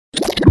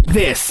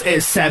This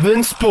is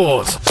 7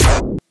 Sport.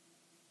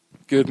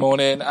 Good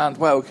morning and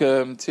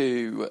welcome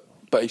to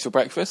Buttee for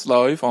Breakfast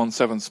live on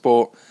 7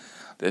 Sport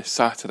this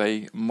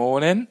Saturday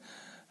morning.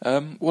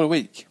 What a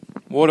week.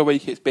 What a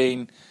week it's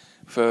been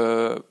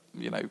for,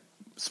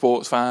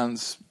 sports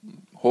fans,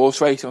 horse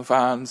racing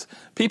fans,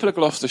 people of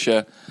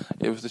Gloucestershire.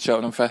 It was the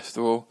Cheltenham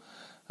Festival.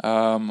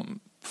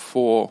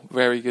 4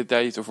 very good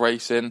days of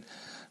racing,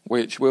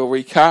 which we'll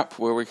recap.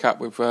 We'll recap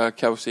with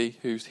Kelsey,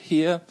 who's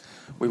here.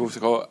 We've also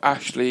got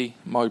Ashley,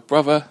 my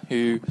brother,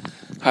 who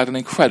had an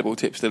incredible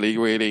TIpster League,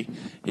 really.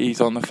 He's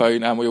on the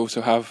phone, and we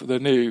also have the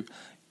new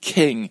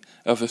king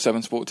of the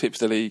 7 Sport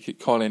TIpster League,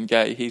 Colin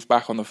Gay. He's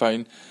back on the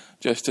phone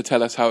just to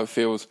tell us how it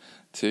feels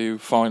to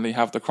finally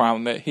have the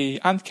crown that he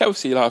and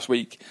Kelsey last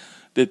week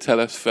did tell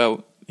us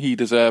felt he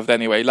deserved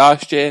anyway.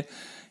 Last year,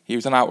 he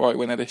was an outright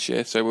winner this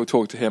year, so we'll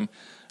talk to him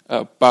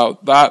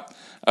about that.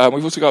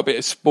 We've also got a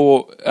bit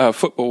of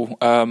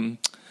football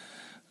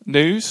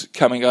news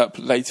coming up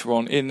later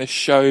on in the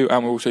show,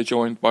 and we're also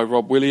joined by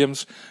Rob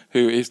Williams,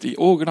 who is the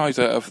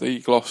organiser of the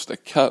Gloster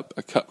Cup,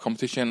 a cup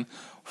competition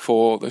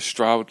for the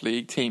Stroud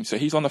League team. So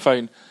he's on the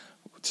phone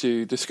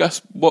to discuss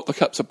what the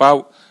cup's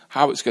about,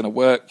 how it's going to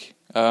work,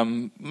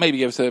 maybe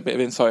give us a bit of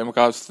insight in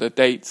regards to the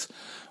dates.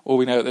 All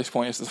we know at this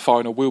point is the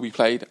final will be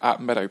played at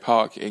Meadow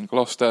Park in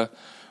Gloucester,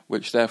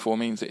 which therefore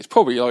means that it's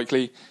probably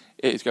likely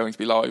it is going to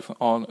be live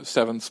on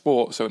 7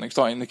 Sport. So an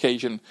exciting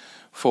occasion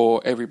for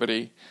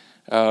everybody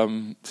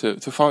to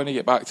finally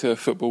get back to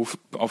football.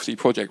 Obviously,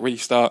 Project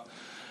Restart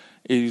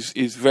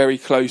is very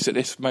close at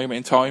this moment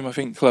in time. I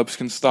think clubs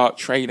can start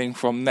training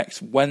from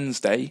next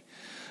Wednesday.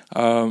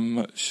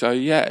 So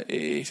yeah,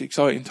 it's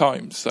exciting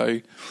times. So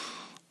it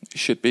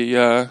should be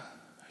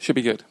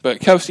good. But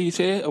Kelsey's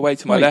here, away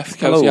to my left.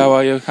 Kelsey, hello. how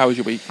are you? How was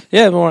your week?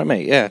 Yeah, I'm all right,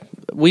 mate. Yeah,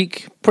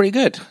 week pretty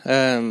good.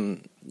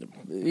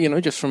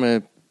 Just from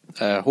a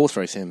horse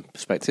racing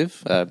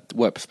perspective,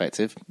 work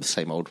perspective,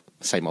 same old.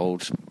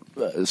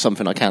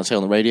 Something I can't say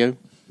on the radio.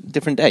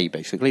 Different day,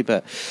 basically.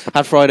 But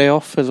had Friday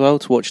off as well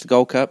to watch the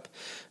Gold Cup.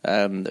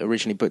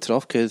 Originally booked it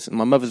off because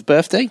my mother's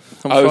birthday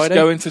on Friday. I was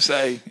going to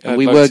say,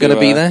 we were going to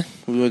be there.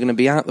 We were going to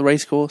be at the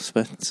racecourse,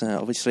 but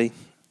obviously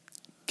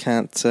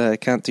can't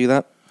do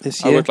that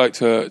this year. I would like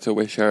to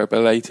wish her a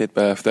belated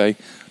birthday.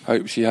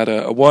 Hope she had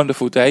a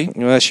wonderful day.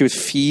 Well, she was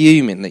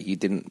fuming that you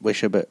didn't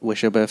wish her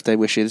birthday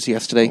wishes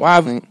yesterday.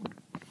 Well,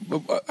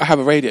 I have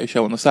a radio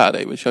show on the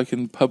Saturday, which I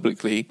can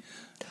publicly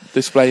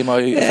display my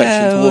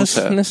affection towards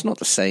her. It's not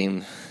the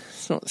same.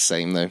 It's not the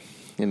same, though.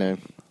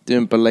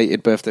 Doing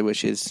belated birthday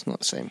wishes is not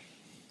the same.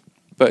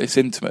 But it's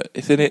intimate.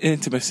 It's an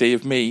intimacy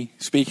of me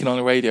speaking on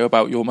the radio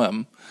about your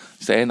mum,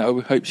 saying I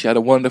hope she had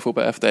a wonderful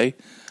birthday.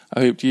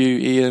 I hope you,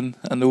 Ian,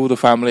 and all the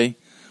family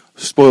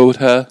spoiled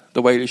her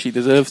the way that she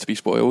deserves to be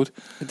spoiled.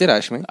 It did,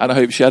 actually. And I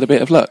hope she had a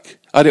bit of luck.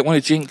 I didn't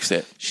want to jinx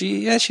it.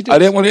 She did. I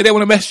didn't want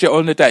to message it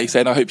on the day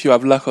saying I hope you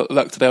have luck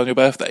today on your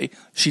birthday.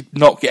 She'd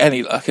not get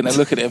any luck and then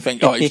look at it and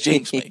think, oh, he's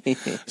jinxed me.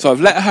 So I've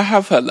let her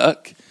have her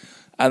luck,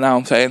 and now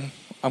I'm saying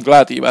I'm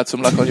glad that you had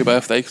some luck on your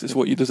birthday because it's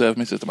what you deserve,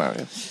 Mrs.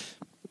 DeMario.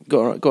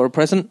 Got her a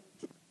present?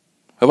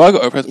 Have I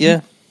got her a present?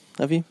 Yeah.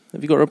 Have you?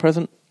 Have you got her a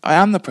present? I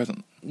am the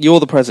present. You're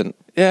the present.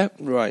 Yeah.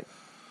 Right.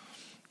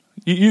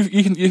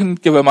 You can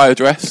give her my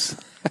address.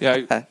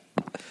 Yeah.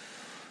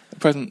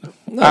 Present.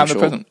 No, I'm the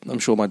present. I'm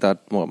sure my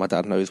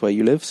dad knows where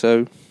you live,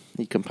 so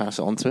he can pass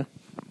it on to her.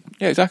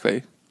 Yeah,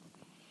 exactly.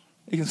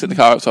 You can sit in the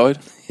car outside.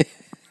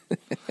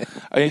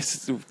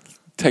 It's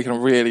taken a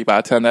really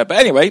bad turn there. But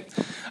anyway,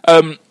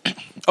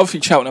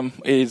 obviously Cheltenham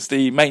is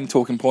the main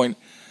talking point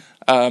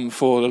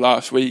for the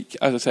last week.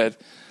 As I said,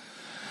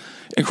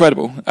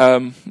 incredible.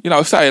 I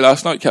was Saturday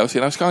last night, Kelsey,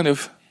 and I was kind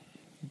of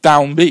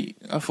downbeat.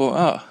 I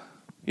thought,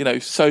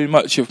 so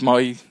much of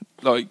my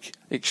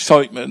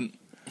excitement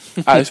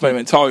at this moment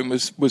in time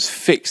was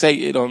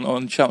fixated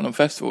on Cheltenham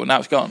Festival, and now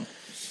it's gone.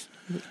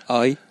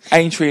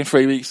 Aintree in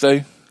 3 weeks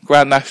though.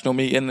 Grand National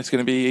meeting. It's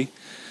going to be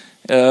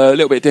a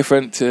little bit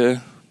different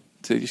to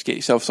just get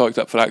yourself psyched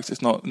up for that, because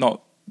it's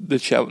not the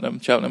Cheltenham.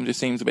 Cheltenham just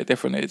seems a bit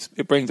different.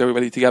 It brings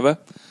everybody together.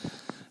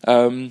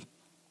 But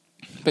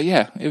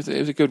yeah, it was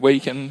a good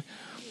week, and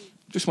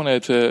just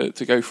wanted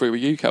to go through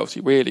with you,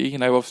 Kelsey. Really,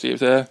 obviously it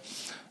was a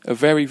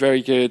very,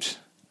 very good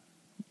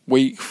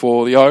week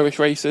for the Irish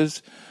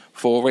racers,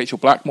 for Rachel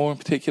Blackmore in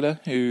particular,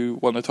 who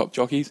won the top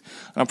jockeys.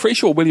 And I'm pretty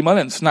sure Willie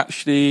Mullins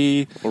snatched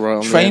the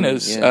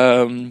trainers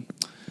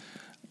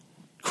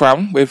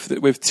crown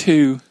with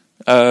 2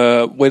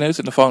 winners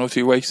in the final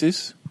 2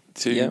 races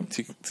to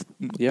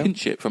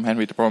pinch it from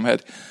Henry de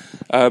Bromhead.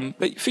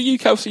 But for you,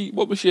 Kelsey,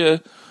 what was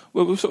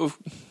we'll sort of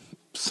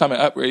sum it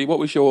up really. What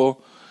was your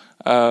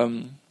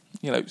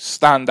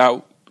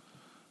standout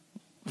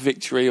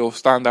victory or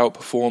standout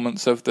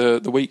performance of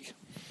the week?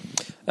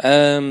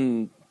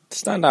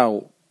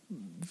 Standout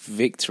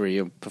victory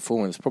and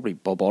performance, probably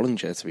Bob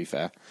Ollinger, to be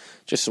fair.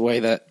 Just the way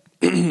that,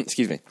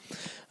 excuse me,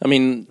 I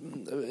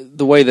mean,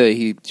 the way that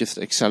he just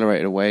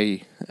accelerated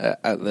away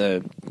at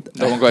the...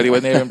 No one got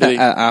anywhere near him, did he?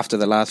 After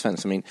the last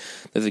fence. I mean,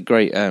 there's a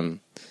great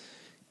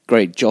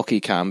jockey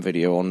cam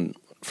video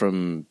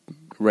from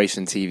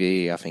Racing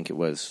TV, I think it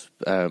was,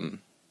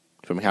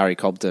 from Harry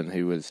Cobden,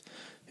 who was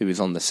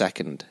on the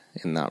second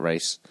in that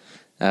race.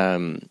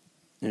 It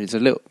was a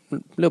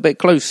little bit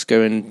close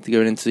going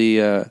into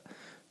the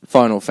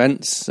final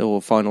fence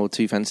or final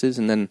two fences,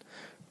 and then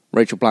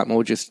Rachel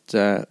Blackmore just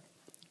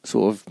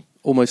sort of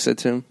almost said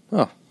to him,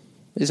 "Oh,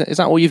 is that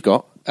all you've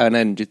got?" And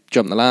then just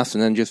jumped the last,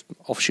 and then just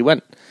off she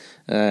went,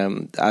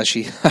 as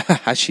she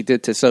as she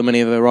did to so many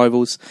of her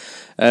rivals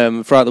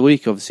throughout the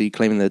week. Obviously,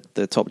 claiming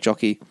the top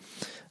jockey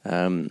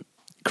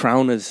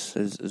crown,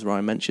 as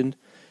Ryan mentioned.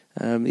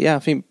 I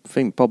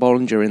think Bob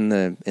Ollinger in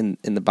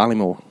the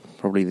Ballymore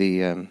probably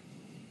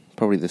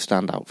the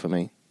standout for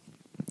me.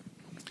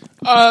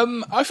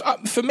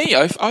 For me,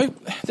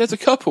 there's a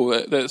couple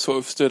that sort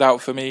of stood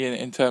out for me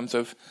in terms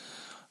of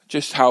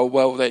just how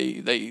well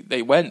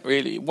they went.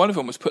 Really, one of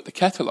them was Put the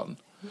Kettle On,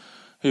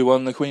 who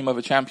won the Queen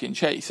Mother Champion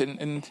Chase,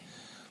 and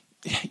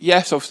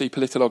yes, obviously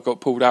Politolog got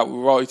pulled out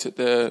right at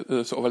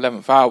the sort of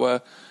 11th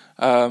hour.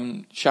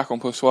 Chacon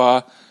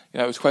Poussoir,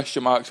 there was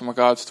question marks in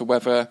regards to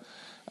whether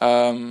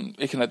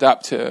it can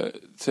adapt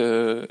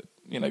to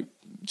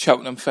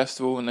Cheltenham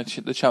Festival and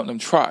the Cheltenham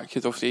track,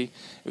 because obviously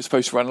it was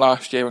supposed to run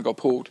last year and got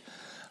pulled.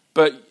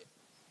 But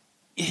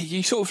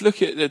you sort of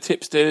look at the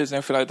tipsters and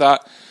everything like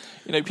that.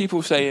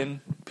 People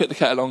saying Put the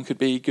Kettle On could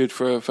be good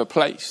for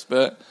place,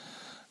 but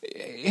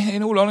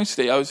in all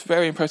honesty, I was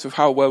very impressed with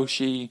how well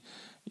she,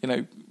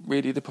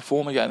 really did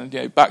perform again.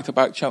 And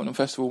back-to-back Cheltenham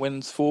Festival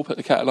wins for Put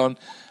the Kettle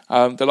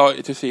On.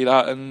 Delighted to see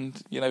that,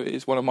 and it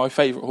is one of my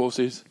favourite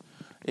horses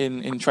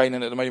in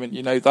training at the moment.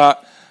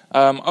 That.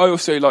 I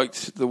also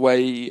liked the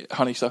way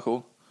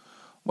Honeysuckle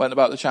went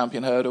about the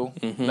champion hurdle.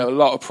 Mm-hmm. A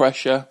lot of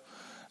pressure.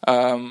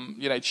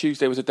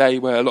 Tuesday was a day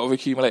where a lot of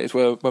accumulators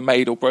were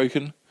made or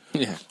broken.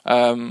 Yeah.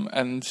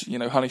 And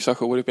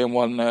Honeysuckle would have been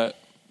one that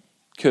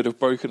could have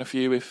broken a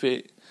few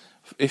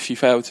if she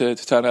failed to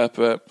turn up.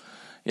 But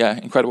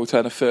incredible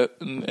turn of foot,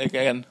 and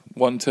again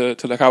one to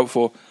look out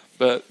for.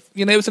 But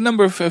there was a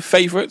number of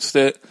favourites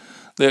that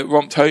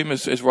romped home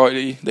as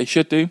rightly they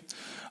should do.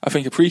 I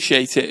think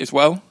appreciate it as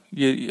well.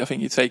 I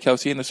think you'd say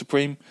Kelsey in the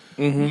Supreme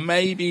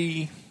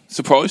maybe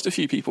surprised a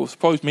few people,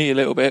 surprised me a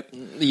little bit.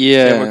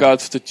 Yeah. In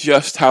regards to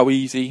just how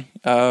easy,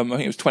 I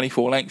think it was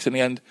 24 lengths in the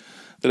end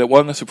that it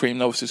won the Supreme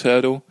Novices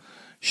Hurdle.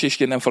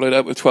 Shishkin then followed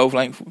up with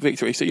 12-length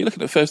victory. So you look at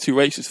the first two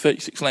races,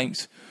 36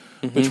 lengths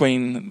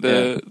between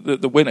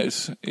the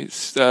winners.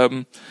 It's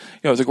it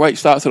was a great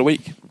start to the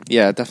week.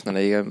 Yeah,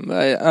 definitely.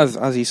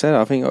 As you said,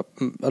 I think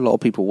a lot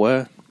of people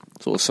were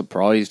sort of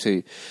surprised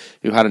who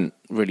hadn't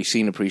really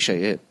seen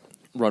Appreciate It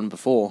run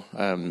before.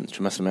 Which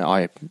I must admit,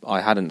 I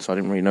hadn't, so I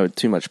didn't really know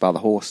too much about the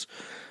horse.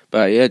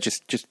 But yeah,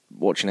 just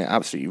watching it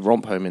absolutely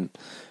romp home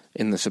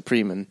in the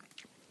Supreme, and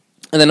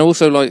then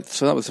also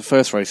so that was the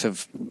first race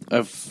of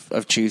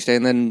Tuesday,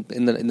 and then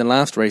in the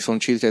last race on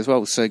Tuesday as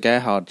well, Sir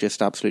Gerhard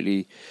just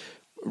absolutely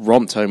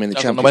romped home in the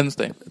championship. On the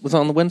Wednesday. Was that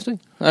on the Wednesday?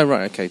 Oh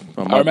right, okay.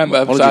 Well, I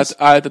remember because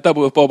I had the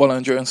double with Bob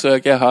Ollinger and Sir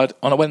Gerhard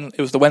on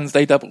it was the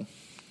Wednesday double.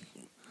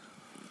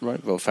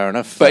 Right, well, fair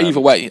enough. But either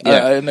way,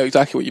 I know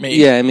exactly what you mean.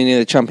 Yeah, I mean,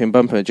 the champion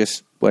bumper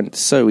just went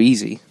so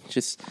easy.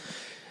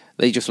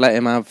 They just let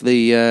him have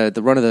the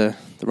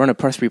run of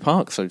Prestbury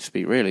Park, so to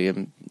speak. Really,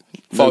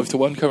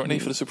 5-1 currently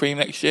for the Supreme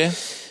next year.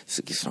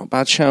 It's not a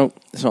bad shout.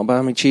 It's not bad.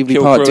 I mean, Cheveley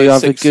Kilborough Park do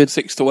have a good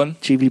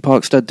 6-1. Cheveley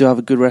Park Stud do have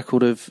a good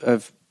record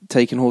of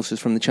taking horses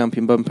from the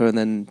champion bumper and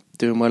then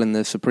doing well in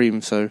the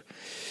Supreme. So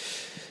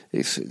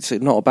it's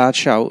not a bad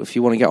shout if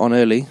you want to get on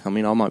early. I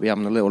mean, I might be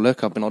having a little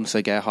look. I've been on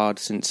Sir Gerhard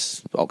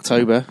since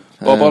October.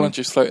 Bob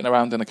Ollinger's floating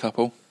around in a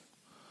couple.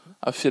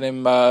 I've seen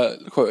him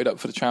quoted up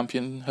for the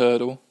champion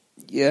hurdle.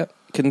 Yeah,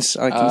 I can see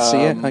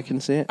it. I can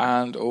see it.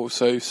 And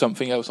also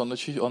something else on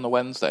the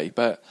Wednesday.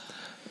 But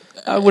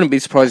I wouldn't be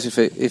surprised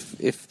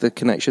if the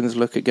connections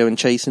look at going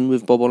chasing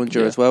with Bob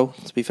Ollinger as well.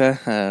 To be fair,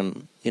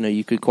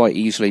 you could quite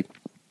easily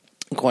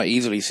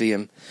see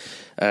him,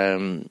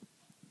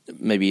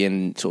 maybe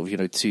in sort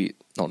of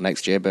not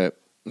next year, but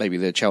maybe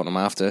the Cheltenham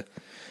after.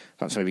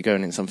 Perhaps maybe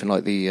going in something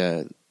like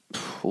the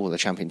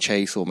Champion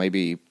Chase, or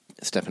maybe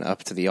stepping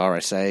up to the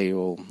RSA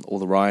or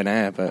the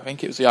Ryanair. But I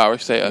think it was the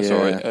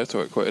RSA. I saw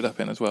it quoted up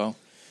in as well.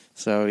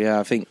 So yeah,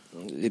 I think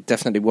it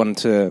definitely one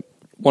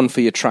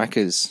for your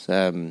trackers.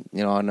 I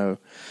know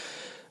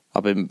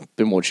I've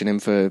been watching him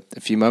for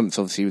a few months.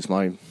 Obviously, he was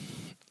my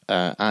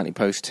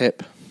anti-post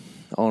tip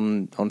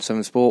on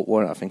 7 Sport,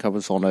 where I think I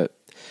was on at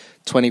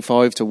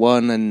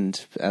 25-1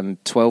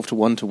 and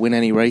 12-1 to win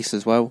any race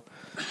as well,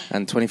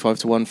 and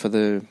 25-1 for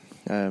the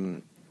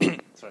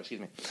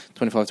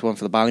 25-1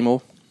 for the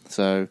Ballymore.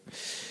 So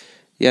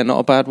yeah, not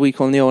a bad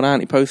week on the old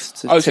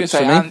anti-post. I was going to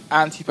say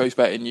anti-post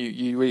betting.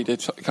 You really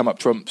did come up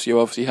trumps. You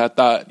obviously had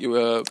that. You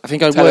were. I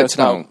think I worked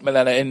out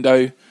Milena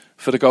Indo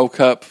for the Gold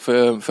Cup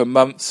for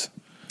months.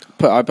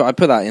 I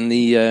put that in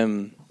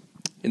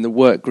the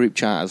work group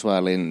chat as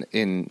well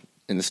in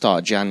the start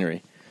of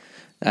January,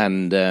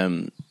 and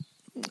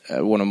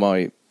one of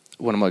my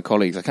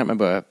colleagues, I can't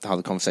remember how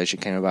the conversation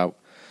came about.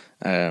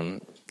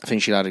 I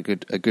think she had a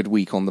good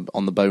week on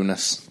the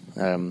bonus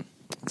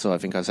So I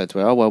think I said to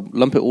her, "Oh well,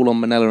 lump it all on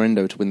Manila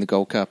Indo to win the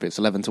Gold Cup. It's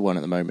 11-1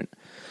 at the moment."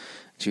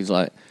 She was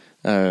like,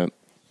 "I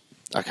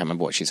can't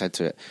remember what she said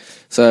to it."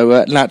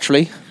 So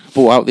naturally,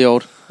 brought out the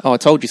old, "Oh, I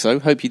told you so.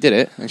 Hope you did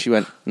it." And she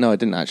went, "No, I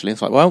didn't actually."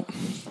 It's like, "Well,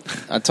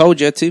 I told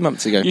you 2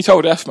 months ago." You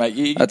told us,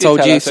 mate. I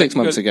told you 6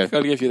 months ago.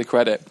 Got to give you the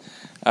credit.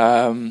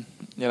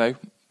 You know,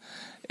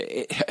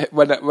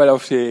 when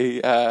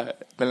obviously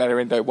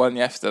Manila Indo won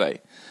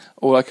yesterday,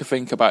 all I could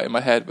think about in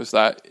my head was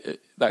that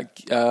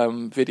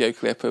video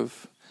clip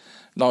of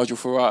Nigel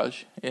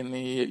Farage in the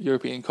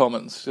European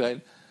Commons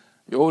saying,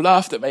 "You all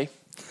laughed at me."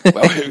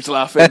 Well, who's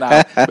laughing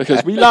now?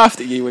 Because we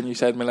laughed at you when you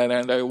said Manila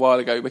Indo a while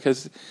ago,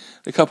 because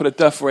a couple of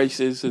duff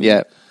races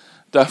and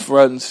duff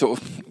runs, sort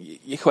of,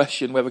 you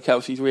question whether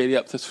Kelsey's really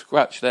up to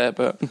scratch there.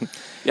 But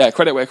yeah,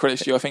 credit where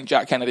credit's due. I think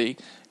Jack Kennedy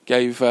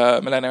gave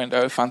Manila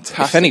Indo a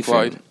fantastic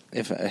ride.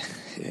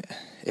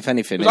 If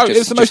anything, it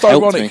was the most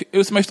ironic. It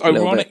was the most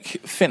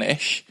ironic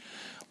finish,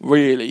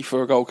 really,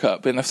 for a Gold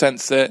Cup, in the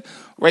sense that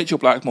Rachel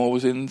Blackmore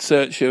was in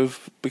search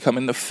of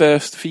becoming the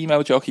first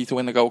female jockey to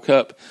win the Gold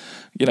Cup.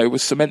 You know,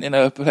 was cementing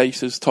her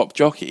place as top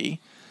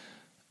jockey,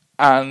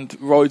 and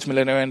rides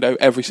Manila Indo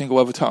every single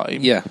other time.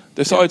 Yeah.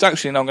 Decides,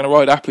 actually, no, I'm going to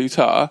ride A Plus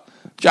Tard.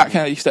 Jack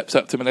Kennedy steps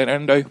up to Manila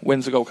Indo,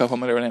 wins the Gold Cup on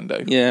Manila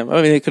Indo. Yeah,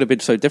 I mean, it could have been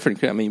so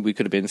different. I mean, we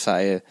could have been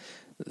sat here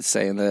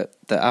saying that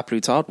A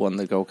Plus Tard won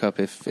the Gold Cup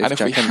if Jack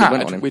Kennedy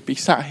went on him. We'd be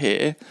sat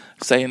here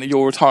saying that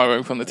you're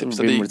retiring from the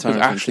Tipster League because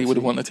Ashley would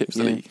have won the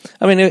Tipster League.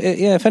 I mean,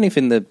 if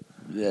anything, the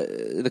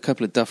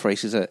couple of duff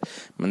races that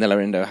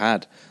Manila Indo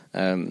had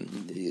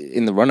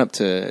in the run-up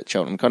to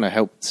Cheltenham kind of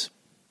helped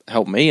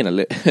me in a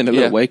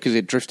little way, because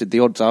it drifted the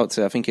odds out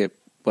to, I think it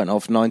went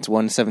off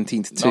 9-1,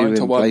 17-2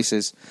 in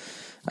places.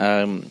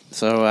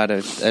 So I had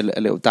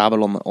a little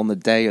dabble on the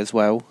day as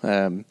well.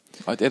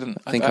 I didn't.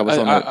 I think I was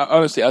on.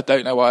 Honestly, I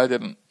don't know why I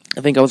didn't.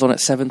 I think I was on at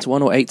 7-1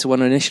 or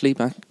 8-1 initially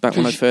back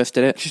when I first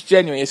did it. Just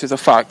genuinely, this is a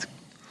fact.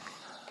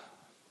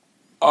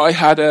 I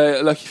had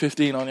a lucky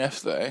 15 on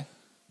yesterday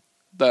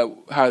that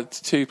had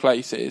 2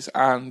 places,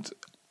 and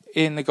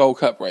in the Gold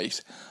Cup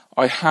race,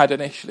 I had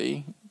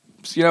initially,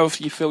 you know, if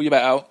you fill your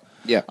bet out,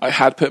 I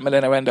had put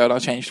Manila Indo and I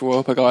changed to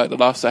Royal Guy at the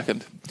last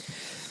second.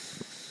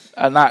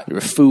 And that, you're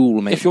a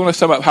fool, mate. If you want to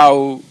sum up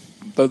how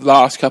the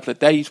last couple of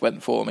days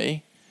went for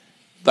me,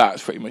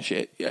 that's pretty much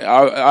it. Yeah,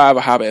 I have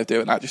a habit of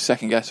doing that, just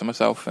second guessing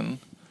myself.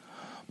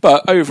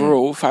 But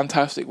overall,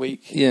 fantastic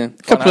week. Yeah,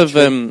 couple of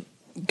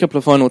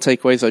final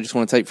takeaways I just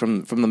want to take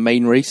from the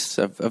main race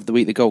of the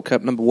week, the Gold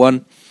Cup. Number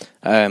one,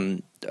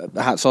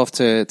 hats off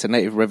to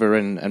Native River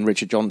and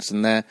Richard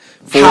Johnson there.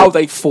 How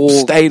they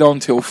stayed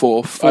on till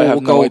fourth. I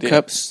have no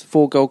idea.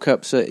 4 Gold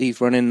Cups that he's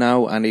running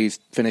now, and he's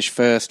finished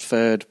first,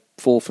 third,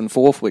 fourth and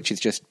fourth, which is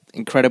just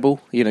incredible.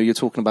 You know, you're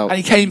talking about, and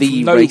he came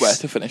from nowhere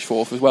to finish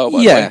fourth as well. By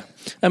the way.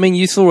 I mean,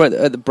 you saw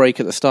at the break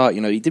at the start.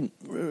 You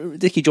know,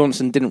 Dickie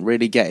Johnson didn't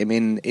really get him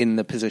in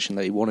the position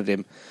that he wanted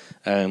him.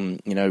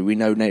 You know, we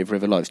know Native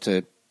River likes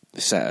to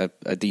set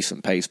a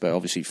decent pace, but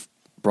obviously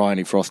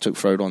Bryony Frost took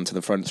Frodon to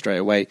the front straight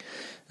away.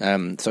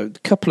 So a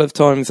couple of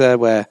times there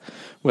where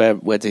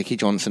Dickie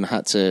Johnson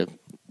had to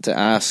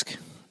ask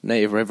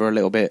Native River a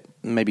little bit,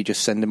 maybe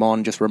just send him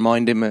on, just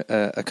remind him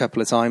a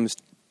couple of times.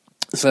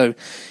 So it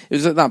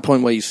was at that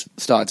point where you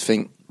started to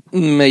think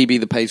maybe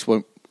the pace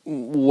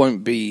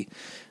won't be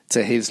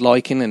to his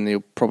liking, and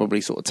he'll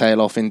probably sort of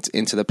tail off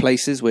into the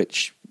places,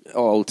 which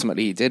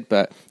ultimately he did.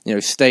 But you know,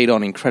 stayed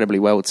on incredibly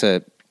well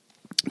to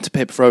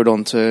pip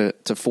Frodon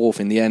to fourth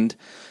in the end.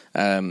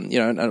 You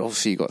know, and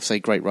obviously you got to say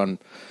great run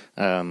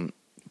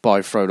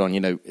by Frodon. You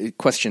know,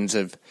 questions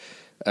of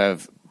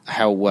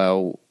how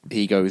well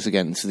he goes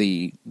against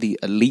the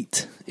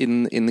elite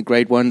in the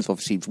Grade 1s.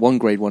 Obviously he's won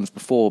Grade 1s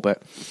before,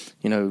 but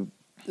you know,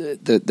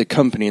 the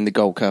company in the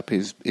Gold Cup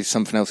is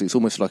something else. It's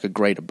almost like a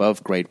grade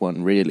above Grade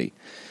 1, really,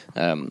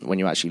 when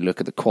you actually look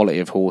at the quality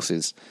of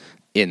horses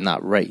in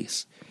that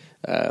race.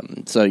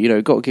 So, you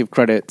know, got to give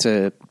credit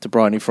to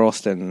Bryony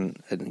Frost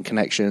and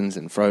Connections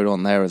and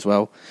Frodon there as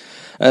well.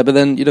 But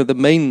then, you know, the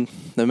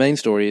main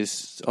story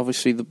is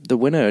obviously the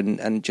winner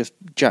and just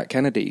Jack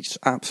Kennedy. Just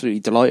absolutely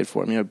delighted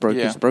for him. You know,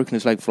 he's broken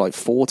his leg for like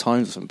 4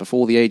 times or something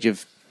before the age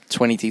of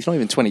 22. He's not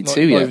even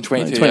 22 yet. Not even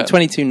 22,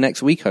 22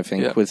 next week, I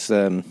think, was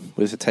a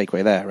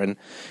takeaway there. And,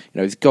 you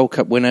know, he's Gold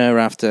Cup winner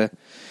after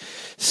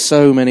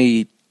so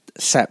many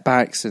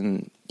setbacks.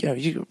 And, you know,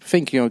 you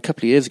think, you know, a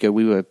couple of years ago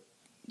we were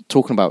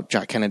talking about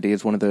Jack Kennedy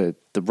as one of the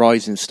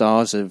rising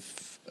stars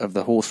of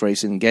the horse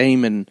racing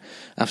game, and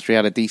after he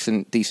had a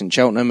decent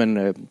Cheltenham and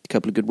a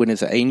couple of good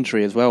winners at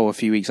Aintree as well a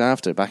few weeks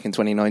after, back in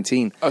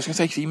 2019. I was going to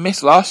say, because he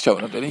missed last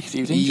Cheltenham, didn't he? Because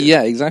he was injured.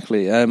 Yeah,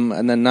 exactly.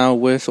 And then now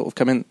we're sort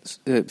of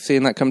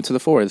seeing that come to the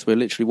fore, as we're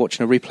literally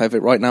watching a replay of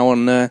it right now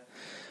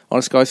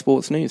on Sky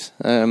Sports News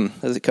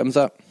as it comes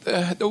up.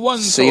 The one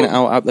seeing it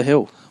out up the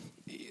hill.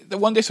 The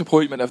one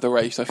disappointment of the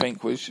race, I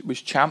think,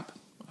 was Champ.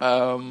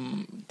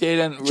 Didn't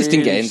just really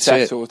didn't get into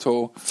settle it at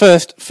all.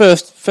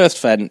 First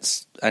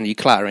fence, and you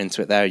clatter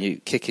into it there, and you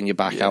kicking your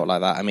back out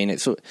like that. I mean,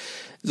 it's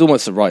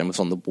almost the writing was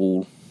on the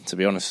wall, to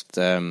be honest.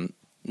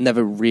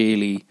 Never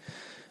really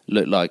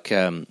looked like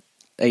a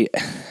he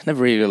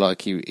never really looked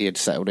like he had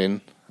settled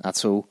in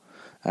at all.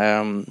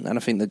 And I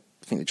think the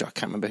I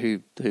can't remember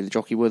who the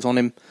jockey was on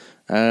him,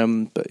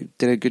 but he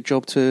did a good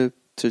job to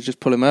just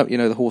pull him up. You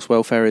know, the horse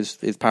welfare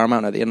is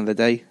paramount at the end of the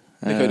day.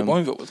 Nico de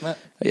Boinville, wasn't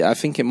it? Yeah, I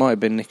think it might have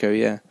been Nico.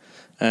 Yeah,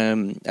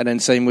 and then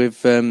same with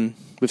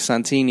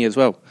Santini as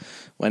well.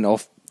 Went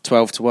off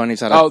 12-1. He's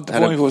had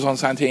Boinville was on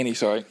Santini.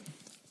 Sorry.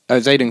 Oh, it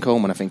was Aidan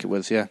Coleman, I think it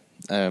was. Yeah,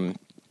 I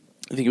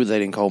think it was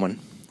Aidan Coleman.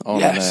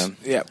 Yes.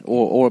 Yeah.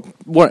 Or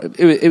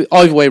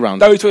either way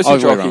round. Those were two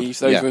jockeys.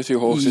 Those were two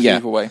horses. Yeah.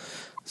 Either way.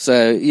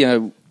 So you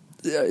know,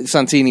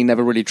 Santini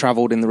never really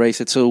travelled in the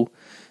race at all.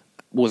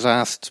 Was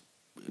asked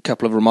a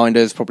couple of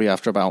reminders, probably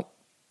after about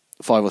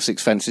 5 or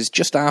 6 fences,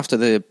 just after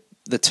the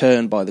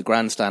turn by the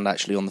grandstand,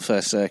 actually on the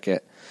first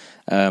circuit,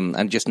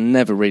 and just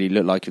never really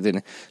looked like it.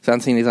 Didn't.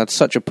 Santini's had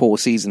such a poor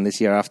season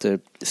this year after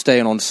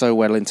staying on so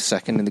well into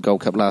second in the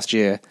Gold Cup last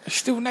year.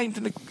 Still named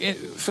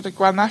for the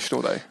Grand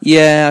National though.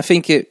 Yeah, I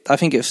think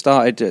it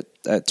started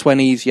at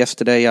 20s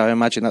yesterday. I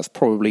imagine that's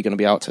probably going to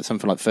be out to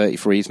something like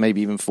 33s,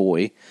 maybe even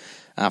 40.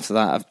 After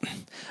that,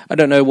 I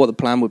don't know what the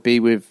plan would be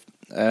with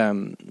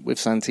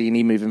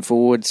Santini moving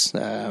forwards.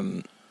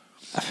 I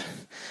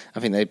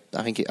think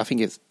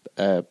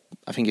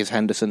it's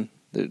Henderson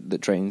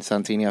that trains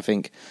Santini. I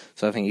think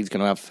so. I think he's going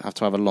to have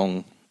to have a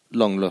long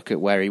look at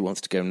where he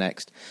wants to go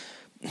next.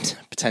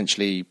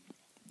 Potentially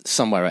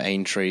somewhere at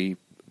Aintree.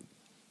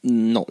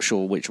 Not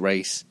sure which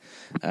race.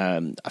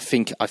 I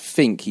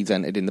think he's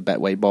entered in the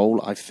Betway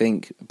Bowl. I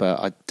think, but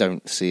I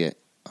don't see it.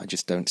 I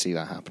just don't see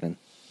that happening.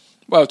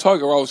 Well,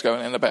 Tiger Roll's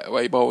going in the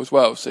Betway Bowl as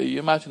well, so you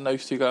imagine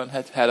those two going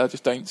head to head. I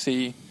just don't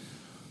see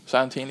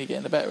Santini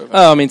getting the better of it.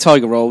 Oh, I mean,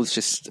 Tiger Roll's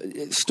just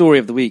story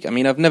of the week. I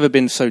mean, I've never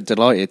been so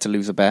delighted to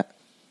lose a bet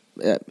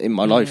in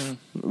my life,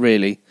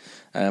 really.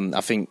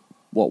 I think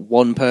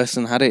one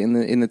person had it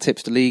in the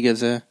Tipster League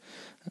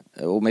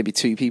or maybe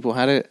 2 people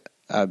had it.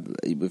 I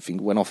think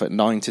it went off at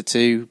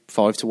 9-2,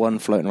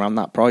 5-1, floating around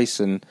that price,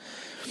 and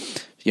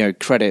you know,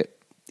 credit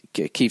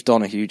Keith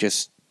Donoghue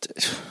just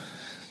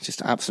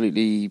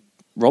absolutely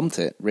romped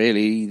it.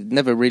 Really,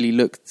 never really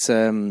looked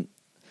in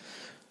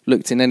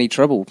any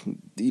trouble.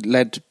 He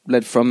led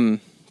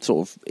from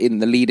sort of in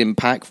the leading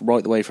pack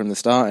right the way from the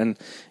start, and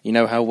you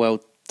know how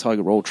well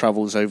Tiger Roll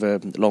travels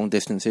over long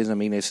distances. I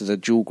mean, this is a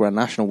dual Grand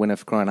National winner,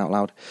 for crying out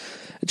loud.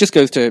 It just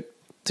goes to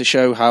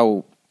show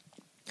how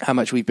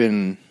much we've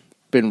been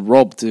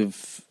robbed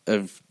of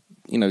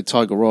you know,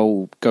 Tiger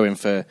Roll going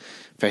for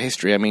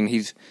history. I mean,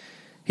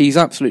 he's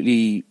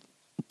absolutely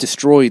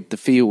destroyed the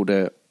field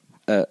at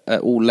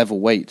all level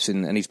weights,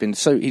 and he's been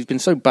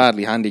so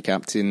badly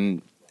handicapped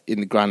in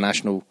the Grand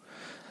National,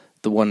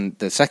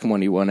 the second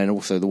one he won, and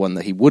also the one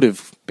that he would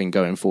have been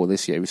going for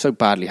this year. He was so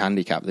badly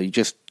handicapped that he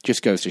just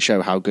goes to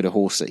show how good a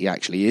horse that he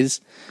actually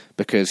is,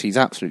 because he's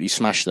absolutely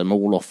smashed them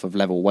all off of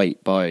level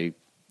weight by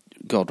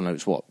God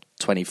knows what,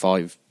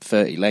 25,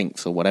 30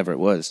 lengths or whatever it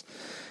was.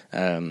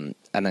 And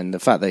then the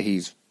fact that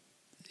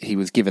he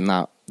was given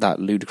that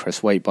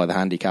ludicrous weight by the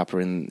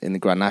handicapper in the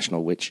Grand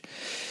National, which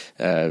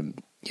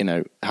you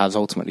know, has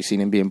ultimately seen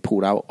him being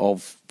pulled out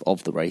of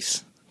the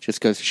race, just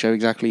goes to show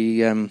exactly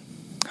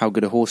how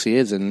good a horse he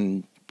is.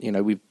 And you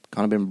know, we've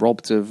kind of been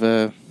robbed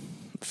of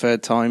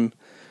third time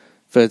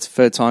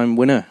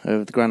winner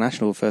of the Grand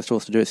National, first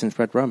horse to do it since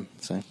Red Rum.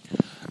 So,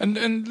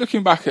 and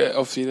looking back at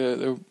obviously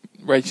the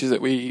races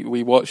that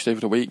we watched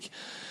over the week,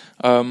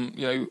 you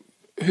know,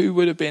 who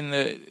would have been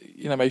the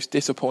most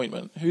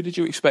disappointment? Who did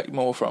you expect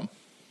more from?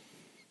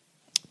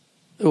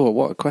 Oh,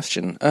 what a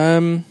question.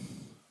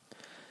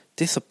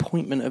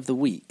 Disappointment of the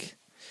week.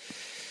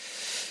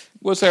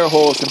 Was there a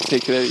horse in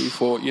particular that you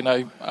thought, you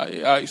know,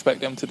 I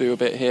expect them to do a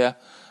bit here,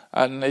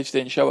 and they just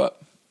didn't show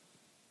up?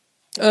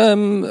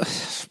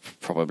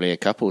 Probably a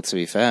couple, to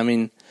be fair. I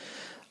mean,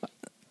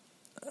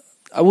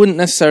 I wouldn't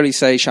necessarily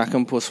say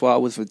Chacun Pour Soi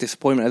was the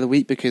disappointment of the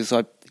week, because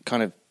I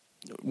kind of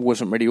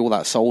wasn't really all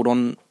that sold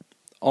on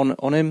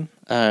him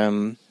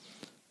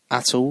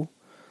at all.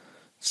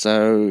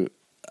 So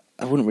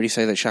I wouldn't really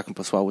say that Chacun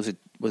Pour Soi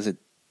was a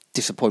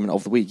disappointment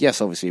of the week.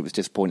 Yes, obviously it was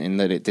disappointing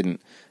that it didn't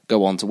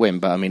go on to win,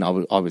 but I mean, I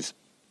was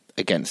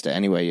against it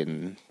anyway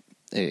in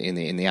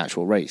the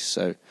actual race.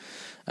 So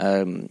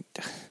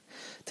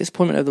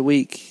disappointment of the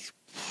week,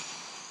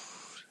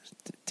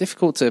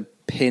 difficult to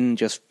pin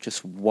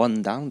just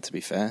one down, to be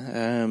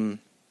fair.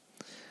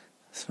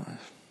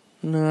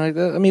 No,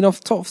 I mean, off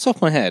the top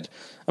of my head,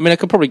 I mean, I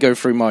could probably go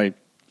through my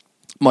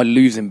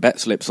losing bet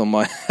slips on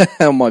my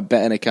on my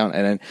betting account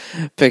and then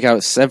pick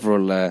out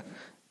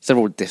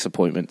several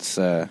disappointments.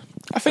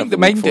 I think the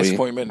main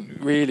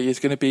disappointment really is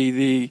going to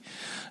be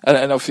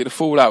and obviously the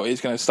fallout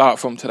is going to start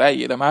from today,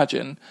 you'd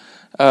imagine,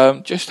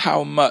 just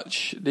how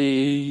much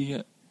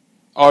the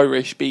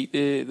Irish beat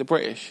the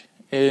British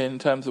in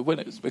terms of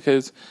winners,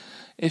 because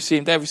it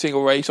seemed every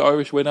single race,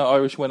 Irish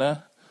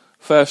winner,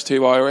 first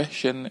 2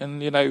 Irish,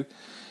 and you know,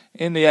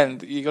 in the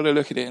end, you got to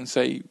look at it and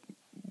say,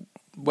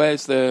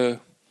 where's that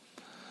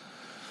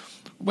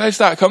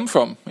come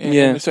from?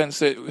 In the sense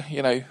that,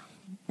 you know,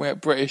 where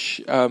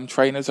British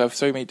trainers have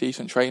so many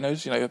decent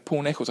trainers. You know,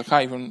 Paul Nicholls, I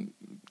can't even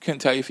couldn't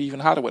tell you if he even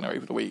had a winner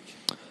over the week.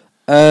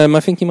 I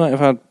think he might have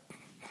had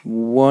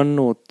one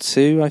or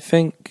two, I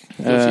think.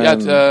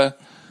 You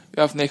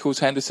have Nichols,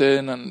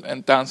 Henderson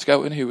and Dan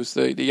Skelton, who was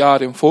the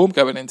yard in form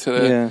going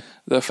into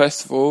the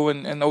festival,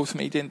 and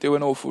ultimately didn't do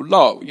an awful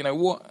lot. You know,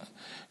 what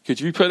could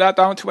you put that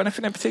down to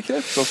anything in particular?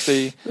 Because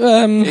obviously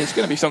it's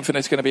going to be something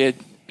that's going to be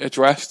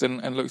addressed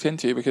and looked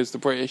into, because the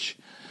British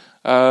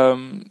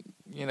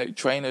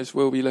trainers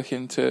will be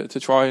looking to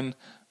try and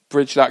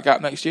bridge that gap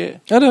next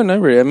year. I don't know,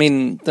 really. I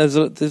mean, there's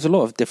a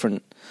lot of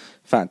different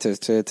factors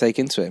to take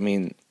into it. I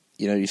mean,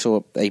 you know, you saw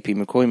AP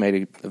McCoy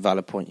made a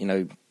valid point. You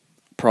know,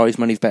 prize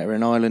money's better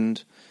in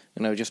Ireland.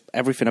 You know, just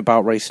everything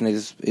about racing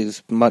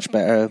is much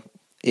better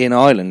in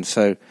Ireland.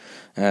 So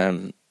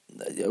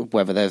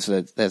whether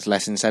there's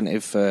less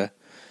incentive for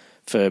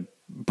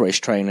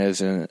British trainers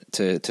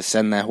to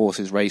send their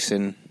horses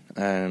racing,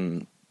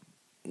 I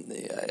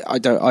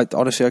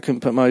honestly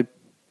couldn't put my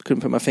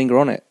finger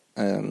on it.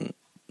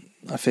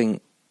 I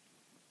think,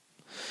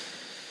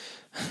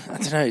 I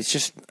don't know, it's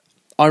just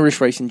Irish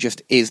racing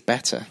just is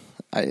better.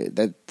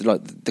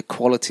 The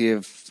quality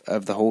of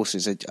the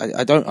horses,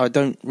 I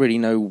don't really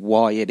know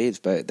why it is,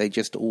 but they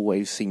just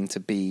always seem to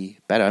be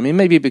better. I mean,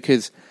 maybe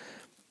because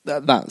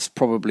that's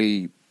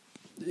probably,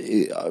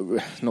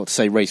 not to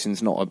say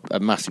racing's not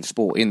a massive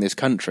sport in this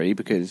country,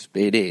 because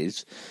it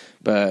is,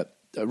 but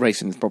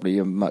racing is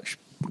probably much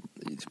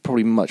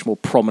more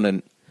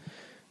prominent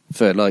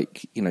for,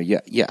 like, you know,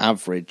 your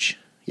average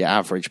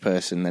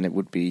person than it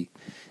would be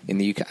in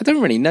the UK. I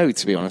don't really know,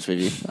 to be honest with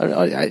you.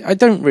 I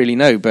don't really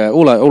know, but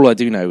all I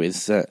do know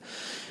is that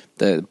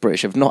the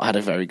British have not had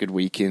a very good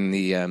week in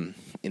the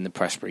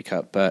Presbytery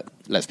Cup. But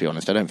let's be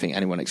honest, I don't think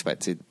anyone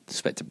expected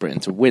Britain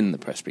to win the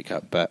Presbytery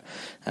Cup. But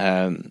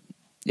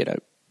you know,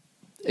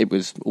 it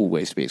was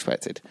always to be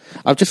expected.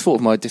 I've just thought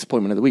of my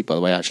disappointment of the week, by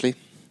the way. Actually,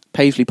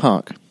 Paisley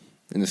Park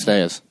in the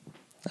Stayers.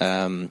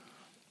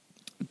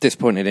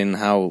 Disappointed in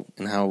how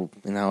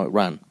it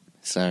ran.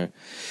 So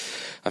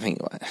I think,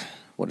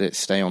 what did it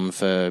stay on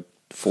for?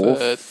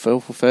 Fourth or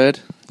third?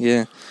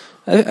 Yeah,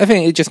 I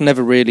think it just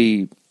never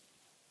really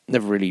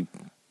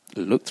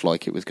looked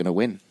like it was going to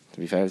win. To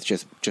be fair, it's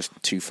just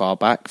too far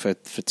back for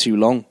too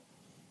long.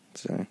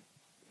 So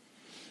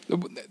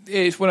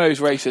it's one of those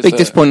races. Big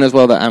disappointment as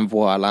well that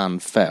Envoy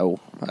Land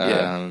fell.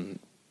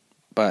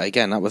 But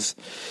again, that was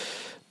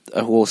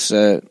a horse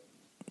that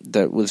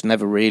was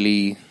never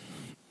really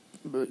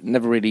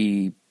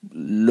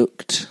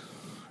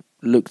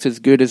looked as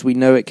good as we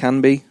know it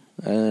can be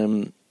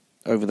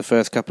over the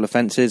first couple of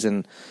fences,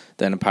 and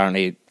then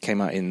apparently it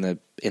came out in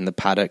the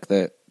paddock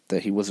that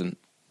he wasn't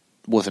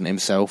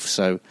himself.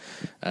 So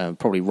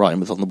probably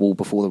writing was on the wall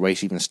before the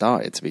race even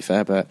started, to be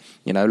fair. But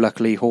you know,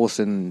 luckily horse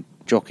and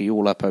jockey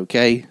all up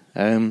okay,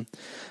 and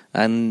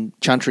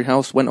Chantry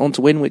House went on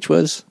to win, which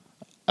was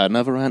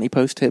another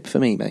anti-post tip for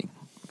me, mate.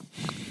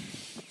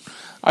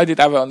 I did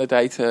have it on the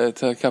day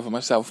to cover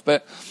myself,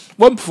 but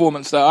one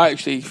performance that I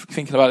actually,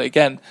 thinking about it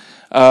again,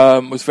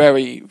 was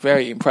very,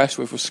 very impressed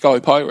with was Sky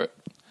Pirate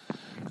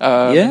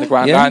in the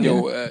Grand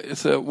Annual.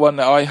 It's one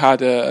that I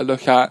had a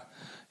look at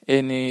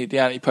in the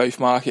anti-post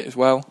market as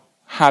well.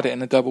 Had it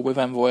in a double with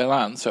Envoy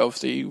Land, so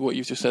obviously what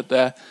you've just said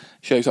there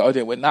shows that I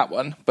didn't win that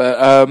one.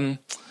 But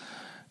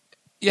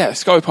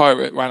Sky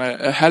Pirate ran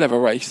a hell of a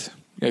race,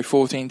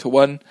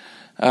 14-1.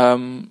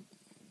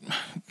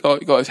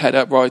 Got his head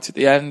up right at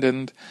the end,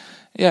 and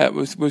it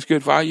was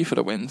good value for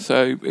the win.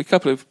 So a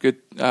couple of good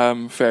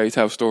fairy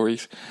tale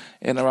stories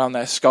in around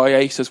there. Sky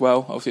Ace as well.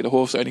 Obviously the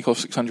horse only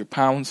cost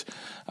 £600.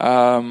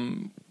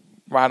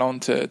 Ran on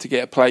to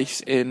get a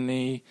place in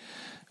the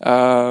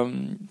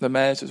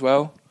mares as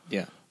well.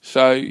 Yeah.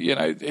 So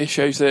it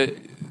shows that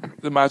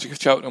the magic of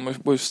Cheltenham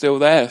was still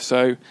there.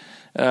 So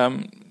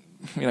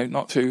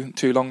not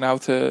too long now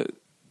to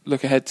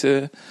look ahead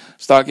to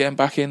start getting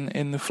back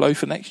in the flow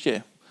for next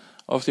year.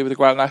 Obviously, with the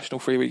Grand National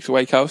 3 weeks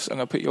away, Kels, I'm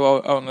going to put you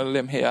on a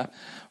limb here.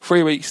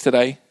 3 weeks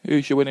today,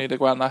 who's your winner of the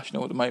Grand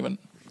National at the moment?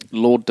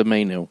 Lord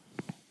Domainhill.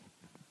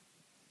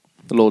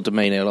 The Lord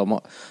Domainhill. I'm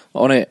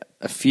on it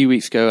a few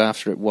weeks ago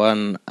after it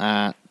won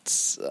at...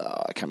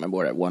 I can't remember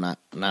where it won at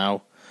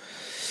now.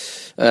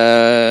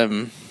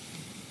 I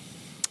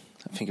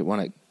think it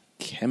won at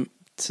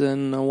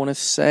Kempton, I want to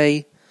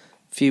say,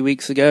 a few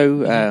weeks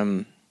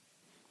ago.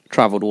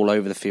 Travelled all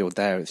over the field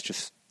there. It's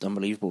just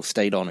unbelievable.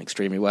 Stayed on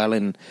extremely well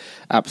in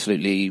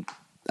absolute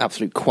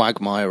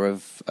quagmire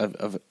of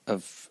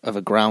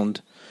a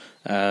ground.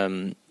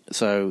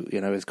 So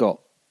it's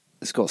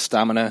got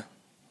stamina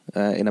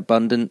in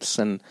abundance,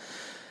 and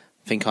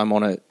I think I'm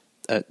on it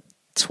at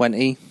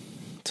 20-1.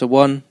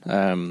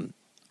 I'm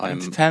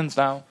to tens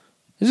now.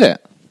 Is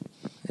it?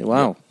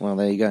 Wow. Yeah. Well,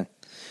 there you go.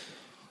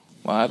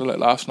 Well, I had a look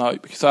last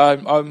night because I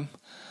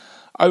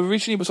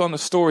originally was on the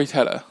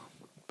Storyteller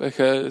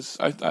because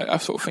I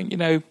sort of think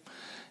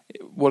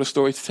what a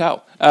story to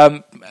tell.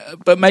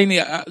 But mainly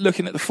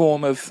looking at the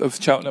form of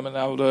Cheltenham and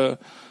now the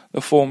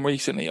form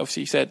recently.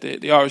 Obviously, you said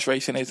the Irish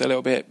racing is a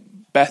little bit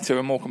better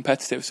and more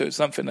competitive, so it's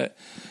something that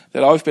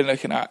I've been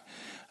looking at.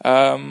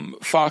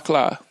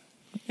 Farcla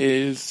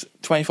is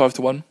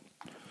 25-1.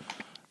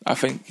 I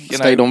think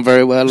stayed on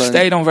very well.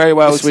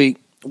 This week.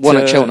 Won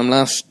at Cheltenham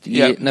last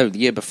year. No, the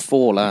year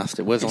before last.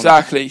 It was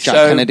exactly on Jack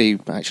Kennedy.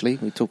 Actually,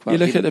 we talked about. You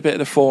look at a bit of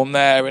the form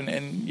there,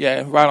 and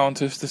ran on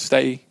to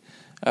stay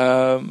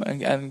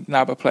and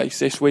nab a place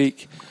this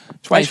week.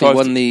 25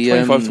 won the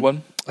 25 to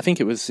 1. I think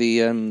it was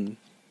the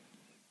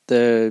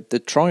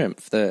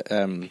Triumph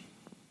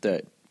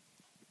that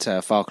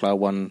Farclay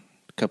won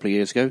a couple of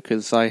years ago,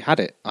 because I had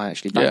it. I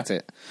actually backed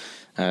it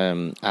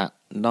at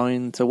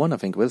 9 to 1. I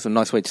think it was a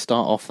nice way to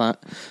start off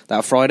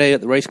that Friday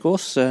at the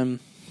racecourse.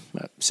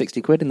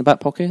 60 quid in the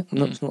back pocket.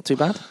 Not too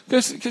bad.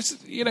 Because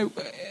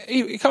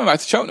coming back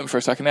to Cheltenham for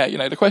a second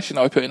there, the question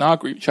I put in our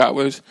group chat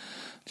was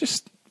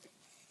just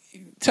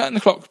turn the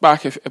clock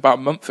back about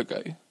a month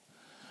ago.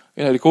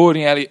 The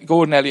Gordon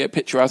Elliott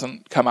picture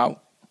hasn't come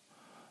out.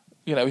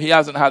 He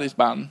hasn't had his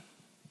ban.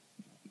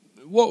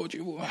 What would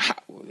you?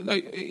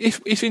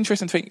 It's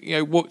interesting to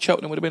think. What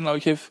Cheltenham would have been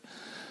like if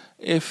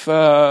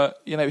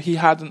he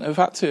hadn't have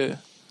had to.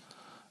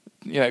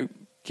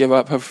 Give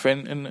up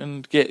everything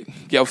and get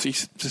obviously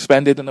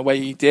suspended in the way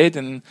he did,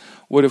 and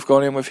would have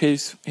gone in with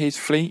his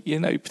fleet.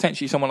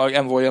 Potentially someone like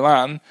Envoy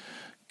Elan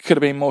could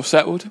have been more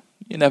settled.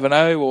 You never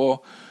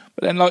know.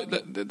 But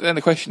then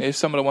the question is,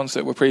 some of the ones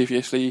that were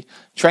previously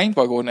trained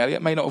by Gordon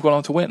Elliott may not have gone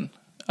on to win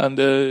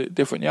under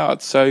different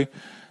yards. So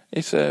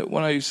it's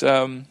one of those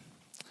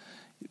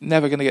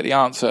never going to get the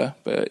answer,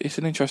 but it's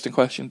an interesting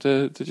question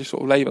to just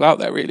sort of label out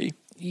there, really.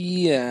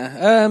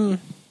 Yeah.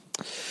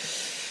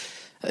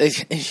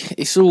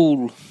 It's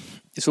all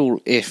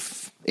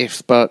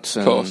ifs, buts,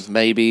 and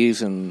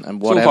maybes,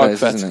 and whatever,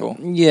 isn't it?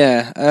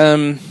 Yeah.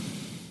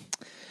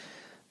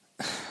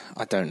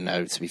 I don't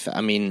know, to be fair.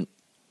 I mean,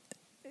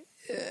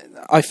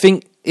 I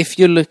think if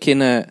you're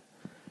looking at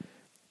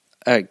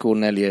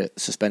Gordon Elliott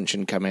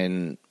suspension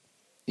coming,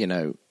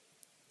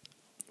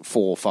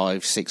 4,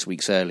 5, 6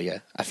 weeks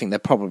earlier, I think there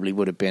probably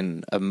would have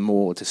been a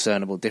more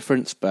discernible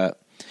difference,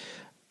 but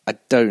I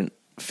don't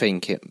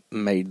think it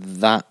made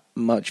that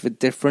much of a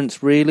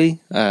difference, really.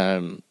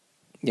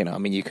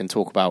 You can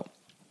talk about,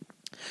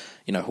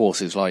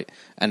 horses like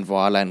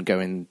Envoy Elan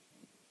going,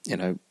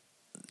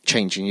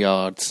 changing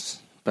yards,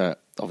 but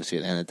obviously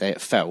at the end of the day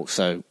it fell.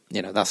 So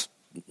that's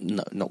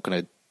not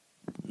going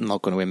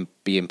to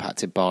be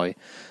impacted by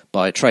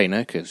a trainer,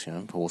 because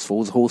horse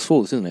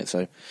falls, isn't it?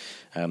 So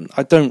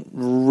I don't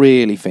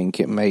really think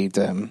it made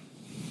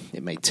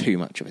too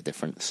much of a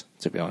difference,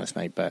 to be honest,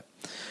 mate. But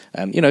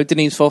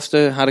Denise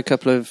Foster had a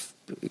couple of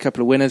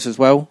winners as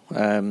well.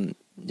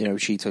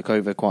 She took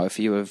over quite a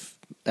few of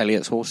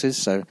Elliott's horses,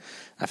 so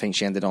I think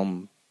she ended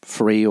on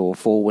 3 or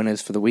 4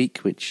 winners for the week,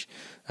 which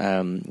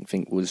I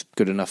think was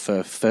good enough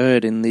for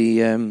third in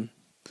the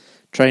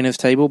trainers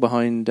table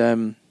behind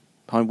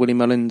Willie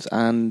Mullins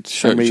and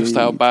shows just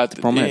how bad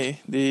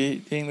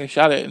the English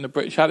had it and the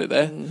British had it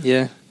there.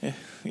 Yeah,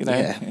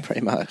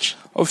 pretty much.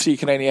 Obviously, you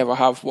can only ever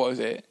have, what is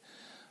it?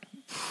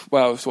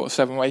 Well, it's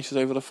 7 races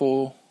over the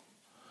 4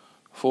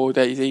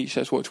 days each.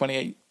 That's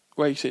 28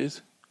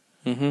 races.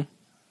 Mm-hmm.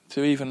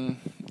 To even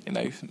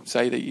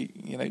say that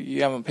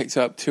you haven't picked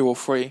up 2 or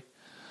 3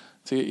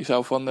 to get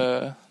yourself on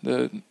the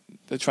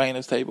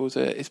trainers' tables,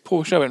 it's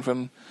poor showing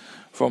from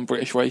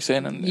British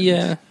racing,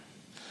 and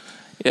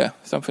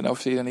something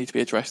obviously that needs to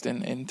be addressed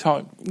in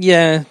time.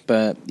 Yeah,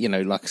 but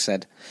like I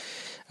said,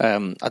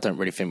 I don't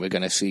really think we're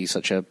going to see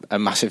such a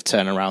massive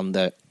turnaround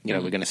that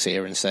we're going to sit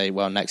here and say,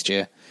 well, next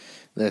year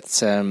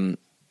that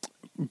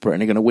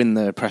Britain are going to win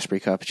the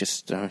Presbyterian Cup.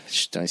 Just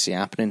don't see it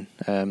happening.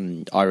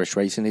 Irish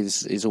racing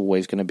is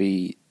always going to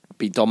be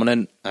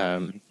dominant,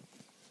 and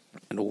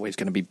always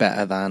going to be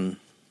better than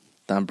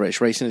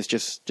British racing. It's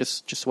just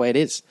the way it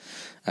is,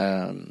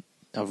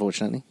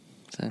 unfortunately.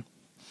 So,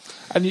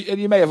 and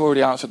you may have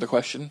already answered the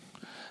question.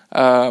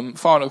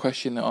 Final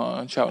question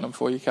on Cheltenham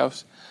for you,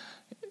 Kels.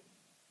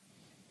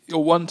 You're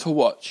one to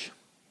watch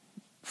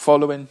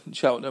following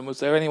Cheltenham. Was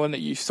there anyone that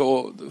you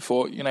thought,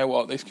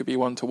 this could be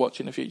one to watch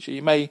in the future?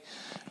 You may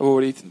have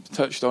already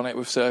touched on it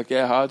with Sir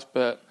Gerhard,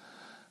 but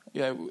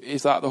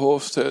is that the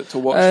horse to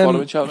watch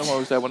following Cheltenham,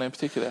 or is there one in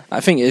particular? I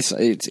think it's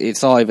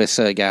either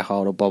Sir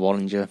Gerhard or Bob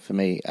Ollinger for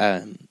me.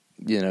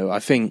 I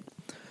think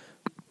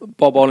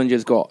Bob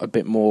Ollinger's got a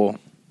bit more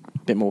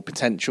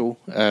potential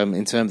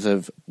in terms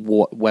of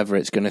whether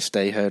it's going to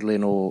stay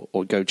hurdling or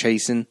go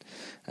chasing.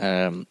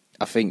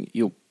 I think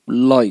you'll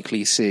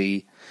likely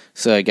see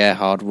Sir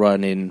Gerhard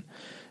run in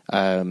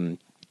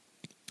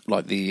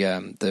like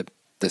the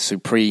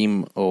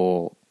Supreme,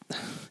 or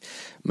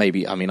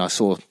maybe, I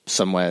saw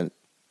somewhere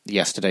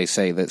yesterday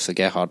say that Sir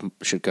Gerhard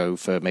should go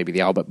for maybe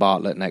the Albert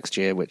Bartlett next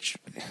year, which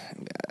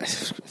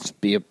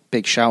be a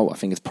big shout. I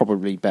think it's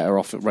probably better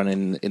off at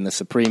running in the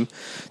Supreme.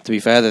 To be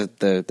fair,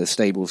 the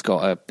stable's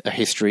got a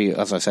history,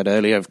 as I said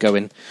earlier, of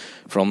going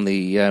from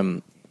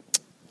the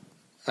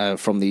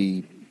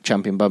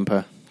Champion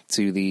Bumper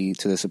to the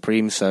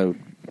Supreme, so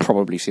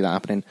probably see that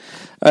happening.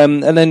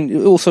 And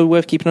then also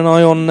worth keeping an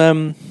eye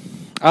on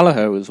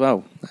Allaho as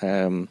well.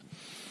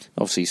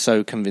 Obviously,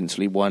 so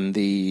convincingly won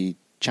the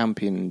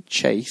Champion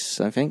Chase,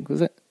 I think,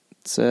 was it?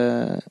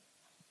 No,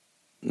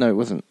 it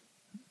wasn't.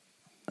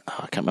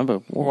 I can't remember.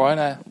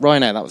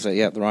 Ryanair, that was it.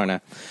 Yeah, the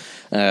Ryanair.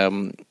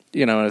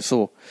 I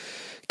saw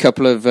a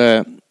couple of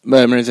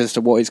murmurings as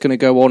to what he's going to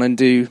go on and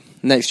do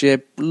next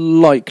year.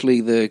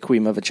 Likely the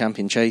Queen Mother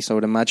Champion Chase, I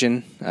would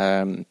imagine.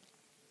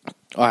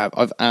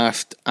 I've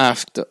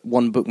asked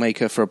one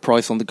bookmaker for a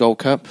price on the Gold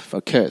Cup,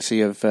 for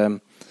courtesy of a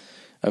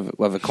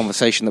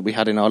conversation that we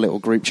had in our little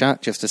group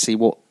chat, just to see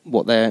what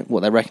they're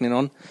reckoning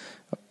on.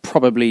 I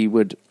probably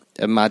would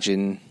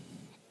imagine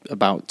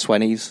about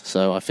 20s.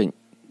 So I think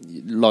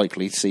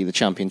likely to see the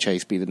Champion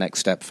Chase be the next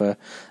step for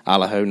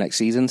Allaho next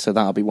season, so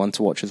that'll be one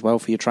to watch as well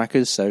for your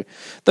trackers. So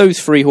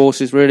those 3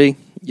 horses really,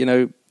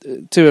 2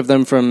 of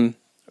them from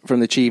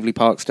the Cheveley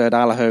Park stud,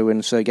 Allaho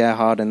and Sir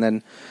Gerhard, and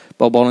then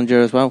Bob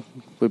Bollinger as well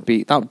would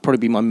probably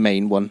be my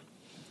main one.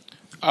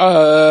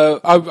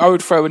 I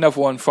would throw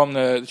another one from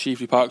the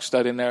Cheveley Park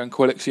stud in there, and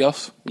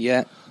Quilixios.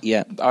 Yeah.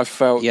 I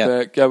felt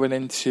that going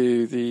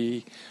into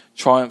the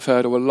Triumph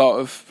Hurdle, a lot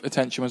of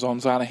attention was on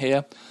Zana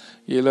here.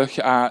 You look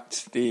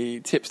at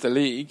the Tipster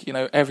League,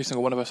 every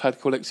single one of us had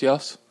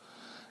Quilixios.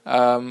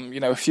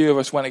 A few of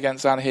us went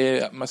against Zana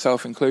here,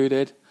 myself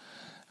included.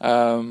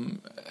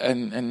 In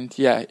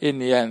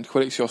the end,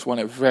 Quilixios won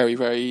it very,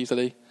 very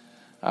easily.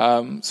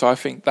 So I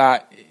think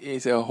that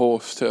is a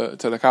horse to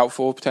look out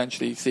for,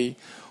 potentially see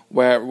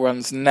where it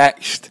runs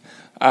next.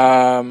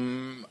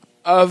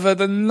 Other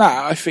than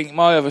that, I think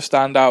my other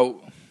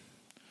standout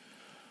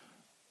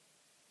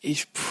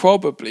is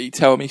probably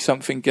Tell Me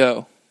Something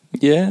Girl.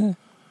 Yeah.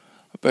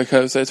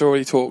 Because there's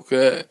already talk,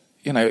 it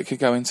could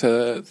go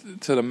into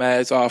the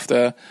mares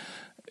after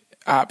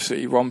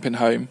absolutely romping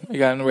home.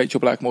 Again, Rachel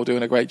Blackmore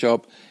doing a great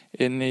job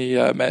in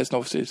the Mares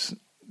Novices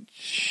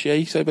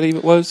Chase, I believe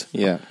it was.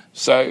 Yeah.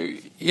 So,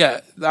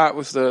 that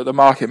was the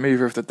market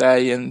mover of the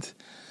day, and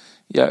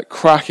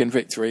cracking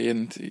victory.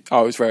 And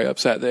I was very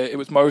upset that it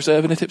was my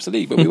reserve in the Tipster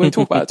League, but we won't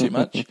talk about it too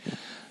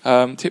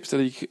much. Tipster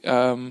League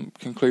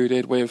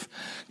concluded with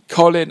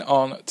Colin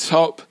on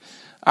top,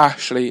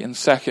 Ashley in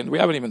second. We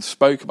haven't even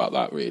spoke about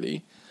that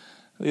really.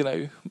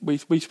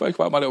 We spoke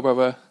about my little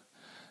brother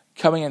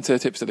coming into the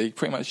Tipster League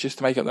pretty much just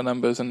to make up the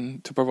numbers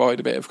and to provide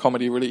a bit of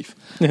comedy relief.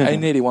 And he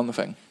nearly won the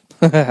thing.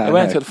 I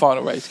went to the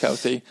final race,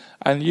 Kelsey,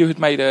 and you had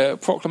made a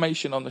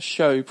proclamation on the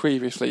show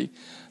previously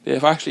that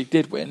if Ashley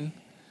did win,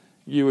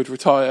 you would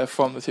retire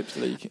from the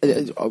Tipster League.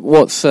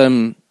 What's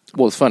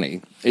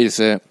funny is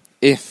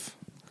if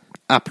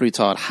A Plus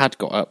Tard had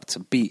got up to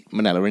beat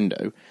Manella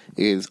Indo,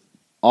 is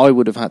I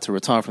would have had to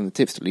retire from the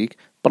Tipster League,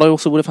 but I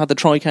also would have had the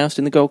TriCast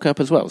in the Gold Cup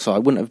as well, so I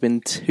wouldn't have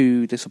been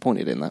too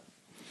disappointed in that.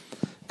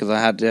 Because I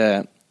had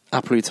A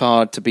Plus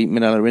Tard to beat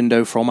Manella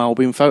Indo from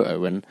Albion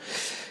Photo, and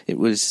it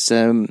was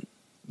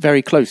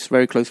very close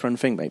run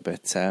thing, mate.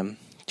 But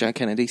Jack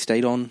Kennedy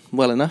stayed on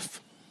well enough,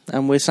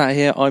 and we're sat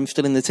here. I'm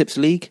still in the Tipster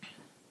League,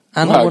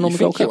 and I won on the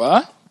Gold Cup. You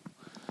are?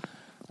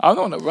 I'm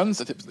the one that runs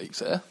the Tipster League,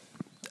 sir.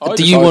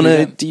 Do you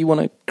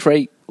want to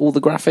create all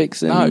the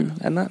graphics? And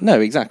No. that?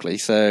 No, exactly.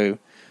 So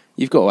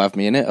you've got to have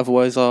me in it,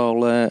 otherwise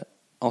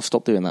I'll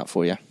stop doing that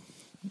for you.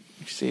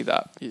 You see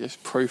that? You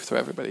just prove to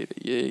everybody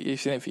that you're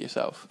in it for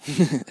yourself.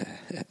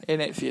 In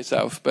it for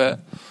yourself.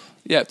 But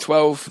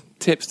 12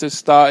 tipsters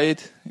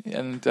started,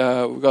 and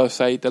we've got to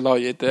say,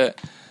 delighted that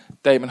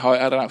Damon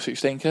Hite had an absolute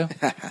stinker.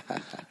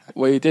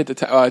 We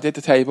did I did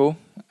the table.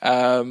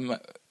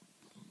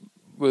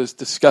 Was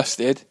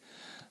disgusted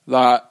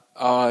that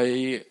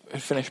I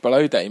had finished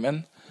below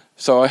Damon,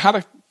 so I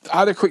had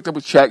a quick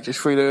double check just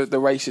through the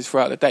races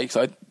throughout the day,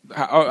 because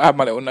I had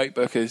my little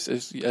notebook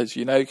as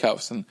you know,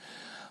 Kels, and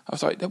I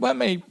was like, there weren't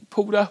many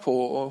pulled up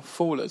or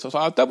fallers. I was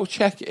like, I'll double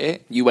check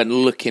it. You went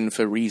looking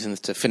for reasons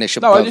to finish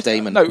above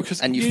Damon,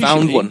 and you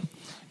found one.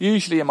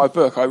 Usually in my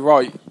book I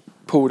write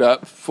pulled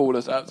up,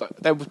 fallers. I was like,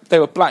 they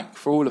were blank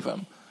for all of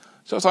them.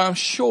 So I was like, I'm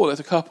sure there's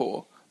a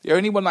couple. The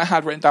only one I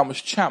had written down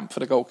was Champ for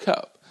the Gold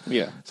Cup.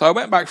 Yeah. So I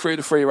went back through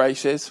the 3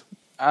 races,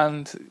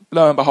 and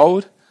lo and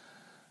behold,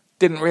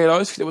 didn't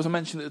realise, because it wasn't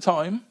mentioned at the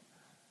time,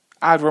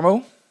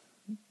 Admiral,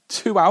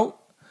 2 out,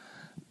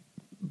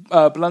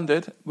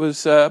 blundered,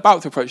 was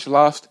about to approach the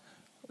last.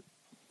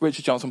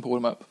 Richard Johnson pulled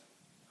him up.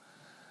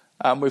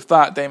 And with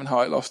that, Damon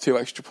Hite lost 2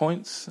 extra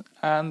points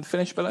and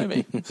finished below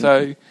me.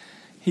 So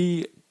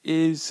he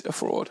is a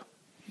fraud.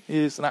 He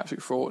is an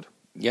absolute fraud.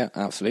 Yeah,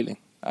 absolutely.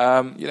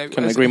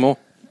 Couldn't agree more.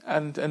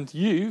 And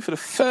you, for the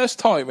first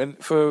time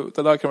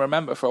that I can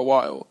remember for a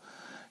while,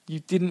 you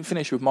didn't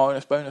finish with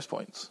minus bonus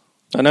points.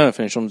 I know, I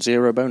finished on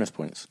 0 bonus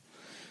points.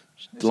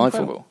 Delightful.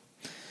 Incredible.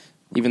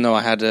 Even though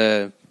I had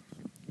a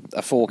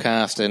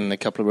forecast and a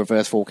couple of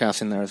reverse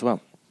forecasts in there as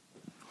well.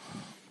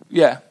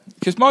 Yeah,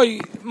 because my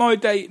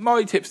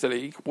Tipster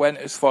League went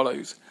as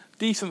follows: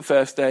 decent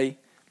first day,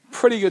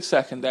 pretty good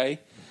second day,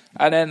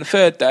 and then the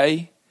third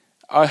day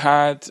I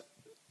had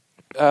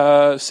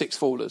 6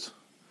 fallers,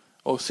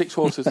 or 6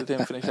 horses that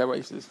didn't finish their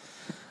races.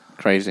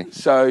 Crazy.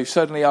 So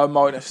suddenly I'm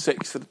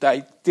 -6 for the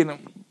day.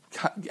 Didn't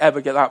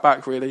ever get that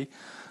back really.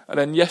 And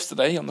then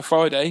yesterday, on the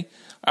Friday,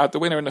 I had the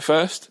winner in the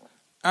first,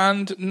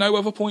 and no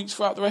other points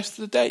throughout the rest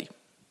of the day.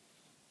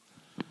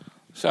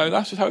 So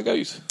that's just how it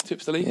goes.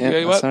 Tipster League.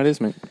 Yeah, that's how it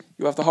is, mate.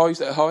 You have the highs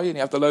that are high, and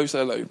you have the lows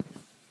that are low.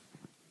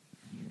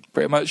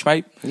 pretty much,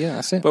 mate. Yeah,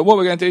 that's it. But what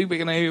we're going to do,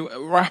 we're going to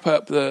wrap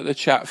up the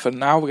chat for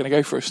now. We're going to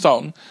go for a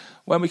song.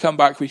 When we come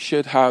back, we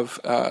should have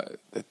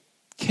the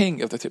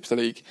king of the Tipster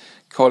League,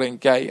 Colin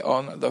Gay,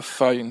 on the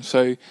phone.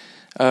 So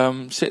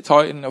sit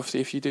tight, and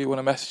obviously if you do want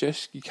to message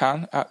us, you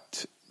can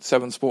at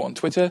 7sport on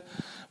Twitter,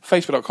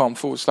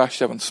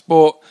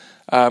 facebook.com/7sport,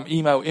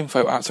 email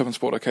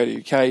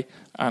info@7sport.co.uk,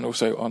 and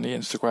also on the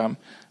Instagram,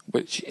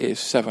 which is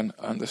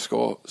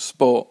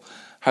 7_sport.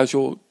 Has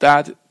your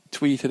dad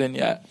tweeted in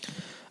yet?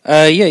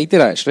 Yeah, he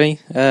did actually.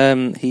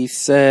 He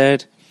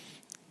said,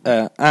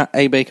 at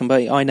A Bacon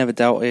Buttee, I never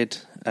doubted,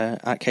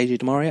 at KG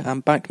Demaria,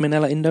 and backed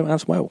Minella Indo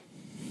as well.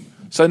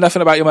 So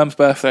nothing about your mum's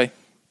birthday?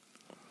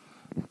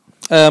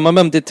 My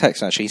mum did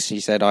text actually. She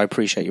said, I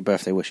appreciate your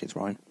birthday wishes,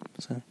 Ryan.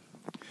 So.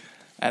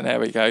 And there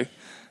we go.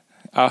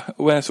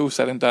 When it's all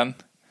said and done,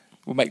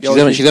 we'll make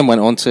the She then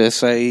went on to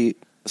say,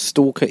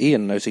 Stalker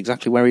Ian knows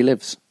exactly where he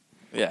lives.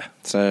 Yeah.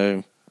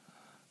 So...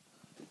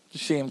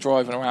 Just see him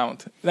driving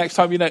around. Next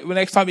time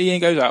Ian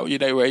goes out, you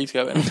know where he's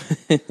going.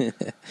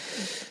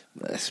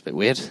 That's a bit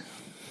weird.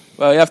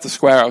 Well, you have to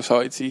square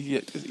outside, so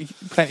you get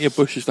plenty of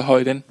bushes to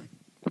hide in.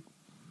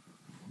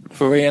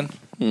 For Ian.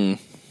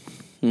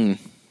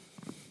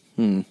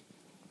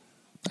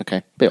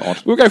 Okay, bit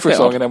odd. We'll go for a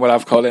song odd. and then we'll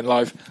have Colin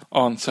live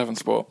on 7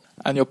 Sport.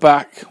 And you're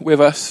back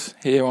with us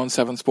here on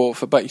 7 Sport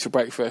for Buttee for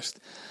Breakfast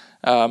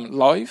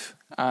live.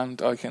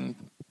 And I can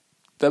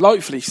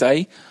delightfully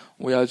say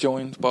we are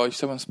joined by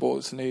 7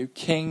 Sport's new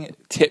King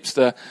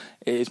Tipster.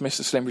 It is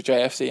Mr. Slimbridge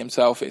JFC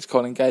himself. It's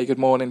Colin Gay. Good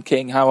morning,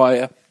 King. How are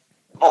you?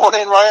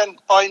 Morning, Ryan.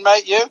 Fine,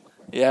 mate. You?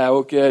 Yeah,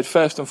 all good.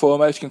 First and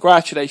foremost,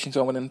 congratulations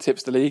on winning the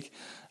Tipster League.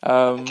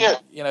 Thank you.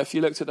 You know, if you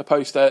looked at the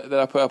post that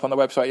I put up on the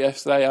website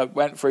yesterday, I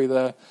went through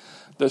the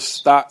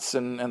stats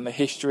and the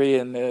history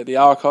and the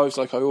archives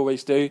like I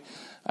always do,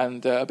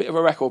 and a bit of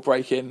a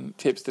record-breaking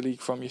Tipster League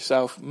from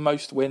yourself.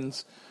 Most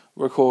wins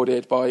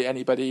recorded by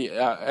anybody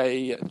at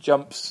a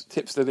Jumps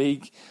Tipster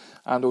League,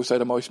 and also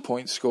the most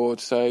points scored.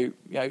 So, you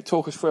know,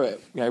 talk us through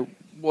it. You know,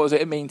 what does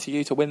it mean to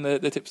you to win the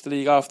Tipster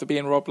League after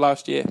being robbed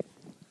last year?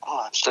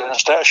 Oh, I'm still in a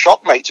state of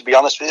shock, mate, to be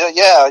honest with you.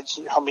 Yeah,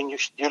 I mean,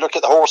 you look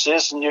at the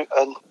horses and you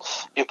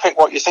pick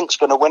what you think's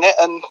going to win it,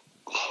 and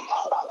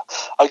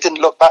I didn't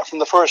look back from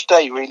the first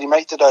day, really,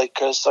 mate, did I?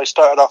 Because I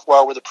started off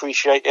well with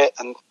Appreciate It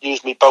and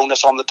used me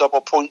bonus on the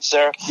double points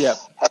there. Yeah.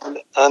 And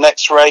the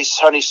next race,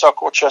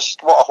 Honeysuckle,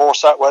 just what a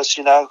horse that was,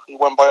 you know. He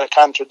won by a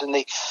canter, didn't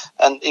he?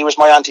 And he was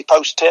my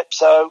anti-post tip,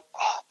 so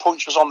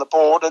points was on the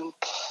board, and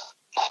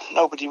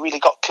nobody really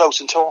got close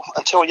until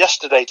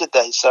yesterday, did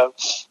they? So...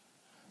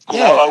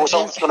 Yeah, I was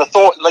always going to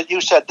thought, like you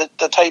said, that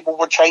the table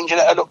would change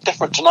and it looked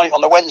different tonight on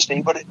the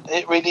Wednesday, but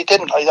it really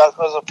didn't. I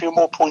was a few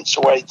more points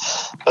away,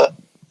 but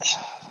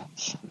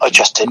I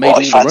just did what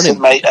I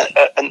fancied, mate,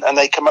 and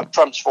they come up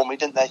trumps for me,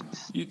 didn't they?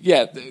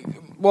 Yeah,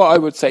 what I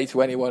would say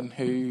to anyone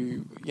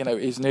who, you know,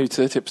 is new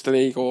to the Tipster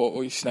League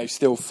or you know,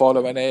 still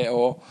following it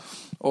or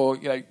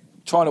you know,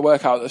 trying to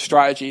work out the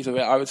strategies of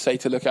it, I would say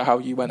to look at how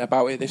you went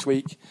about it this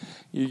week.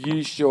 You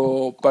used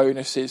your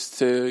bonuses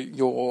to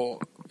your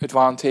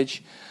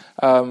advantage.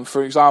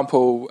 For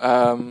example,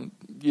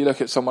 you look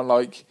at someone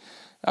like,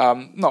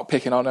 not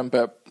picking on them,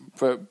 but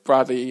for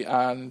Bradley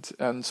and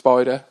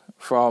Spider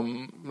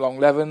from Long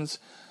Levens,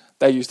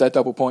 they used their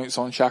double points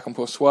on Shack and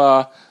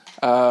Poursoir.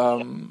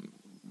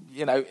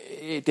 You know,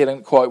 it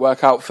didn't quite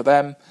work out for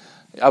them.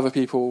 Other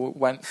people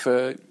went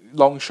for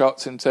long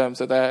shots in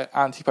terms of their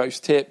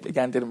anti-post tip.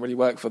 Again, didn't really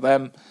work for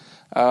them.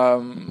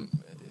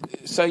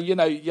 So, you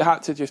know, you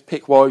had to just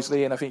pick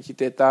wisely, and I think you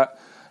did that.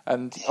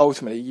 And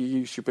ultimately, you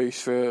used your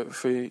boost for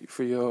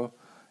your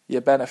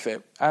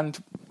benefit. And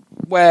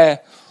where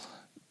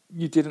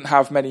you didn't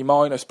have many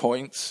minus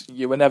points,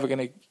 you were never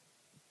going to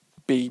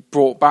be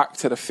brought back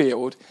to the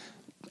field.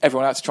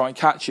 Everyone had to try and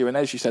catch you. And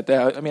as you said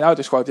there, I mean, I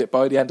described it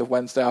by the end of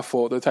Wednesday, I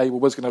thought the table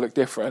was going to look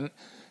different.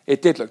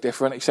 It did look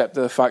different, except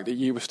the fact that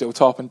you were still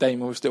top and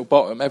Damon was still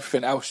bottom.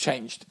 Everything else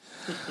changed.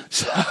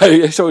 So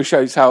it sort of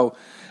shows how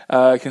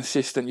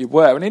consistent you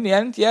were. And in the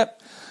end,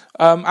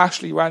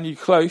 Ashley ran you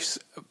close,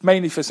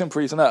 mainly for the simple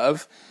reason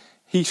of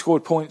he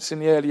scored points in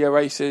the earlier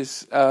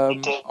races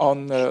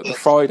on the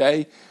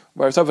Friday,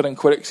 whereas other than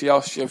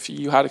Quilixia,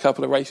 you had a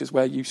couple of races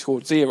where you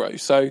scored 0.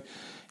 So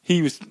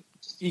he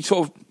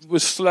sort of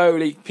was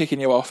slowly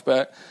picking you off,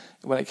 but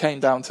when it came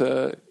down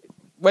to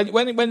when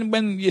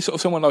you're sort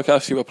of someone like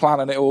us who were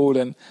planning it all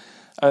and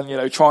you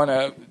know, trying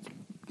to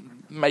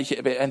make it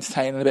a bit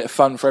entertaining, a bit of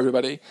fun for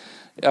everybody.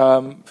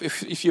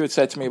 If you had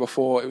said to me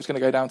before it was going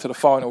to go down to the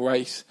final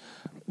race,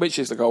 which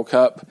is the Gold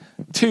Cup,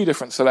 2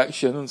 different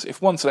selections.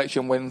 If one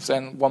selection wins,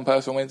 then one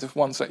person wins. If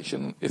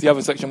the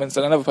other selection wins,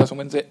 then another person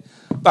wins it.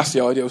 That's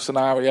the ideal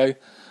scenario.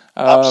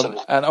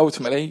 And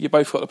ultimately, you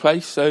both got the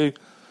place, so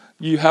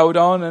you held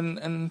on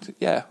and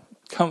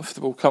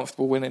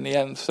comfortable win in the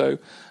end. So,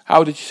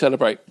 how did you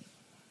celebrate?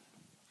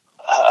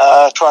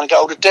 Trying to get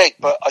hold of Dick,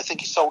 but I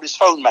think he sold his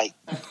phone, mate.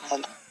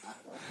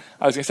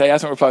 I was going to say, he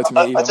hasn't replied to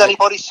me either. Has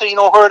anybody seen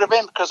or heard of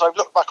him? Because I've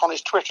looked back on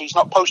his Twitter. He's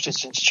not posted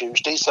since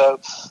Tuesday, so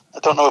I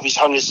don't know if he's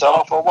hung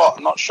himself or what.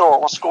 I'm not sure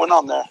what's going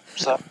on there.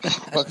 So,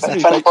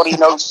 if anybody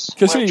knows...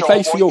 Considering he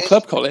plays for your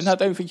club, Colin, I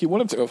don't think you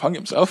want him to have hung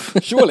himself.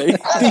 Surely.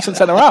 Decent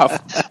centre-half.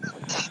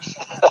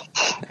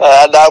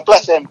 No,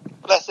 bless him.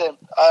 Bless him.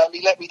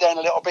 He let me down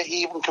a little bit.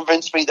 He even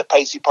convinced me that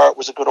Paisley Park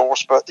was a good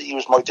horse, but that he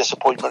was my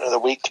disappointment of the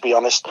week, to be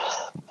honest.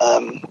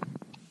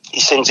 He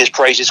sings his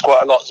praises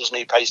quite a lot, doesn't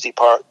he, Paisley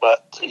Park?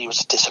 But he was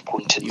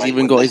disappointed. He's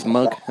even got his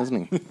mug,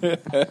 hasn't he?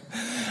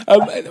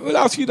 We'll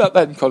ask you that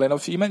then, Colin.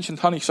 Obviously, you mentioned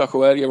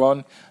Honeysuckle earlier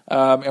on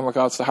in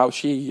regards to how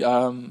she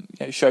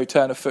showed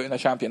turn of foot in the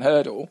champion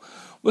hurdle.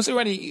 Was there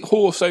any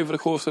horse over the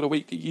course of the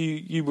week that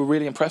you were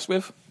really impressed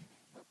with?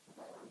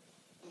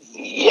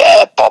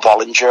 Yeah, Bob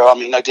Ollinger. I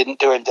mean, I didn't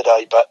do him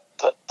today, but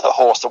the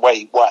horse, the way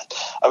he went.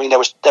 I mean, there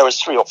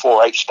was 3 or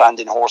 4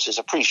 outstanding horses.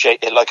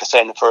 Appreciated, like I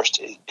said in the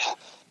first.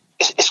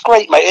 It's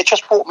great, mate. It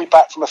just brought me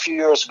back from a few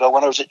years ago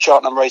when I was at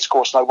Cheltenham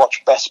Racecourse and I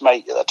watched Best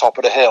Mate at the top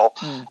of the hill.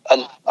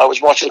 And I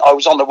was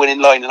on the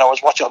winning line and I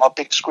was watching on a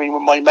big screen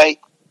with my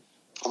mate.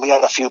 And we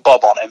had a few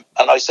bob on him.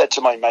 And I said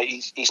to my mate,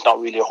 he's not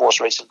really a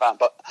horse racing fan,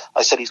 but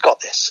I said, he's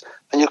got this.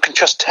 And you can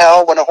just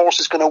tell when a horse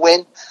is going to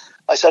win.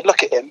 I said,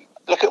 look at him.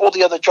 Look at all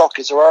the other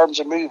jockeys. Their arms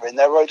are moving.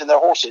 They're riding their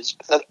horses.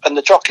 And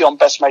the jockey on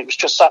Best Mate was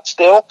just sat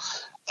still.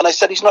 And I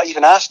said, he's not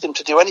even asked him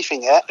to do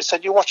anything yet. I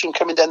said, you watch him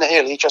coming down the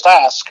hill. He just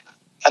ask.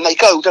 And they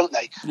go, don't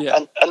they?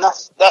 Yeah. And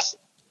that's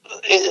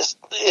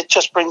it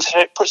just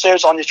puts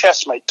hairs on your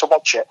chest, mate, to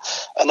watch it.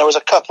 And there was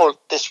a couple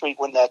this week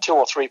when there, 2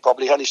 or 3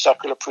 probably,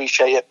 Honeysuckle,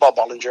 Appreciate It, Bob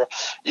Ollinger.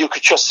 You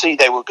could just see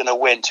they were going to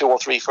win 2 or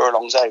 3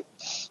 furlongs out,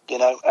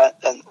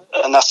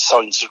 and that's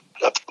signs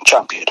of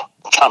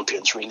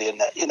champions really,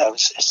 isn't it?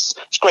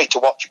 It's great to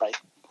watch, mate.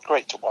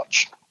 Great to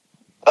watch.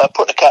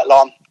 Put the Kettle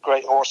On,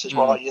 great horse as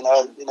well,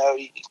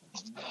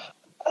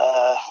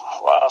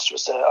 what else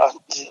was there?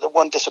 The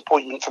one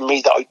disappointment for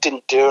me that I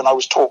didn't do, and I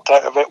was talked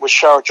out of it, was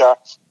Sharjah.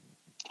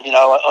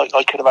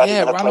 I could have had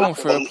him ran on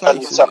for a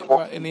place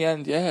in the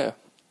end. Yeah,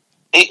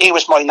 he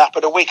was my nap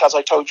of the week, as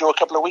I told you a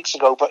couple of weeks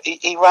ago. But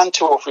he ran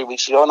 2 or 3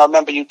 weeks ago, and I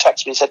remember you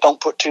texted me and said, "Don't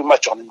put too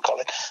much on him,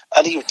 Colin."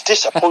 And he was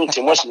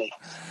disappointing, wasn't he?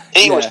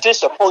 He was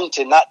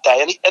disappointing that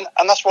day,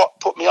 and that's what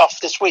put me off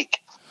this week.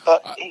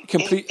 But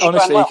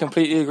honestly,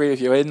 completely agree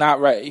with you. In that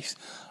race,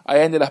 I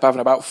ended up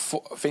having about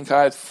 4, I think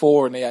I had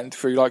 4 in the end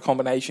through like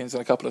combinations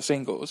and a couple of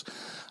singles.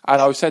 And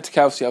I said to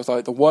Kelsey, I was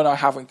like, the one I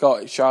haven't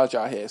got is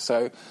Sharjah here,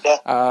 so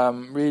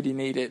really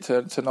need it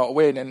to not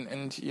win.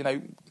 And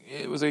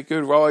it was a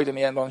good ride in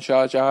the end on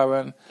Sharjah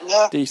and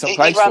decent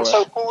place for it. He ran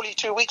so poorly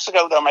 2 weeks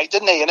ago, though, mate,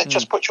 didn't he? And it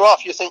just puts you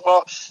off. You think,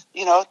 well,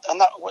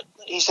 and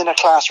he's in a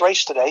class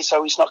race today,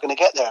 so he's not going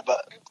to get there.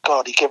 But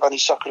God, he gave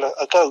Honeysuckle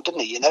a go,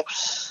 didn't he?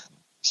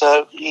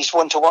 So he's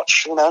one to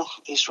watch,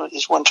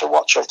 he's one to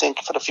watch, I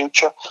think, for the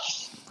future.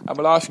 And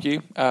we'll ask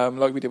you,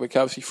 like we did with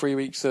Kelsey, 3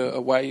 weeks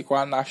away,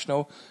 Grand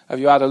National. Have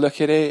you had a look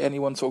at it?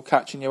 Anyone sort of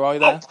catching your eye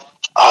there?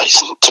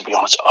 To be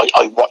honest,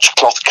 I watched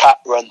Cloth Cat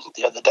run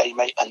the other day,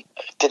 mate, and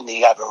didn't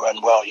he ever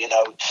run well?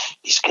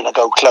 He's going to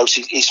go close.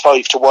 He's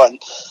 5 to 1.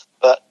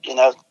 But,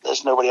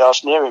 there's nobody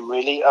else near him,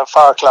 really.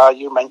 Farclar,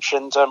 you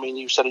mentioned,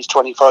 you said he's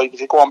 25.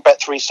 If you go on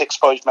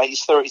Bet365, mate,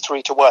 he's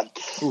 33 to 1.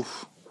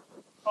 Oof.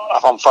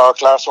 I'm on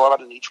Farclar, so I've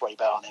had an each-way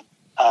bet on him.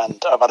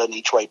 And I've had an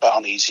each-way bet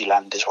on Easy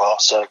Land as well.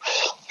 So,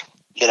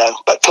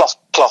 but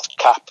Cloth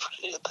Cap,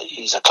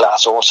 he's a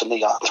class horse. And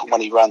when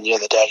he ran the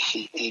other day,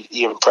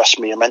 he impressed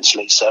me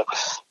immensely. So,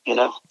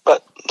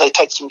 but they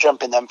take some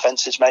jump in them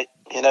fences, mate,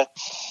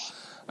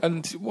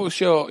 And what's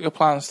your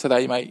plans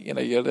today, mate?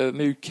 You're the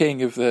new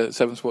king of the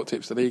 7 Sport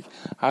TIpster League.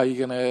 How are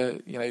you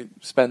going to,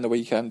 spend the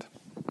weekend?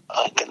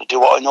 I'm going to do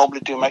what I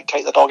normally do, mate.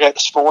 Take the dog out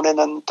this morning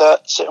and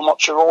sit and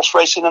watch the horse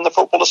racing and the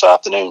football this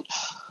afternoon.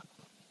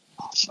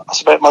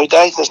 That's about my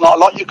day. There's not a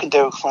lot you can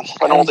do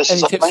when all this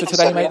is up. Any tips for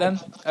today, mate, then?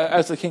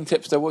 As the King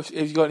Tipster, have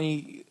you got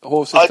any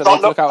horses today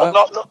to look out at?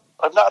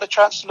 I've not had a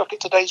chance to look at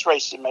today's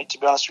racing, mate, to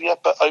be honest with you,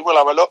 but I will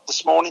have a look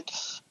this morning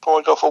before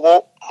I go for a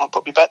walk. I'll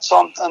put my bets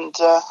on and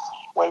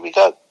away we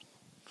go.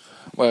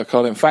 Well,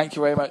 Colin, thank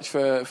you very much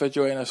for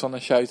joining us on the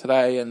show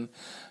today, and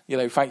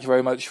thank you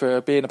very much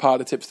for being a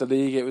part of the Tipster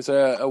League. It was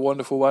a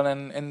wonderful one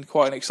and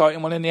quite an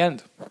exciting one in the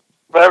end.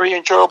 Very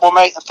enjoyable,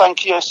 mate, and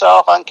thank you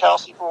yourself and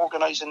Kelsey for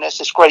organising this.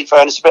 It's great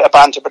fun. It's a bit of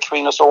banter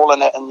between us all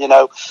in it, and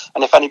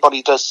and if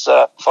anybody does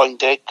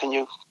find it, can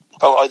you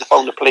either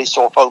phone the police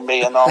or phone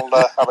me, and I'll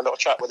have a little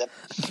chat with him.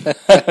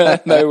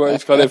 No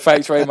worries, Colin.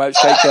 Thanks very much.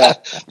 Take care.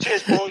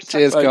 Cheers, boys.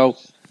 Cheers, Cole.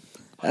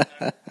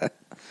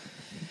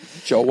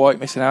 Joel White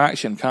missing our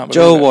action. Can't believe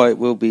Joel it. White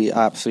will be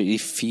absolutely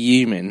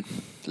fuming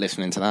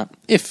listening to that.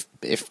 If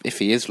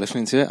he is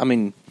listening to it,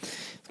 it's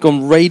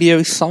gone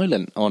radio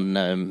silent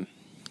on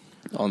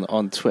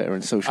Twitter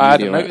and social media. I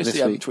hadn't noticed this he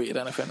hadn't week. tweeted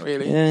anything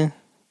really. Yeah,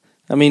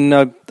 I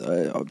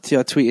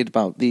tweeted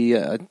about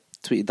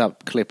tweeted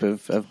that clip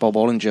of Bob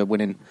Ollinger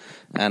winning,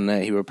 and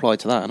he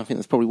replied to that, and I think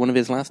that's probably one of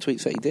his last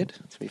tweets that he did.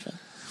 To be fair.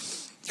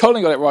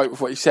 Colin got it right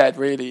with what he said,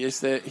 really,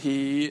 is that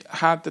he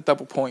had the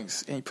double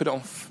points and he put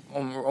it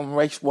on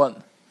race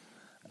 1.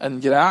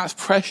 And, that's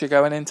pressure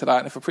going into that.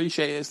 And if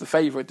Appreciate It as the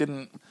favourite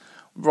didn't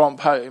romp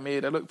home,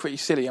 he'd have looked pretty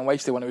silly and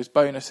wasted one of his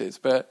bonuses.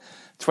 But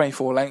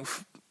 24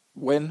 length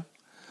win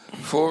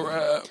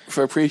for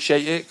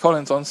Appreciate It.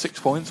 Colin's on 6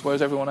 points,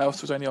 whereas everyone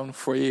else was only on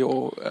 3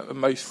 or at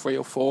most 3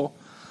 or 4.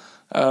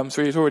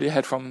 So he was already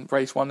ahead from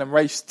race 1. Then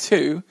race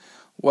 2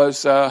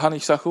 was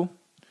Honeysuckle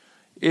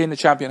in the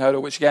champion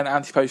hurdle, which again,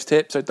 anti-post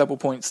tip, so double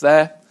points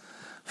there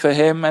for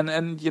him.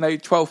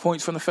 And 12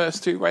 points from the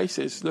first 2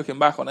 races. Looking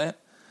back on it,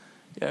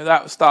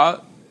 that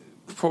start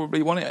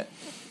probably won it.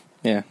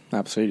 Yeah,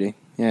 absolutely.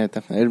 Yeah,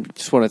 definitely. I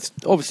just want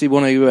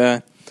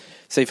to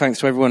say thanks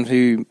to everyone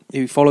who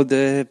followed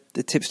the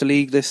Tipster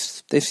League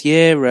this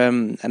year,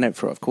 and then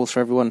of course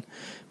for everyone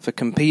for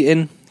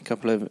competing. A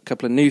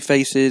couple of new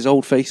faces,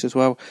 old faces as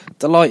well.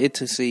 Delighted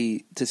to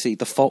see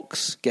the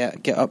Fox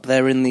get up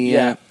there in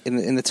the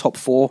in the top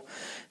 4.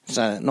 It's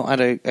not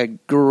had a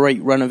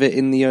great run of it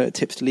in the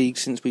Tipster League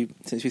since we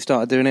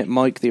started doing it.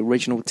 Mike, the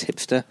original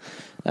tipster,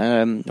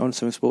 on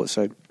Some Sports,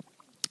 so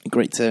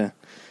great to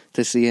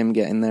see him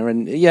get in there.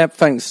 And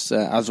thanks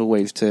as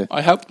always to.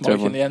 I helped Mike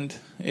in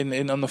the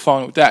end on the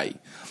final day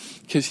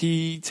because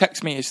he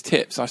texted me his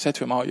tips. I said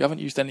to him, "Oh, you haven't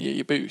used any of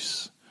your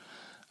boosts."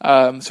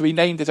 So he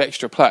named his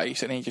extra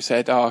place, and he just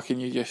said,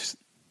 "Can you just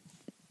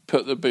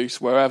put the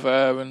boost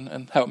wherever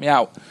and help me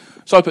out?"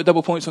 So I put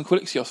double points on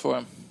Quilixios for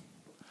him,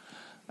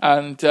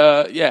 and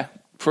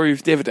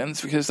proved dividends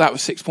because that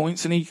was 6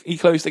 points, and he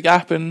closed the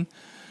gap, and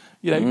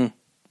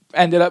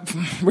ended up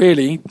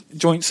really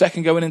joint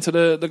second going into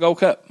the Gold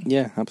Cup.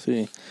 Yeah,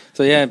 absolutely.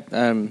 So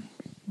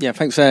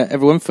thanks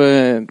everyone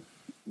for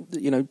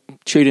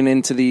tuning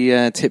into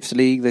the Tipster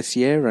League this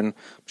year, and I'm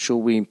sure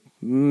we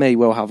may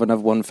well have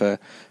another one for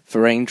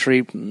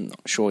Aintree. I'm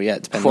not sure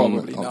yet,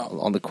 depending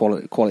on the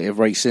quality of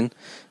racing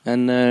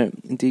and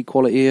indeed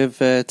quality of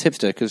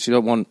tipster, because you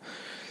don't want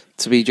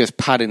to be just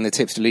padding the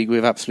Tipster League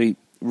with absolute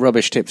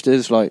rubbish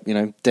tipsters like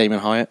Damon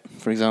Hyatt,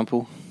 for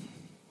example,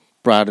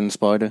 Brad and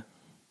Spider.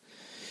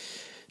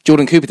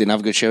 Jordan Cooper didn't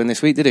have a good showing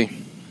this week, did he?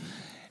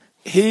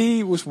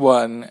 He was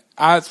one,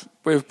 as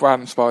with Brad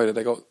and Spider,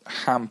 they got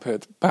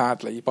hampered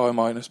badly by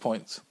minus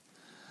points.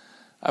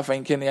 I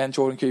think in the end,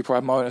 Jordan Cooper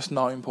had minus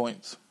 9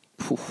 points.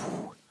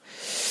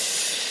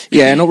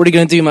 Yeah, not really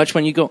going to do much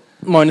when you got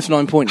minus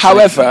 9 points.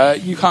 However,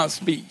 you can't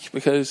speak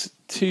because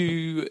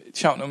 2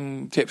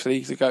 Cheltenham Tipster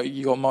Leagues ago,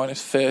 you got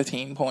minus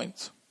 13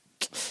 points.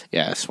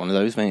 Yeah, it's one of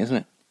those, mate, isn't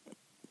it?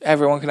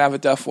 Everyone can have a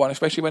duff one,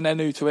 especially when they're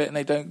new to it and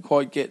they don't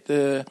quite get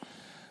the,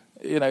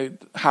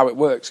 how it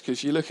works.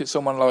 Because you look at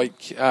someone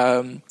like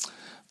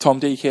Tom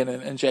Deakin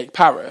and Jake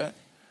Parrott,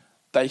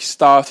 they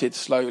started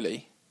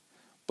slowly.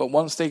 But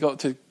once they got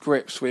to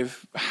grips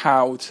with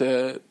how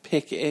to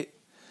pick it,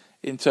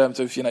 in terms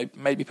of,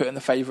 maybe putting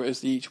the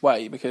favourites each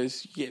way,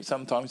 because you get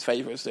sometimes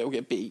favourites that will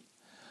get beat,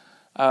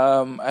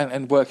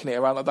 and working it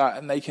around like that,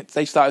 and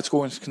they started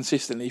scoring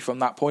consistently from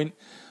that point.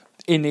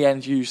 In the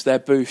end, used their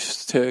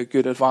boosts to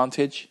good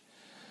advantage.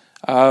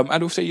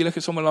 And also, you look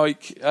at someone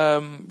like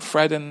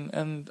Fred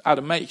and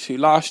Adam Makes, who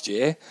last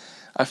year,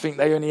 I think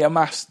they only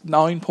amassed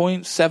 9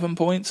 points, 7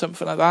 points,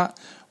 something like that,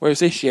 whereas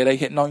this year they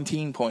hit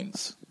 19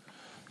 points.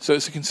 So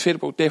it's a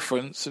considerable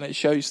difference, and it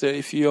shows that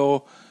if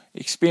you're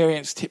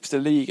experienced tipster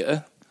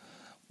leaguer,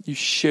 you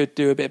should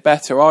do a bit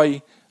better.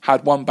 I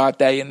had one bad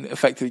day and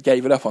effectively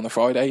gave it up on the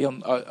Friday.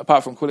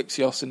 Apart from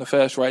Quilixios in the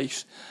first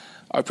race,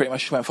 I pretty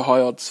much went for high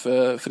odds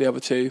for the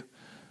other 2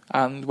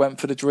 and went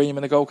for the Dream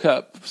and the Gold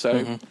Cup.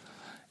 So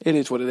it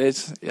is what it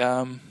is.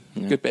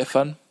 Good bit of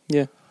fun.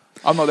 Yeah,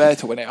 I'm not there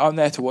to win it. I'm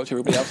there to watch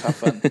everybody else have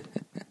fun.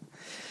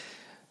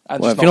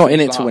 Well, if you're not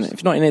in it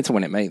to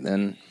win it, mate,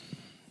 then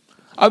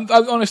I'm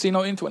honestly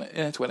not into it.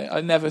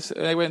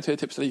 I went to a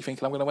tipster league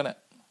thinking I'm going to win it.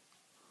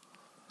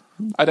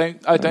 I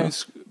don't.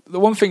 The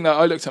one thing that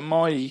I looked at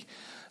my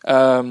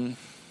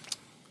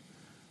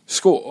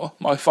score,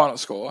 my final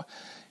score,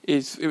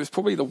 is it was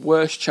probably the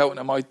worst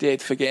Cheltenham I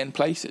did for getting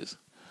places.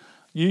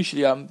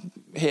 Usually I'm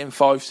hitting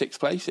 5-6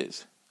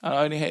 places, and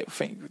I only hit, I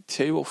think,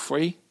 2 or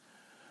 3,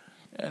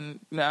 and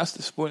that's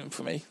disappointing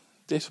for me.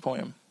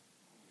 Disappointing.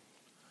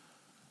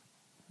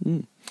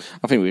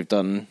 I think we've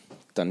done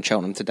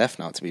Cheltenham to death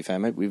now, to be fair,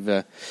 mate.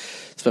 We've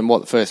spent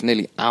the first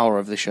nearly hour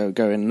of the show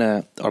going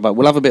about.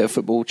 We'll have a bit of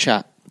football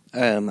chat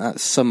at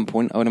some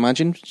point, I would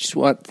imagine. Just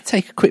want to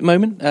take a quick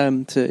moment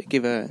to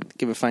give a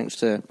thanks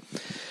to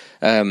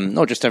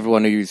not just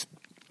everyone who's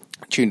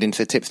tuned into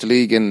the Tipster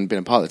League and been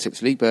a part of the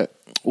Tipster League, but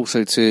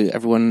also to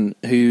everyone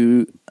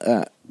who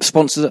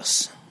sponsors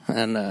us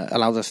and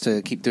allows us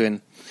to keep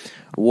doing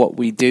what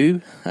we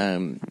do.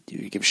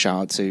 You give a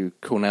shout out to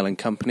Cornell and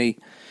Company,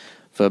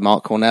 for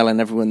Mark Cornell and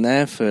everyone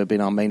there for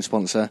being our main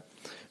sponsor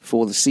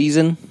for the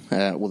season,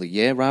 or the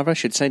year rather, I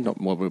should say.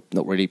 Haven't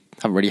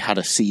really had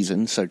a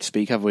season, so to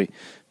speak, have we?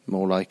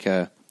 More like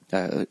a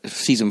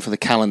season for the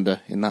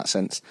calendar in that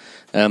sense.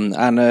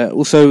 And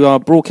also our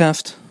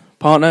broadcast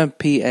partner,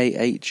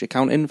 PAH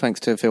Accounting. Thanks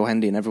to Phil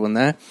Hendy and everyone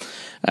there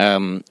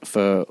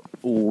for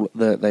all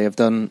that they have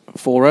done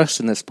for us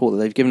and the support that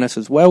they've given us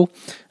as well.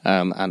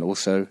 And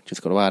also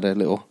just got to add a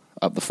little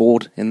up the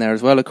Ford in there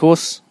as well, of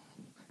course.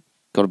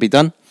 Got to be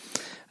done.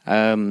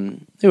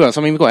 Who else?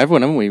 I mean, we've got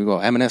everyone, haven't we? We've got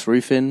M&S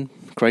Roofing,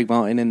 Craig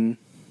Martin and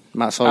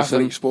Matt Solson.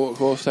 Athlete Sport, of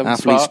course, Seven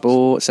Athlete Sparks.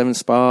 Sport, Seven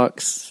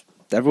Sparks.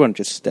 Everyone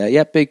just,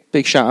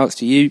 big shout outs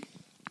to you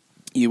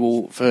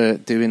all for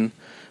doing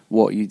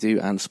what you do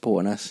and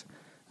supporting us.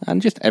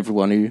 And just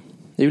everyone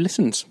who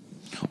listens.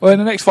 Well, in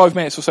the next 5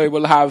 minutes or so,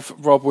 we'll have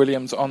Rob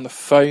Williams on the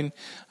phone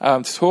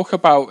to talk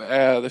about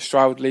the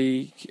Stroud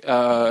League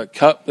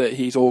Cup that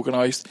he's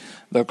organised,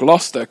 the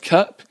Gloster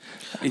Cup.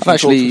 He's I've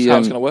actually, how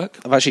it's going to work.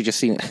 I've actually just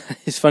seen it.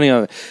 It's funny.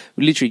 I've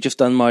literally just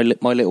done my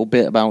little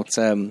bit about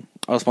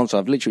our sponsor.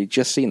 I've literally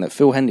just seen that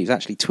Phil Hendy's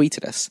actually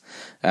tweeted us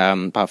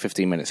about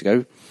 15 minutes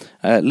ago.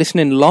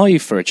 Listening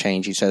live for a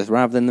change, he says,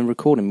 rather than the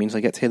recording means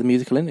I get to hear the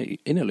musical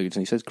interludes.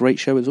 And he says, great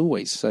show as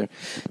always. So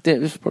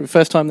this is probably the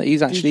first time that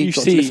he's actually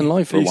got to listen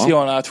live for a while. You see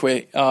on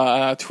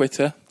our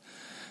Twitter,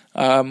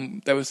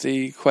 there was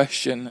the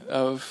question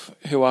of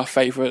who our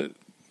favourite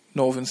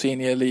Northern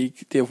Senior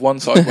League Div 1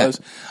 side was.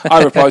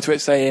 I replied to it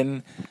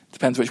saying,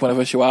 depends which one of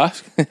us you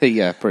ask.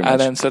 Yeah, pretty much. And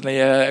then suddenly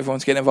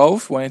everyone's getting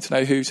involved, wanting to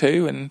know who's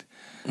who. And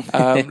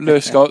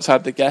Lewis Scott's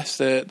had the guest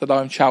that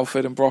I'm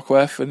Chalford and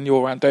Brockworth and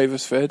you're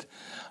Andoversford.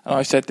 And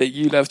I said that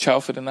you love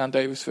Chalford and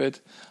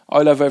Andoversford.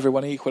 I love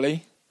everyone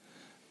equally,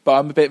 but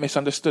I'm a bit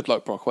misunderstood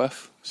like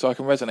Brockworth, so I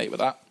can resonate with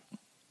that.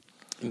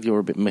 You're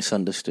a bit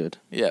misunderstood.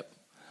 Yep.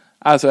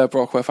 As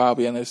Brockworth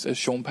Albion, as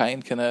Sean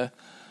Payne can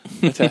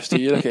attest to,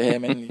 you look at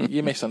him and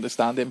you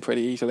misunderstand him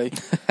pretty easily.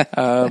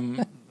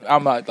 I'm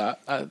like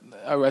that. I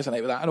resonate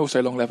with that. And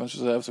also Long Levens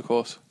Reserves, of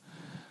course.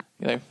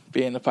 You know,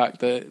 being the fact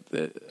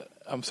that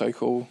I'm so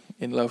cool,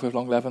 in love with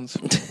Long Levens.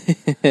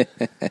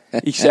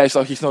 He says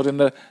like he's not in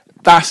the...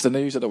 That's the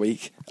news of the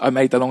week. I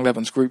made the Long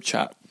Levens group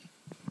chat.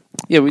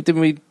 Yeah, we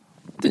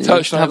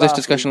touched on have this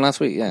discussion last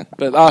week, yeah.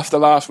 But after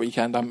last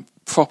weekend, I'm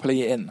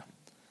properly in.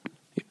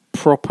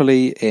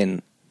 Properly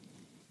in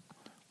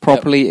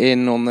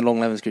on the Long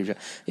Levens group chat.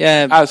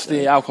 Yeah, as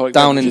the alcoholic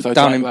down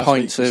in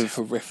pints of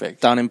horrific,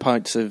 down in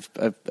pints of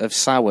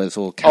sours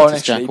or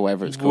Cactus Jack or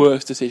whatever it's called.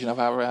 Worst decision I've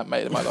ever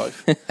made in my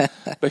life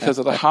because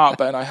of the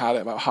heartburn I had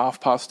at about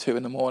 2:30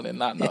 in the morning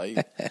that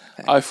night.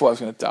 I thought I was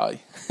going to die.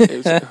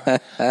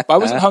 But I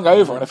wasn't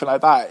hungover or anything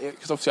like that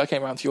because obviously I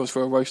came around to yours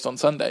for a roast on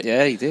Sunday.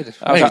 Yeah, you did. We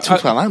only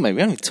talked about that, mate.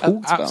 We only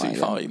talked about absolutely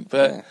fine,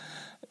 but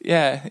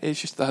yeah,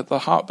 it's just the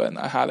heartburn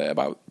I had at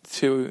about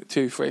 3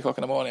 o'clock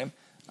in the morning.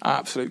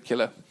 Absolute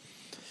killer.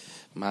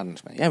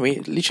 Madness, mate. Yeah, we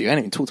literally haven't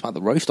even talked about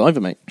the roast either,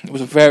 mate. It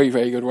was a very,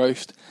 very good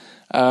roast.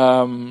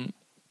 Roast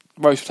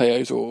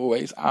potatoes are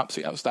always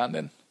absolutely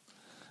outstanding.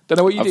 Don't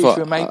know what you do to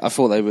them, mate. I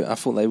thought they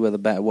were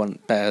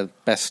the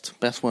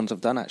best ones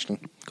I've done. Actually,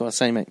 gotta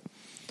say, mate.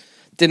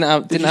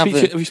 Have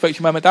you spoke to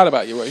your mum and dad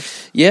about your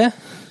roast? Yeah.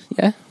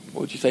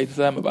 What did you say to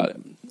them about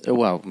it?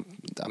 Well,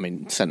 I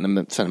mean, sent them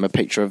a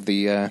picture of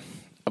the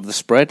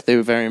spread. They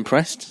were very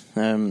impressed.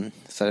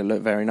 Said it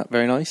looked very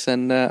nice,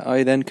 and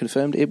I then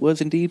confirmed it was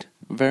indeed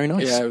very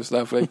nice. Yeah, it was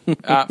lovely,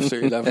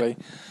 absolutely lovely.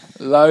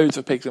 Loads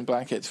of pigs and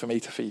blankets for me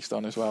to feast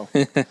on as well.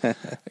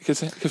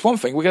 Because one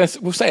thing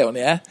we'll say it on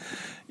the air,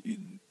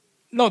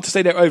 not to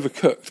say they're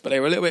overcooked, but they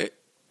were a little bit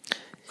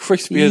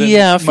crispier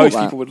than most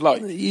people would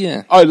like.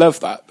 Yeah, I love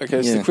that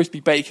because the crispy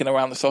bacon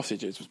around the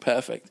sausages was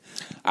perfect.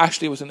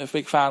 Ashley wasn't a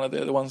big fan of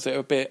the ones that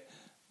were a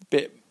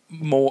bit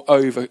more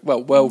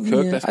well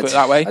cooked. Let's put it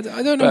that way.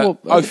 I don't know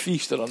what I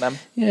feasted on them.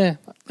 Yeah,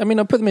 I mean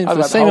I put them in for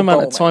the same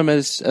amount of time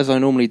as I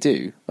normally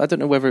do. I don't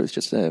know whether it was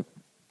just an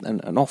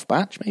off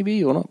batch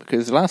maybe or not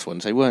because the last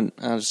ones they weren't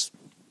as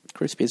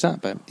crispy as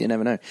that. But you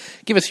never know.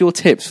 Give us your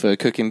tips for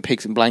cooking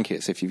pigs and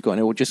blankets if you've got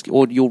any,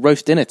 or your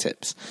roast dinner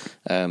tips.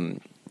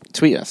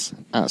 Tweet us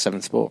at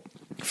 7Sport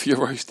for your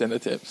roast dinner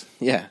tips.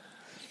 Yeah.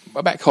 I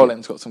bet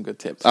Colin's got some good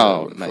tips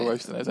for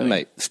roasting it,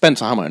 mate.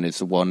 Spencer Hamilton is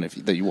the one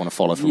that you want to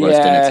follow for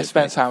roast dinner tips.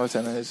 Spencer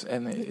Hamilton is.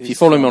 If you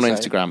follow him on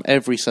Instagram,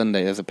 every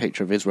Sunday there's a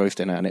picture of his roast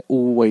dinner, and it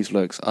always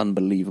looks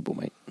unbelievable,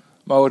 mate.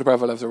 My older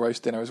brother loves a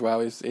roast dinner as well.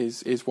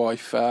 His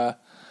wife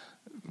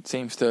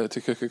seems to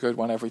cook a good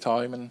one every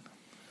time,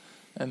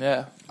 and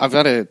yeah. I've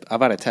had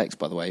a text,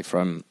 by the way,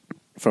 from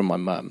my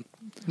mum.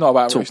 Not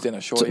about roast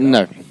dinner, surely.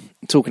 No,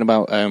 talking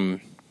about.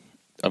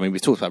 I mean,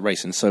 we've talked about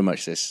racing so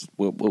much.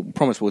 We'll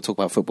promise we'll talk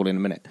about football in a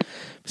minute.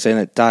 Saying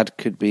that Dad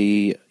could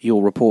be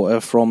your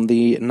reporter from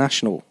the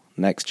National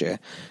next year.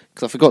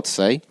 Because I forgot to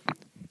say,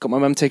 got my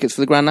mum tickets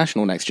for the Grand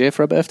National next year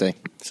for her birthday.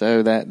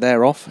 So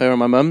they're off. Her and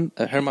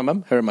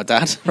my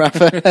dad,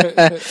 rather.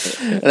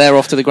 They're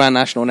off to the Grand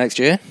National next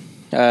year.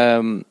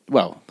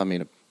 Well, I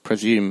mean, I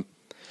presume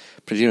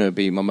it would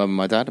be my mum and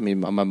my dad. I mean,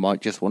 my mum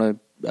might just want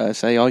to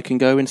say I can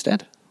go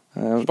instead.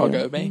 Should I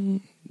go with me?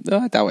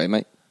 I doubt it,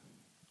 mate.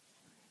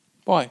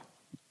 Why?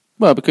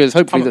 Well, because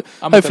hopefully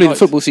the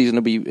football season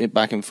will be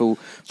back in full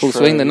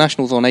swing. The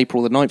National's on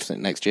April the 9th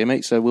next year,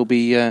 mate. So we'll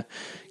be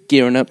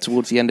gearing up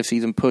towards the end of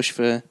season push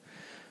for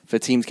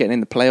teams getting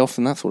in the playoffs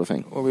and that sort of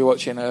thing. We'll be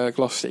watching a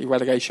Gloucester City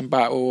relegation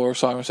battle or a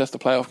Cirencester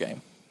playoff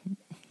game,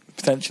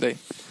 potentially.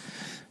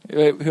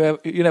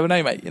 You never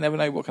know, mate. You never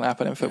know what can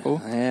happen in football.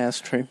 Yeah,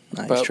 that's true.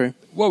 That's true.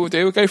 What we'll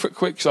do, we'll go for a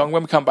quick song.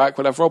 When we come back,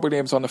 we'll have Rob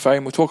Williams on the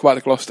phone. We'll talk about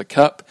the Gloster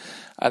Cup,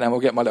 and then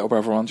we'll get my little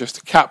brother on just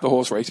to cap the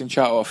horse racing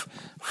chat off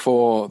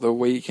for the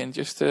week and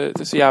just to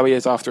see how he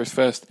is after his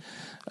first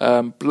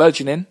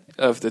bludgeoning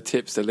of the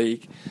TIpster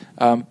League.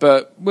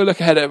 But we'll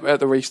look ahead at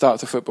the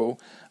restart of football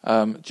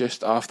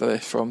just after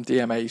this from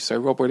DMA. So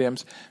Rob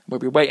Williams will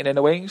be waiting in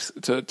the wings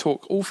to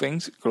talk all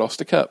things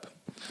Gloster Cup.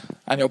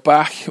 And you're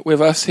back with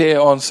us here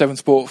on 7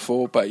 Sport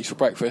for Buttee for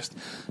breakfast.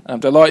 And I'm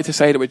delighted to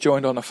say that we're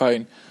joined on the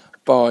phone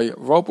by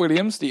Rob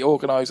Williams, the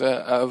organiser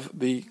of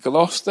the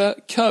Gloster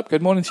Cup.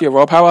 Good morning to you,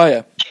 Rob. How are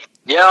you?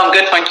 Yeah, I'm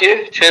good, thank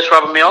you. Cheers for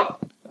having me on.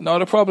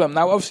 Not a problem.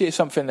 Now, obviously, it's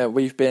something that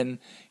we've been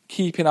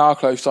keeping our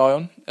close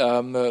eye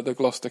on, the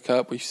Gloster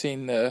Cup. We've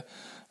seen the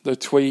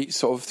tweets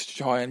sort of to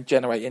try and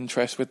generate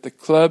interest with the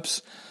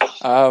clubs.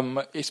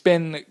 It's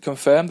been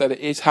confirmed that it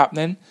is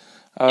happening.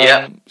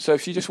 So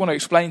if you just want to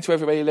explain to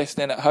everybody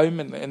listening at home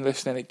and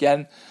listening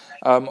again,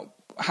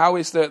 how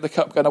is the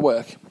Cup going to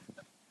work?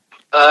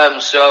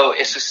 So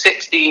it's a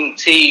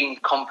 16-team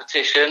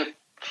competition,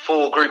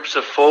 4 groups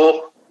of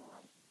 4.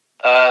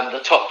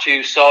 The top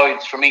 2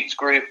 sides from each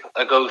group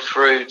go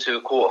through to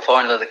a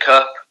quarter-final of the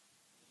Cup.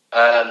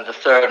 The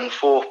 3rd and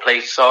 4th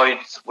place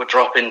sides will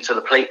drop into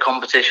the plate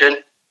competition.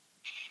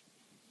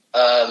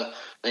 Then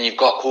you've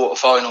got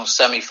quarter-finals,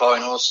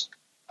 semi-finals.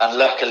 And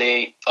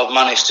luckily, I've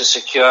managed to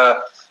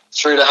secure,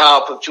 through the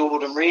help of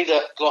Jordan Reid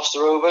at Gloucester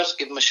Rovers,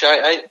 give him a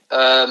shout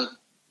out,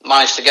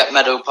 managed to get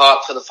Meadow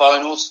Park for the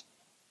finals,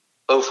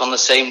 both on the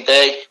same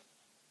day.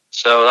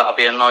 So that'll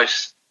be a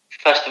nice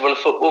festival of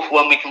football for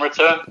when we can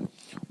return.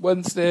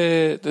 When's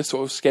the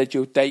sort of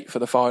scheduled date for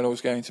the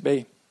finals going to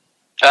be?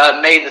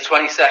 May the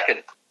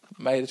 22nd.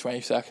 May the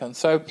 22nd.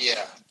 So,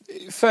 yeah.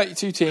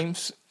 32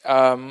 teams.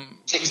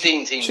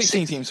 16 teams.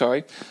 16 teams,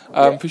 sorry.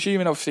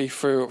 Presuming, obviously,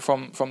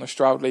 from the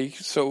Stroud League.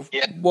 So,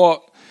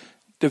 what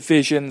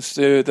divisions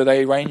do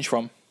they range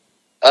from?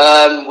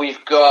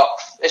 We've got...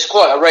 It's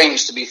quite a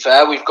range, to be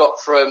fair. We've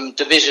got from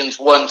divisions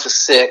 1 to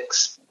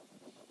 6.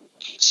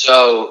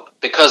 So,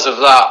 because of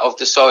that, I've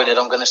decided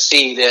I'm going to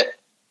seed it.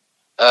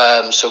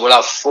 So we'll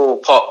have 4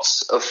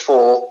 pots of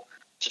 4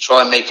 to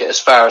try and make it as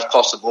fair as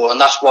possible.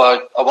 And that's why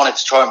I wanted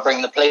to try and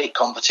bring the plate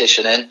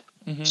competition in.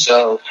 Mm-hmm.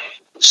 So...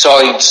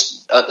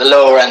 sides at the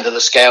lower end of the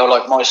scale,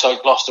 like my side,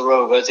 Gloucester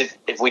Rovers,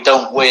 if we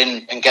don't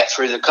win and get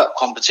through the cup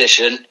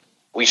competition,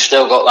 we've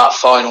still got that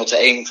final to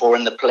aim for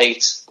in the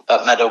plate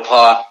at Meadow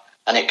Park,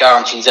 and it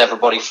guarantees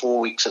everybody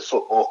 4 weeks of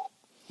football.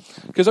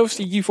 Because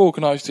obviously you've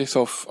organised this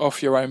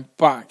off your own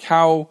back.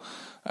 How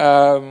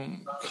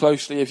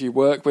closely have you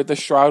worked with the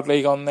Stroud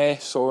League on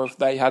this, or have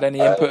they had any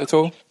input at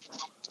all?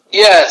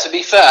 Yeah, to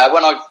be fair,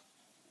 when I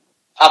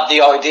had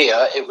the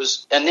idea, it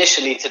was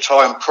initially to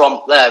try and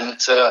prompt them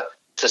to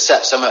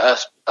set something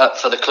up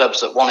for the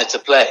clubs that wanted to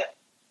play.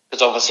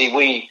 Because obviously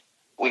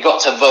we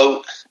got to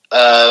vote,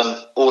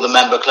 all the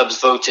member clubs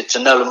voted to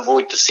null and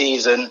void the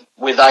season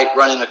without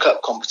running a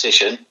cup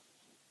competition.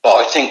 But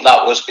I think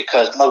that was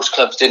because most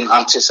clubs didn't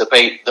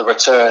anticipate the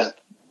return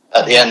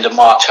at the end of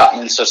March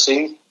happening so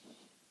soon.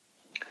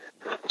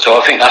 So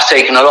I think that's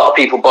taken a lot of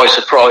people by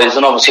surprise.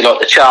 And obviously like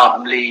the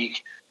Cheltenham League,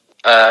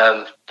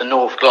 the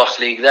North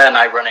Gloucester League, they're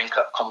now running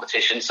cup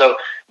competition. So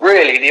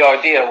really the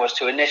idea was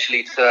to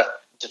initially to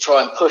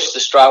try and push the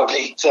Stroud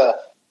League to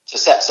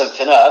set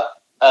something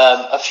up.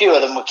 A few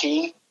of them were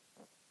keen,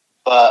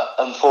 but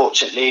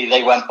unfortunately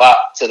they went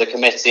back to the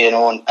committee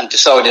and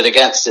decided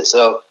against it.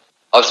 So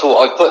I thought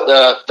I'd put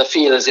the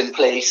feelers in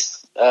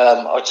place.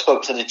 I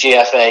spoke to the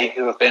GFA,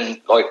 who have been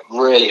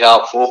really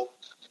helpful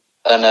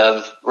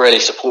and really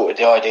supported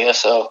the idea.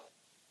 So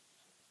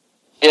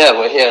yeah,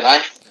 we're here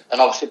now.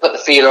 And obviously put the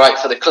feeler out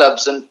for the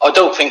clubs. And I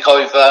don't think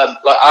I've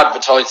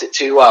advertised it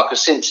too well,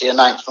 because since the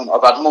announcement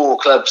I've had more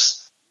clubs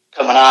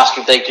come and ask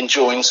if they can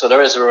join, so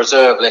there is a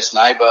reserve list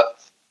now, but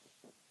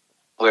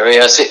we're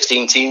here,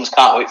 16 teams,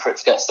 can't wait for it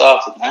to get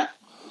started now.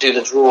 Do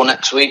the draw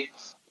next week.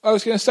 I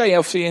was going to say,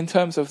 obviously, in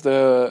terms of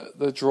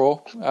the draw,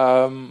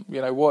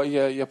 what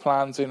are your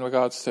plans in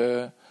regards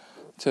to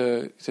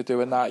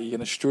doing that? Are you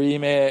going to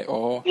stream it,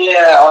 or?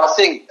 Yeah, I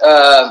think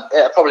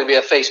it'll probably be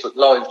a Facebook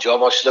Live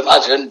job, I should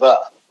imagine,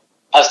 but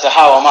as to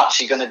how I'm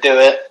actually going to do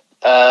it,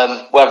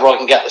 whether I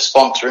can get the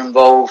sponsor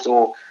involved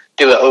or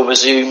do it over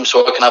Zoom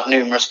so I can have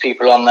numerous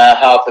people on there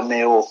helping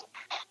me.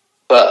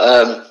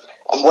 But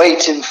I'm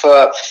waiting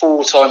for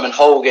full-time and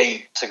whole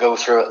game to go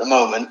through at the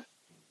moment.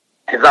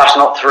 If that's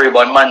not through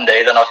by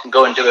Monday, then I can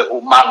go and do it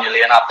all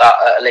manually and have that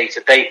at a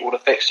later date, all the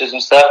fixtures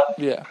and stuff.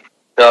 Yeah.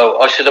 So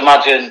I should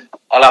imagine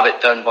I'll have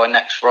it done by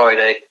next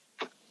Friday.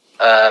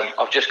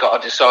 I've just got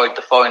to decide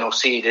the final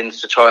seedings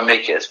to try and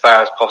make it as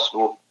fair as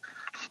possible.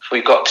 So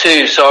we've got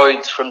 2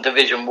 sides from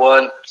Division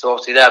 1, so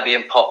obviously they'll be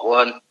in pot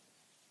 1.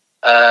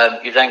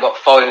 You've then got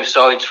 5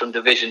 sides from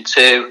Division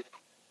 2,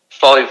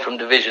 5 from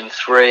Division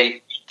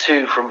 3,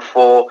 2 from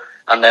 4,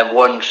 and then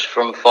 1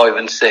 from 5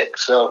 and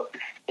 6. So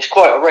it's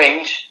quite a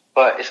range,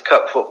 but it's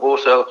cup football,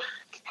 so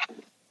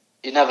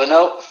you never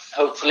know.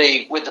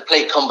 Hopefully with the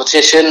plate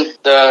competition,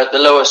 the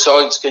lower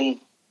sides can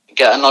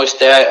get a nice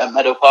day out at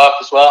Meadow Park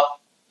as well.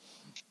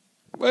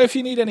 Well, if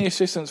you need any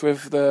assistance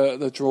with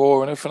the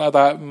draw and everything like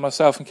that,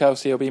 myself and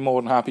Kelsey will be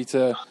more than happy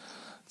to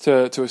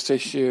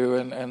assist you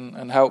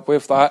and help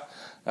with that.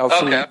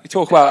 Obviously, we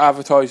talk about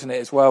advertising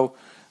it as well.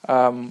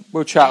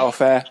 We'll chat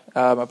off air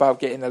about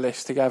getting the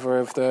list together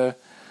of the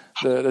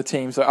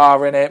teams that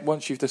are in it.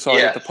 Once you've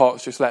decided the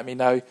pots, just let me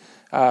know,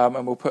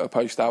 and we'll put a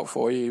post out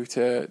for you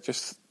to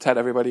just tell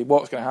everybody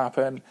what's going to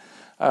happen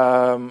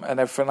and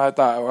everything like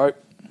that. All right.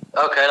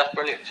 Okay, that's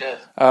brilliant. Cheers.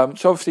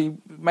 So obviously,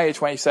 May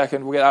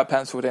 22nd, we'll get that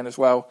penciled in as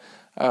well.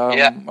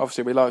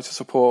 Obviously, we like to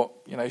support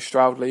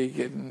Stroud League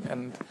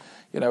and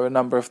a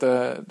number of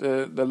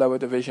the lower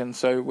divisions.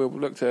 So we'll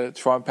look to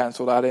try and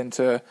pencil that in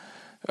to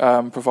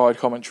provide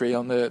commentary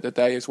on the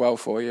day as well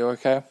for you.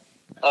 Okay.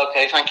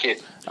 Okay, thank you.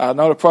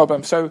 Not a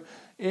problem. So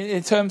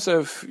in terms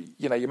of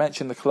you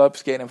mentioned the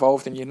clubs getting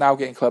involved, and you're now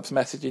getting clubs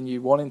messaging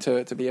you wanting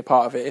to be a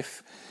part of it.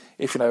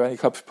 If any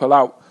clubs pull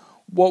out,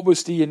 what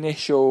was the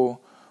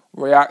initial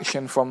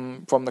reaction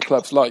from the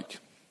clubs like?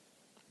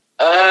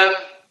 I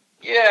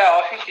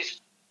think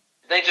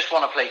they just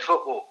want to play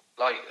football.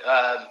 Like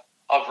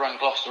I've run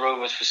Gloucester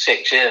Rovers for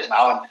 6 years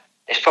now, and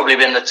it's probably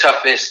been the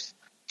toughest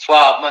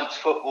 12 months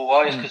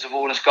football-wise because of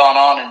all that's gone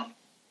on, and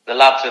the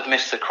lads have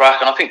missed the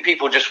crack. And I think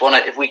people just want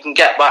to, if we can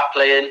get back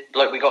playing,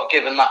 like we got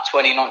given that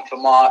 29th of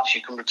March,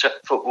 you can return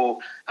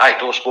football,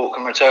 outdoor sport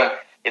can return.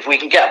 If we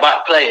can get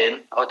back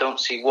playing, I don't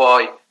see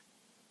why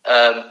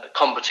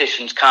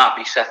competitions can't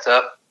be set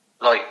up.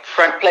 Like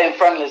playing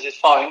friendlies is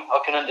fine. I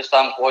can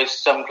understand why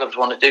some clubs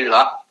want to do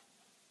that,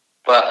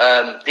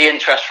 but the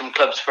interest from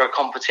clubs for a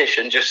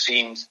competition just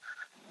seems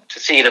to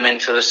see them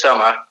into the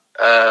summer.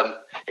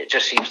 It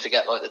just seems to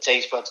get like the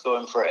taste buds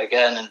going for it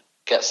again and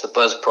gets the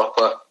buzz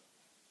proper.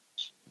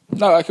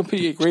 No, I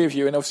completely agree with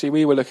you. And obviously,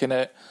 we were looking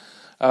at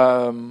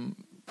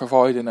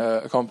providing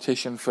a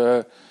competition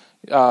for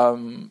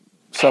Southern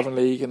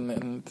League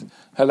and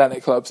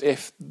Hellenic clubs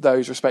if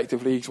those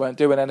respective leagues weren't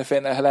doing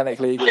anything. The Hellenic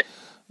League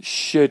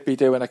should be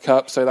doing a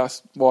cup, so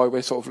that's why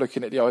we're sort of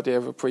looking at the idea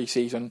of a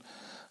pre-season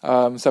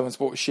Seven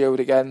Sports Shield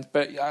again.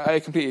 But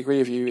I completely agree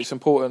with you. It's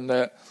important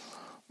that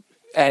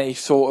any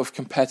sort of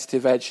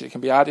competitive edge that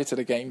can be added to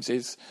the games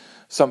is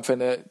something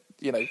that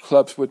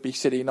clubs would be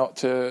silly not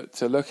to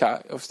look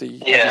at.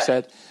 Obviously, as you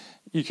said,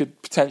 you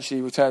could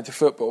potentially return to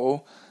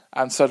football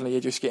and suddenly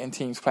you're just getting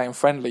teams playing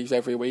friendlies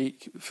every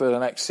week for the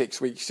next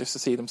 6 weeks just to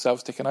see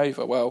themselves ticking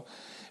over. Well,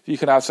 if you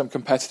can have some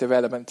competitive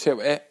element to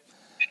it,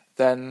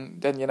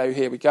 then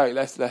here we go.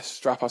 Let's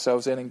strap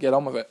ourselves in and get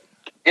on with it.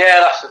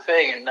 Yeah, that's the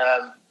thing. And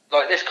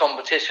like this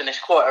competition is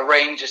quite a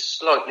range. It's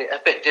slightly a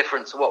bit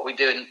different to what they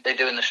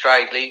do in the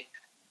Stroud League.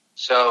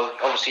 So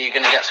obviously you're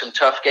going to get some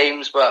tough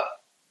games, but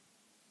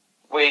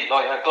we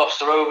like at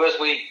Gloucester Rovers,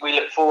 we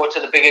look forward to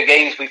the bigger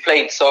games. We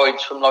played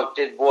sides from like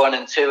Div 1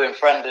 and 2 in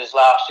friendlies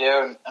last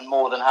year and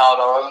more than held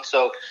our own.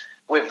 So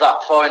with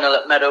that final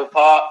at Meadow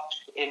Park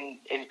in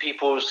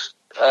people's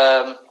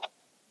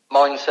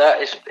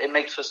mindset, it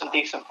makes for some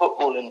decent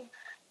football, and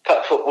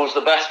cup football's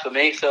the best for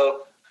me.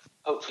 So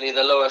hopefully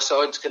the lower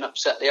sides can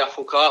upset the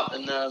apple cart,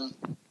 and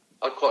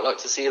I'd quite like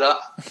to see that.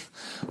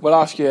 We'll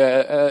ask you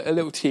a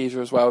little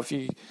teaser as well.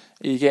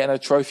 Are you getting a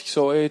trophy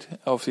sorted?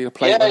 Obviously, the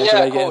plate winners,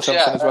 are they getting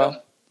something as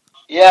well?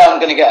 I'm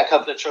going to get a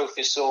couple of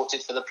trophies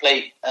sorted for the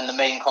plate and the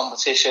main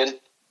competition.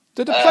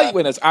 Did the plate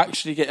winners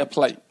actually get a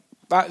plate?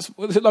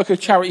 Was it like a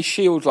charity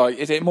shield? Like,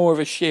 is it more of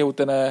a shield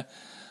than a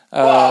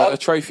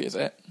trophy? Is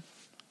it?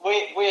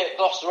 We at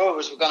Gloucester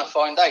Rovers were going to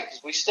find out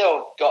because we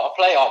still got to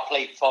play our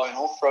plate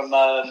final from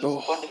when did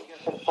we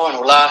get to the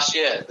final last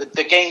year.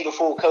 The game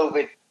before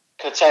COVID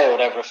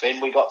curtailed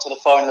everything. We got to the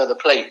final of the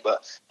plate,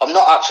 but I'm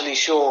not actually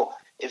sure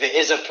if it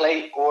is a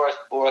plate or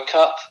a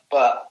cup.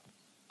 But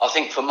I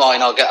think for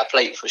mine, I'll get a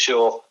plate for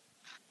sure.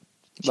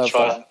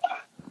 To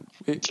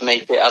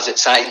make it as it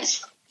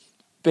sounds.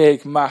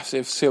 Big,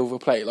 massive silver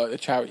plate like the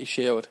charity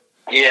shield.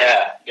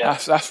 Yeah.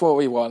 That's what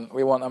we want.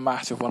 We want a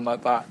massive one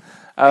like that.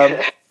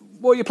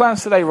 What are your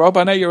plans today, Rob?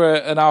 I know you're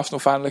an Arsenal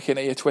fan looking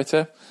at your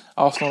Twitter.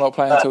 Arsenal not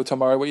playing until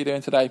tomorrow. What are you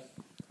doing today?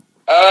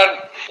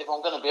 If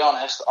I'm going to be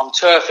honest, I'm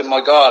turfing my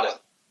garden.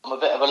 I'm a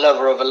bit of a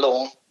lover of a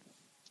lawn.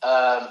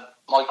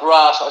 My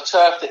grass, I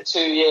turfed it 2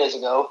 years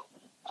ago,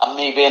 and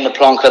me being the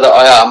plonker that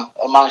I am,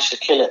 I managed to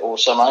kill it all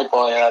somehow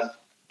by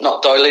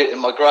not diluting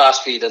my grass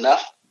feed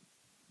enough.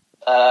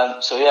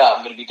 I'm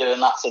going to be doing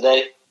that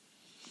today.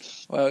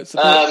 Well, it's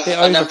a bit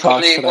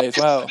overcast today as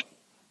well.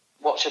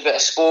 Watch a bit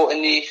of sport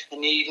in the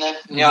evening,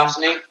 in the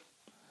afternoon.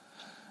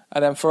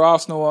 And then for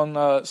Arsenal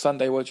on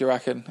Sunday, what do you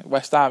reckon?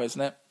 West Ham,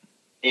 isn't it?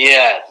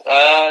 Yeah,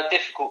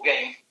 difficult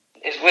game.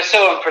 We're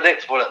so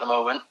unpredictable at the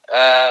moment.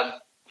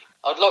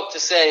 I'd like to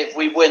say if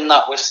we win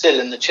that, we're still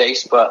in the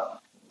chase,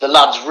 but the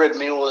lads rib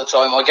me all the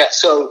time. I get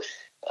so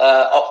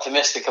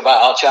optimistic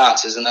about our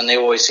chances, and then they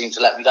always seem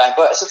to let me down.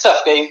 But it's a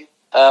tough game.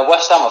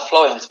 West Ham are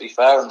flying, to be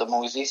fair, under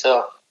Moisey,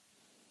 so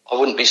I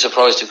wouldn't be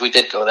surprised if we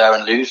did go there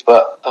and lose,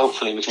 but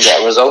hopefully we can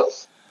get a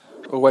result.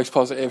 Always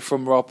positive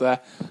from Rob there.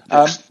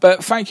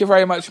 But thank you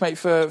very much, mate,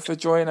 for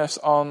joining us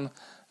on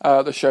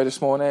the show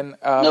this morning.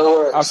 No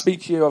worries. I'll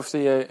speak to you,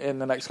 obviously, in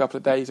the next couple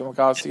of days in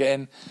regards to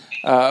getting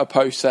a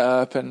post set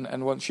up,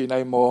 and once you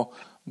know more,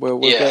 we'll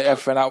get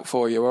everything out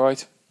for you, all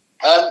right?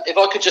 If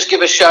I could just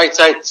give a shout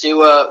out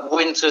to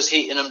Winters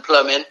Heating and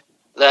Plumbing.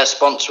 They're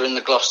sponsoring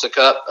the Gloster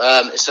Cup.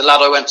 It's a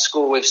lad I went to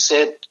school with,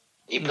 Sid.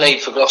 He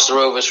played for Gloucester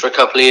Rovers for a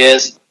couple of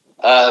years.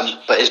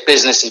 But his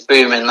business is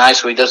booming now,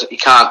 so he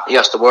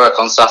has to work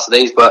on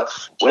Saturdays, but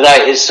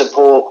without his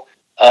support,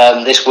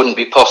 this wouldn't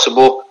be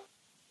possible.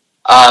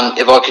 And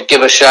if I could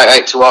give a shout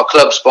out to our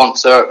club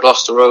sponsor,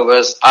 Gloucester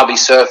Rovers, Abbey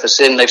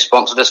Surfacing. They've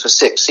sponsored us for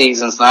 6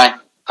 seasons now,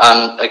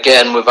 and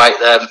again, without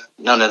them,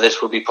 none of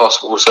this would be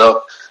possible.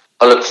 So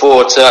I look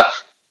forward to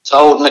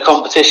holding the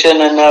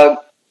competition, and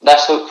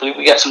let's hopefully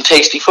we get some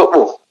tasty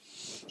football.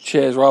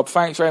 Cheers, Rob.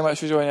 Thanks very much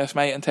for joining us,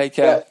 mate, and take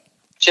care. Yeah.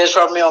 Cheers for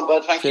having me on,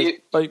 bud. Thank you.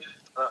 Bye.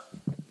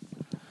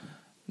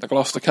 The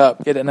Gloster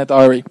Cup, get it in the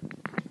diary.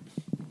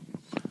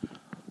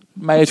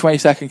 May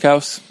 22nd,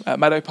 Kels, at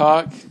Meadow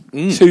Park.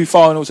 2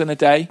 finals in a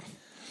day.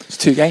 It's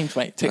 2 games,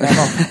 mate. Tick them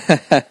off.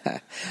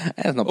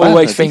 That's not bad.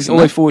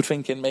 Always forward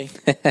thinking, me.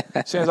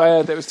 As soon as I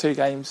heard it was 2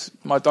 games,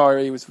 my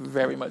diary was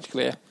very much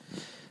clear.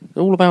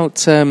 All about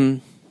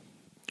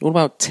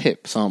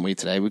tips, aren't we,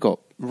 today? We've got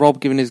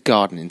Rob giving his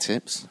gardening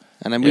tips,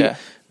 and then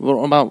we're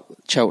on about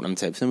Cheltenham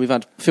tips, and we've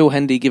had Phil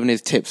Hendy giving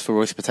his tips for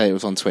roast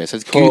potatoes on Twitter. So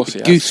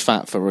it's goose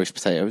fat for roast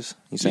potatoes.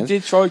 You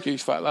did try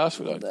goose fat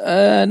last week,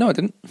 no, I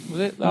didn't. Was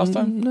it last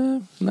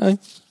time? No.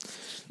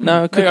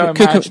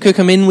 Cook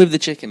them in with the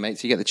chicken, mate.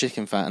 So you get the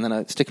chicken fat, and then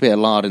I stick a bit of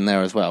lard in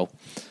there as well,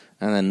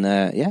 and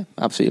then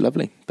absolutely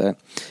lovely. But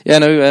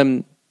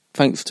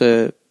thanks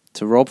to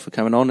Rob for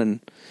coming on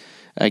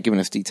and giving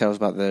us details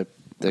about the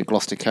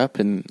Gloster Cup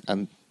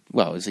and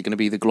well, is it going to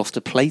be the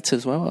Gloucester Plate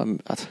as well?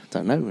 I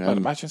don't know. I'd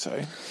imagine so.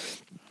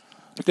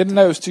 I didn't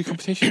know it was 2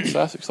 competitions, so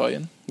that's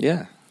exciting.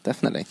 Yeah,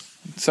 definitely.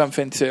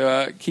 Something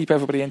to keep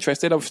everybody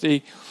interested.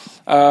 Obviously,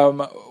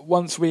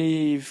 once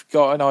we've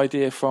got an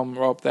idea from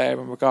Rob there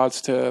in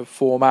regards to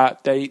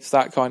format, dates,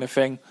 that kind of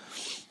thing,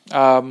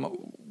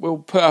 we'll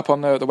put up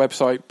on the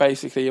website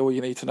basically all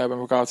you need to know in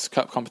regards to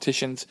cup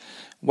competitions,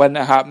 when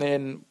they're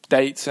happening,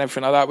 dates and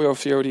everything like that. We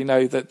obviously already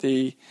know that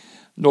the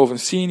Northern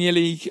Senior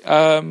League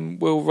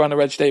will run a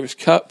Reg Davis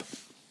Cup.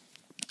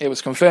 It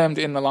was confirmed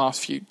in the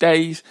last few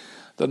days.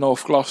 The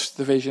North Gloucester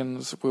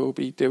divisions will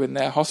be doing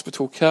their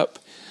Hospital Cup,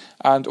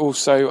 and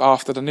also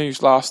after the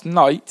news last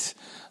night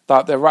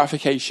that the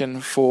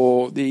ratification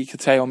for the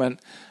curtailment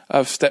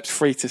of steps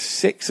 3 to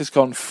 6 has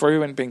gone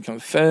through and been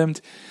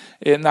confirmed.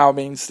 It now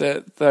means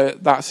that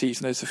that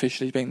season has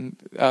officially been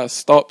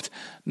stopped.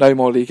 No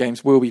more league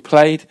games will be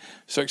played.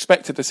 So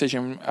expect a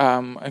decision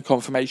and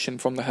confirmation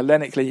from the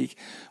Hellenic League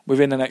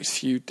within the next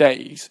few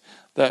days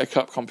that a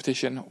cup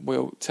competition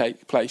will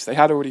take place. They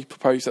had already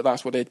proposed that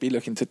that's what they'd be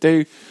looking to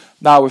do.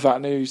 Now with that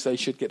news, they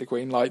should get the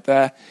green light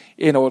there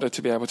in order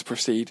to be able to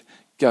proceed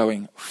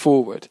going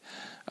forward.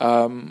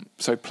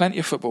 So plenty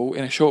of football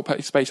in a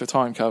short space of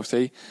time,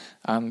 Kelsey,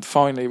 and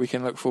finally we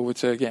can look forward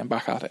to getting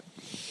back at it.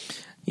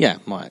 Yeah,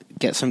 might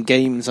get some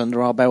games under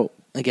our belt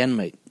again,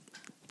 mate.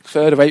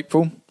 3rd of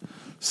April,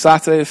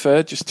 Saturday the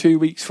 3rd, just 2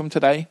 weeks from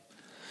today.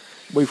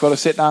 We've got to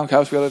sit down,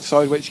 Kelsey. We've got to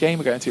decide which game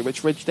we're going to,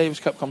 which Reg Davis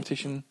Cup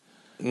competition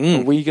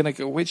are we going to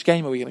go. Which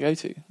game are we going to go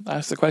to?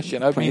 That's the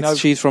question. Plenty to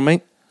choose from,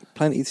 mate.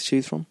 Plenty to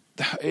choose from.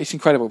 It's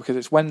incredible because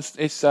it's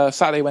Wednesday. It's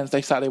Saturday,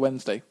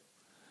 Wednesday.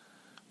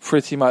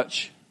 Pretty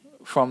much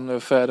from the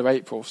 3rd of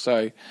April.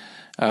 So,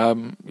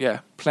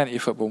 plenty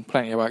of football,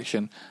 plenty of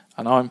action,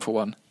 and I'm for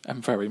one am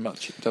very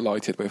much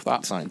delighted with that.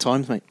 Exciting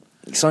times, mate.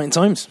 Exciting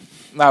times.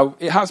 Now,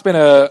 it has been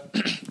a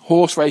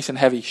horse racing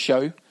heavy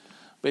show,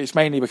 but it's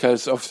mainly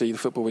because obviously the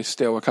football is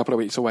still a couple of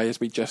weeks away, as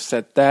we just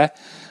said there.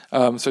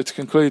 So to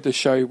conclude the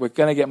show, we're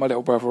going to get my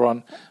little brother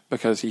on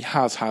because he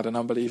has had an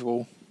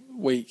unbelievable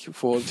week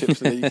for the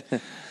Tipster League,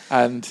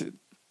 and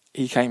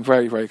he came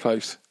very, very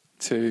close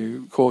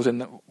to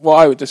causing what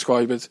I would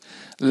describe as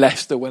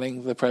Leicester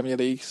winning the Premier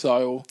League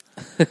style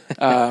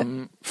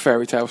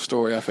fairy tale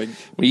story, I think.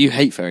 Well, you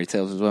hate fairy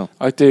tales as well.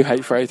 I do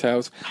hate fairy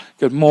tales.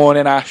 Good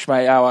morning, Ash,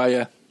 mate. How are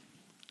you?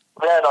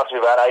 Yeah, not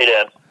too bad. How you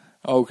doing?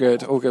 All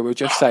good, all good. We were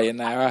just saying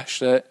there, Ash,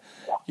 that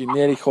you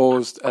nearly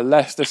caused a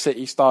Leicester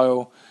City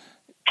style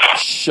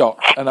shock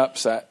and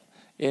upset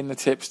in the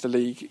Tipster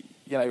League.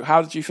 You know,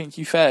 how did you think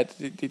you fared?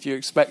 Did you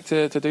expect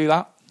to do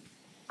that?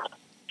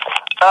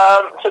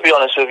 To be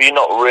honest with you,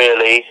 not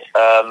really.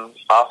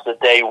 After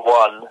day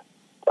one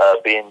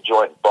being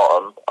joint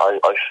bottom,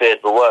 I feared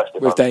the worst.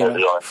 With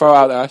Damon. Throw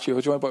out there, actually, you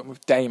were joint bottom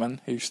with Damon,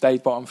 who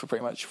stayed bottom for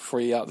pretty much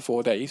 3 out of the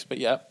 4 days, but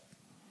yeah.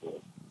 Yeah,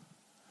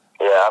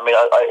 I mean,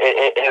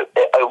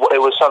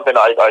 it was something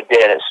I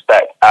didn't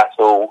expect at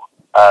all.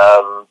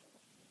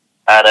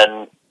 And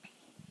then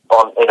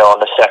on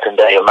the second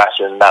day,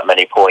 imagine that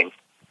many points,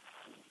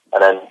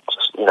 and then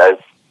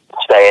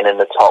staying in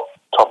the top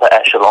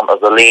echelon of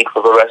the league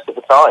for the rest of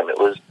the time. It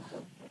was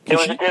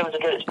a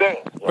good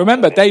experience.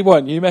 Remember, day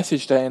one, you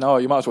messaged saying, "Oh,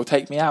 you might as well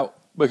take me out,"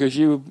 because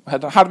you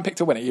hadn't picked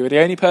a winner. You were the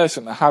only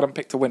person that hadn't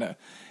picked a winner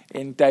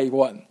in day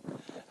one,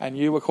 and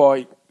you were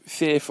quite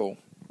fearful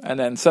and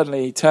then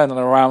suddenly turning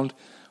around,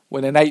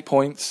 winning 8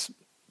 points,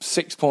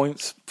 6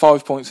 points,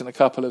 5 points in a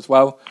couple as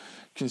well,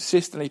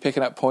 consistently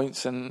picking up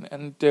points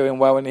and doing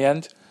well in the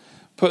end.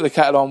 Put the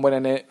kettle on,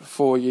 winning it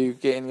for you,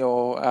 getting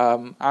your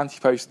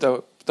anti-post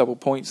double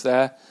points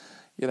there.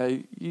 You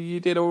know, you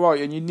did all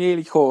right, and you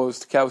nearly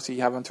caused Kelsey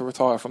having to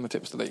retire from the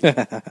Tipster League.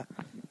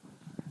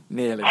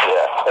 Nearly.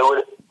 Yeah, it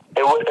would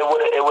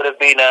have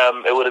been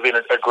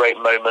a great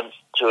moment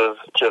to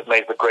have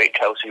made the great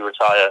Kelsey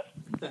retire.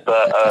 But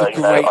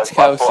I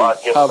thought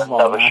I'd give him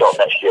another shot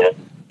next year.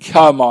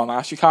 Come on,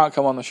 Ash! You can't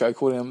come on the show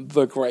calling him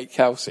the great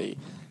Kelsey.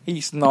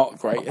 He's not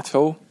great at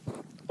all.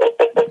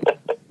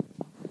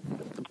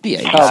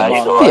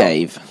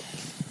 Behave.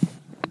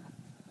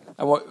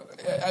 And what?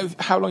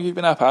 How long have you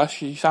been up,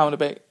 Ash? You sound a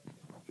bit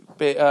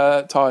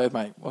tired,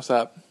 mate. What's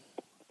up?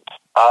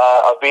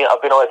 I've been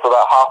awake for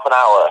about half an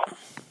hour.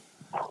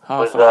 I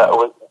was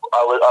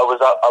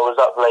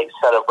up late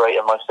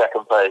celebrating my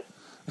second place.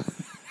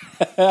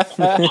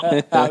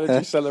 How did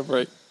you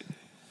celebrate?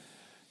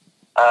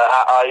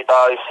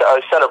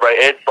 I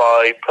celebrated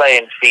by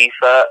playing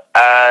FIFA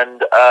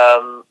and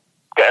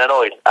getting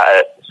annoyed at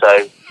it.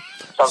 So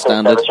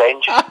something never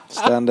change.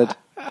 Standard.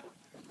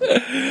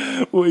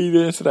 What are you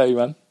doing today,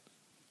 man?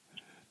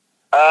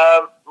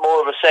 More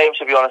of the same,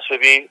 to be honest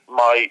with you.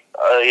 My,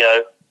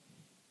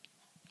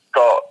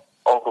 got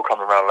uncle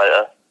coming around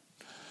later.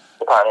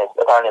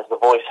 Apparently it's the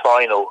Voice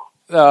final.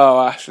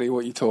 Oh, Ashley, what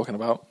are you talking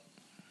about?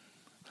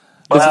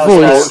 The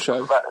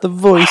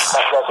Voice.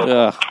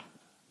 Yeah.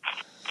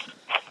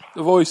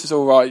 The Voice is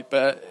all right,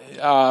 but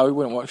we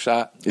wouldn't watch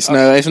that. It's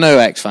no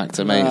X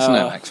Factor, mate. It's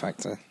no X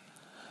Factor.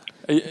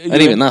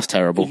 And even that's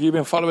terrible. Have you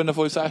been following The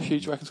Voice, Ashley?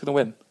 Do you reckon it's going to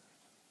win?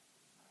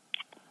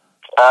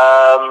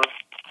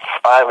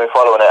 I haven't been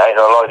following it, ain't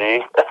gonna lie to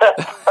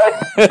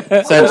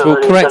you. Sensible,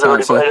 correct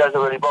answer. It doesn't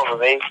really bother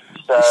me.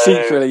 So.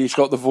 Secretly, he's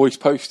got the Voice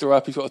poster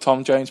up. He's got a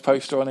Tom Jones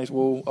poster on his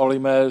wall. Ollie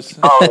Murs.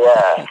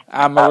 Oh, yeah.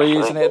 Anne-Marie,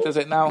 isn't it? Does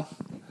it now?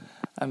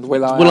 And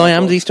Will.i.am.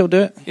 Will.i.am, does he still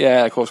do it?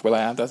 Yeah, of course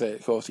Will.i.am does it.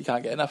 Of course, you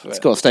can't get enough of it. It's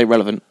got to stay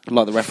relevant. I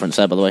like the reference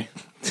there, by the way.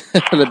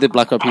 I did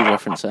Black Eyed Peas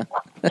reference there.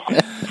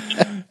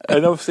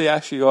 And obviously,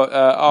 Ash, you got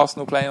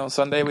Arsenal playing on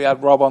Sunday. We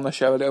had Rob on the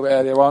show a little bit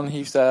earlier on.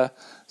 He's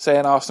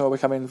saying Arsenal are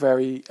becoming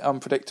very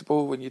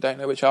unpredictable when you don't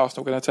know which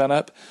Arsenal are going to turn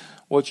up.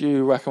 What do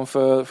you reckon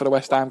for the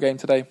West Ham game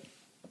today?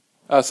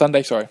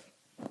 Sunday, sorry.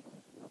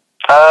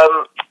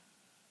 So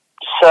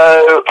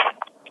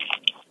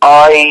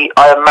I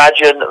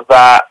imagine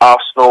that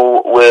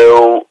Arsenal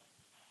will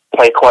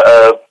play quite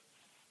a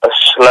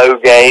slow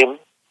game.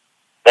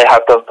 They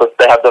have done for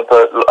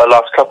the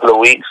last couple of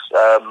weeks.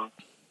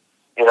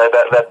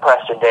 Their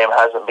pressing game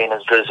hasn't been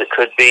as good as it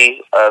could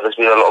be. There's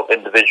been a lot of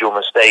individual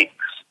mistakes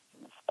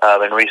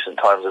in recent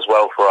times as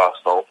well for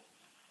Arsenal.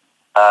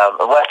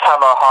 And West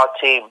Ham are a hard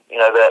team.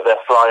 They're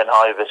flying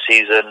high this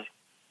season.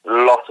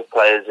 Lots of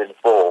players in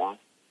form.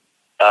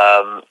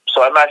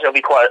 So I imagine it'll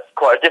be quite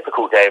a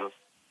difficult game,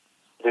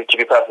 to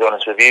be perfectly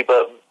honest with you.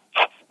 But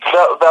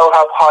they'll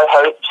have high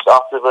hopes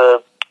after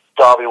the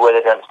derby win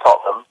against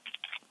Tottenham.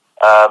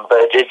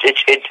 But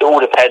it all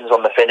depends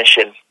on the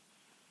finishing,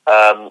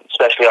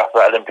 especially after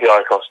that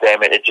Olympiacos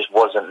game. It just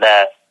wasn't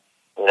there.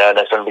 And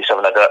there's going to be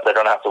something that they're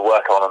going to have to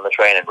work on the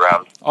training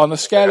ground. On the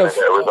scale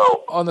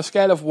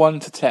of 1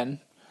 to 10,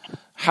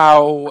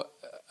 how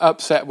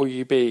upset will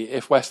you be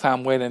if West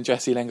Ham win and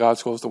Jesse Lingard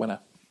scores the winner?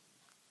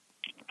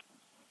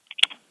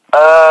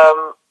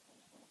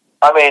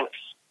 I mean,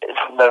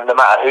 no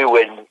matter who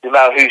wins, no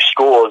matter who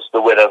scores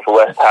the winner for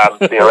West Ham,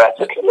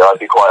 theoretically, I'd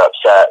be quite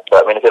upset.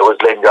 But I mean, if it was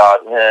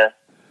Lingard,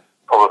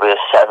 probably a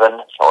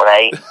 7 or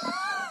an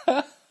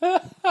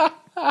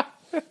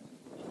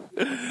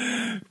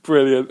 8.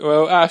 Brilliant.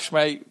 Well, Ash,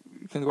 mate,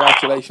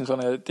 congratulations on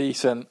a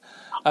decent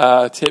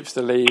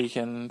Tipster League,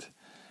 and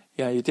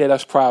you did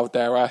us proud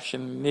there, Ash,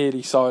 and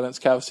nearly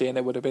silenced Kelsey, and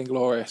it would have been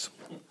glorious.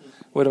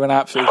 Would have been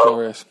absolutely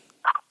glorious.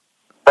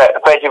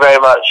 Thank you very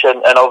much,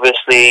 and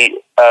obviously,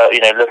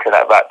 looking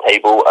at that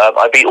table,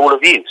 I beat all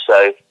of you.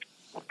 So,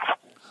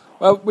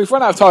 well, we've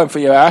run out of time for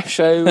you, Ash.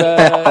 So,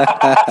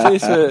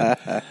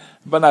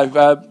 but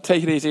no,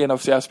 take it easy, and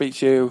obviously, I'll speak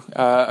to you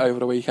over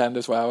the weekend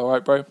as well. All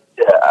right, bro?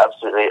 Yeah,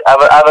 absolutely.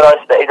 Have a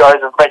nice day, guys,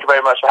 and thank you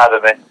very much for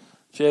having me.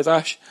 Cheers,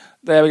 Ash.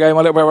 There we go,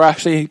 my little brother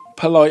Ashley,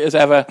 polite as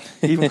ever.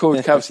 Even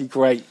called Kelsey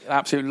great, an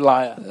absolute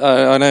liar.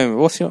 I know.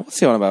 What's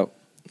he on about?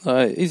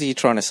 Who's he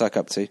trying to suck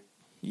up to?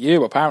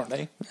 You,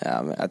 apparently.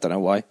 I don't know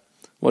why.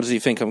 What does he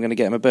think? I'm going to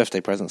get him a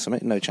birthday present or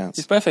something? No chance.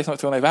 His birthday's not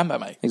till November,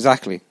 mate.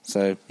 Exactly.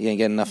 So he ain't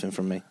getting nothing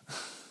from me.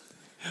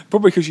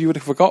 Probably because you would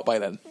have forgot by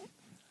then.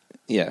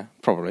 Yeah,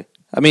 probably.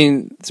 I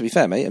mean, to be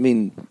fair, mate,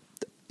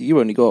 you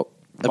only got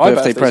a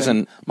birthday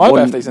present. My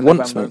birthday's in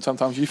November, and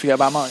sometimes you forget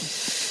about mine.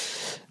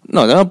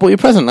 No, I bought you a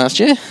present last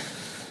year.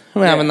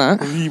 We're having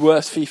that. The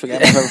worst FIFA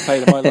game I've ever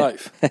played in my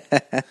life.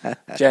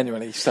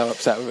 Genuinely so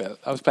upset with it.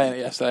 I was playing it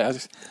yesterday.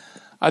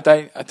 I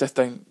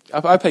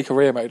play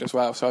career mode as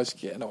well, so I just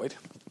get annoyed.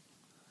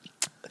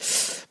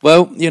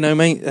 Well,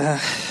 mate.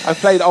 I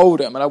played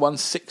Oldham and I won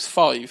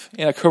 6-5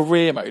 in a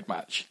career mode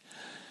match.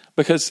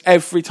 because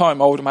every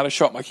time I would have had a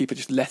shot, my keeper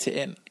just let it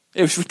in.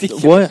 It was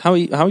ridiculous. What? How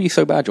are you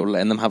so bad? You're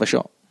letting them have a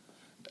shot,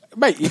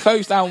 mate. You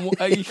close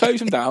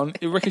him down.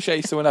 It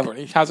ricochets to another, and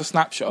he has a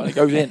snapshot, and it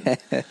goes in.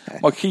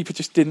 My keeper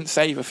just didn't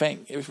save a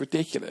thing. It was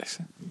ridiculous.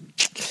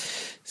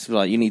 It's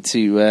like you need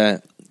to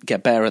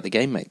get better at the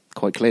game, mate.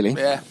 Quite clearly,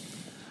 yeah.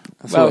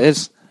 That's what it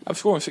is. I'm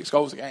scoring 6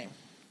 goals a game,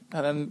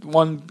 and then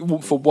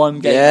one for one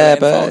game. Yeah,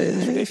 but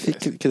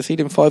if you're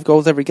conceding 5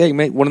 goals every game,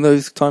 mate, one of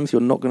those times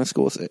you're not going to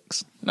score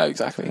 6. No,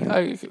 exactly. Yeah.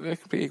 I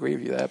completely agree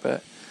with you there,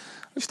 but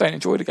I just don't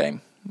enjoy the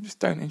game. I just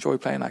don't enjoy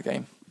playing that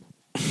game.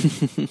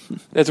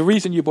 There's a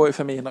reason you bought it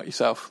for me and not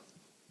yourself.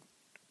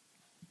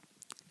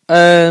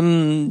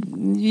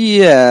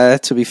 Yeah,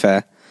 to be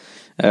fair.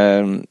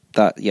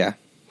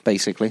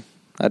 Basically.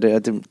 I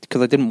didn't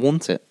because I didn't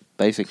want it,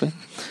 basically.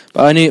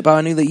 But I knew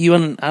that you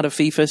hadn't had a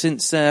FIFA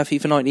since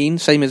FIFA 19,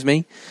 same as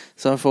me.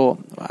 So I thought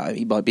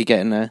you might be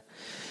getting a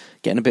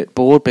bit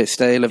bored, bit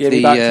stale of back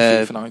to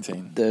FIFA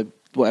 19. The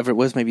whatever it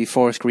was, maybe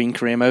Forest Green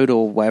career mode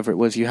or whatever it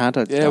was you had.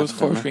 It was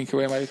Forest Green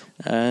career mode.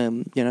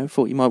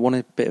 Thought you might want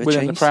a bit of a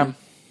change.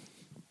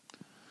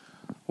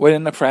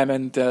 Winning the Prem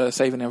and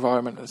saving the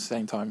environment at the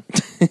same time.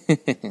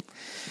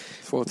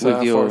 That's what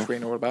Forest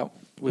Green are all about.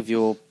 With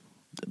your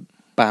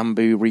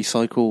bamboo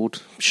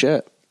recycled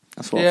shirt.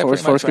 That's what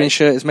Forest Green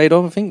shirt is made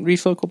of, I think,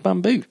 recycled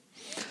bamboo.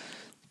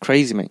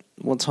 Crazy, mate.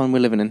 What time we're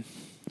living in.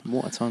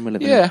 What a time we're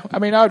living in. Yeah, I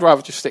mean, I'd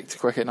rather just stick to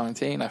cricket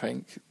 19, I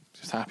think.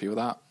 Just happy with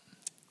that.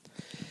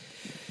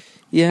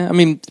 Yeah, I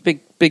mean,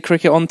 big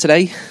cricket on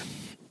today.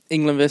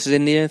 England versus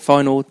India,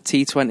 final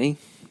T20.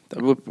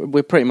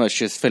 We're pretty much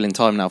just filling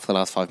time now for the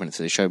last 5 minutes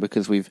of the show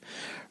because we've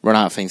run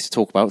out of things to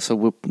talk about. So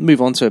we'll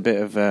move on to a bit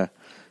of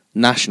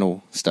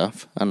national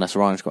stuff, unless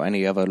Ryan's got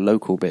any other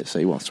local bits that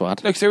he wants to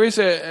add. Look, there is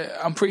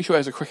I'm pretty sure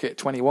there's a cricket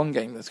 21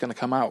 game that's going to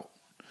come out,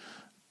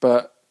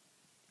 but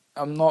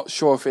I'm not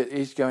sure if it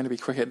is going to be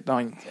cricket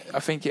 9.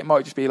 I think it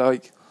might just be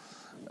like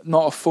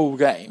not a full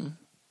game,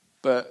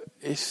 but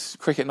it's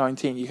cricket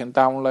 19. You can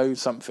download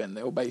something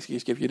that will basically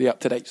just give you the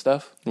up-to-date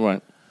stuff.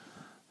 Right.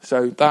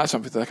 So that's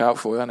something to look out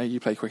for. I know you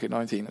play cricket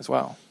 19 as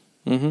well.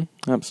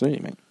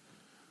 Absolutely, mate.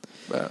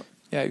 But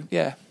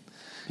yeah.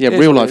 Yeah,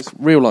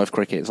 real life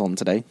cricket is on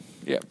today.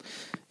 Yeah.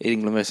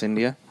 England versus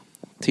India,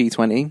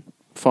 T20,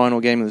 final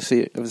game of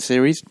the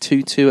series,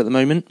 2-2 at the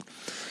moment.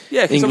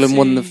 Yeah, England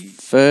won the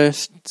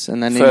first,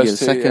 and then India the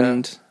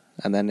second,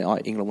 and then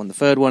England won the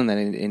third one, and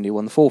then India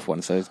won the fourth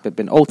one. So it's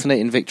been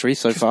alternating victories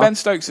so far. Ben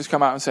Stokes has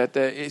come out and said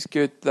that it's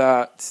good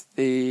that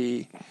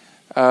the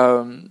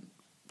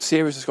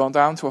series has gone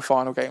down to a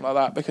final game like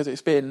that because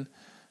it's been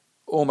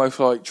almost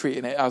like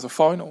treating it as a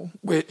final,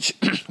 which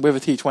with a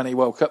T20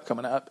 World Cup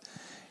coming up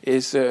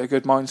is a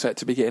good mindset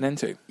to be getting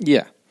into.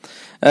 Yeah.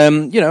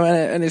 And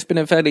it's been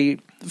a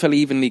fairly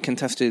evenly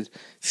contested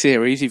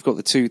series. You've got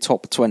the two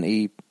top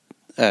T20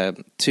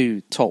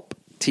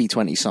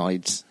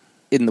 sides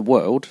in the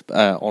world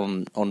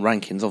on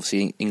rankings.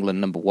 Obviously,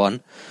 England number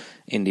 1,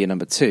 India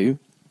number 2.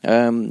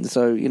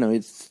 So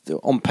it's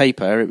on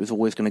paper it was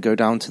always going to go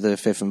down to the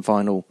fifth and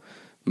final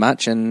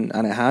match, and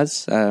it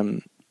has.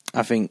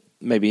 I think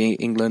maybe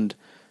England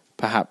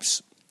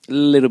perhaps a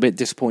little bit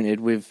disappointed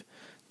with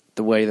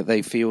the way that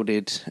they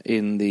fielded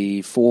in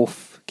the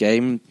fourth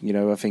game.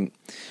 I think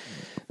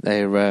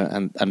they're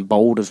and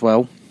bowled as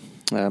well.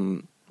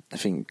 I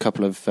think a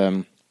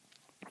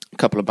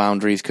couple of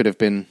boundaries could have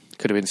been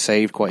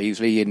saved quite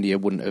easily. India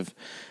wouldn't have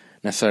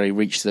necessarily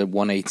reached the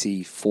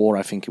 184.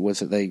 I think it was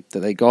that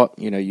they got.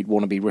 You'd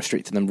want to be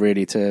restricting them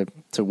really to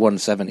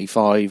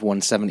 175,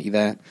 170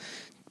 there,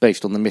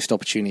 based on the missed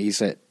opportunities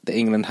that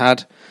England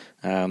had.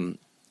 A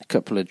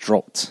couple of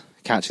dropped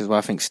catches. Well,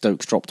 I think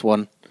Stokes dropped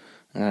one,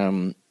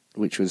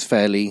 which was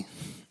fairly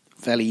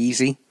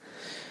easy.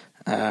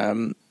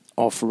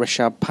 Off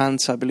Rishabh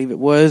Pant, I believe it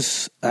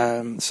was.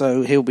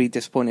 So he'll be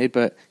disappointed,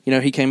 but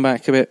he came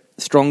back a bit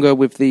stronger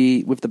with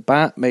the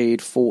bat.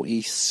 Made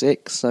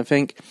 46, I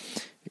think.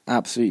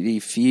 Absolutely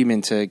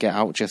fuming to get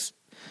out, just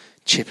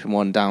chipping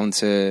one down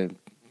to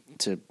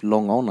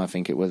long on. I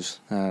think it was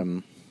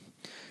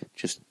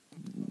just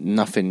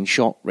nothing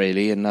shot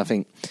really. And I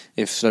think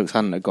if Stokes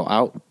hadn't have got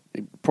out,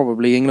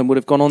 probably England would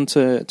have gone on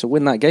to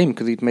win that game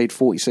because he'd made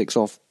 46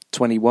 off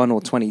 21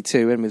 or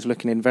 22 and was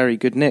looking in very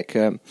good nick.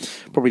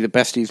 Probably the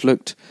best he's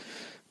looked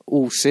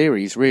all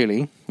series,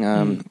 really.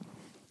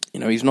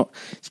 He's not...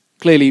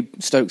 Clearly,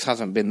 Stokes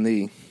hasn't been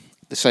the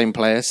same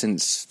player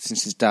since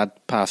his dad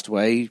passed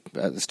away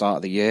at the start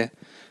of the year,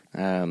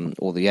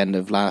 or the end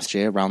of last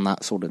year, around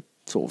that sort of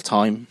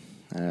time.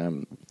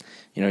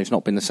 He's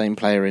not been the same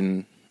player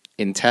in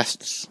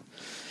tests.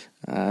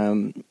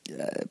 And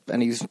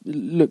he's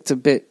looked a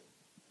bit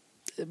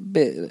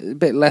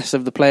less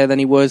of the player than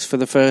he was for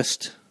the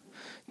first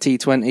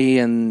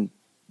T20 and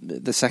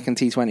the second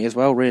T20 as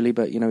well, really.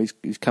 But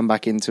he's come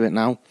back into it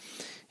now.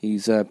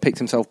 He's picked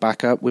himself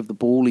back up with the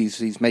ball.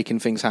 He's making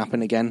things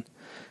happen again,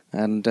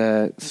 and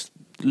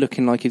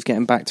looking like he's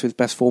getting back to his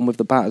best form with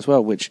the bat as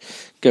well. Which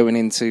going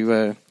into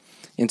a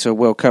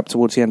World Cup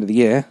towards the end of the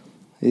year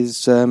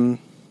is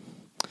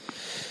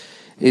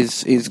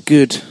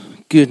good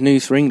good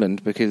news for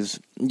England because,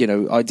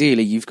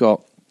 ideally you've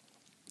got,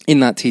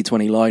 in that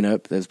T20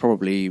 lineup, there's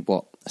probably,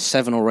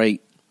 7 or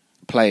 8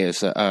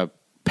 players that are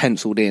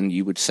penciled in,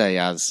 you would say,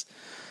 as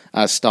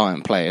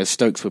starting players.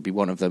 Stokes would be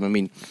one of them. I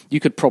mean, you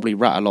could probably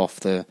rattle off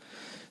the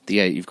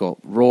 8. You've got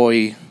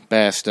Roy,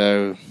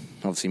 Bairstow,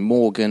 obviously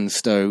Morgan,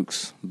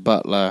 Stokes,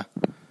 Butler,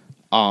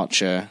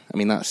 Archer. I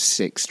mean, that's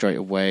 6 straight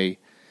away.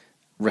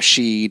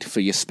 Rashid for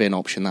your spin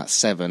option, that's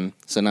 7.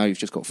 So now you've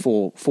just got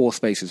four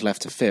spaces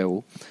left to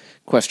fill.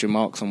 Question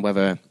marks on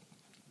whether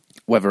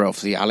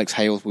obviously Alex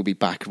Hales will be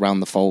back around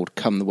the fold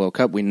come the World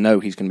Cup. We know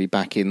he's going to be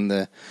back in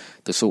the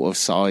sort of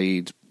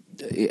side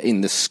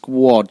in the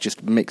squad,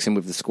 just mixing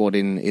with the squad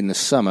in the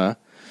summer.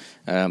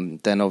 Then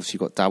obviously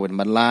you've got Dawid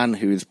Malan,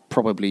 who is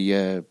probably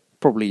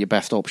your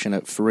best option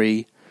at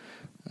 3.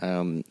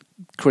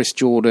 Chris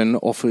Jordan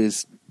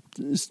offers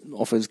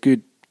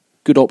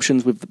good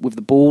options with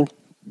the ball.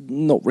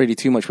 Not really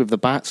too much with the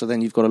bat, so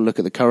then you've got to look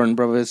at the Curran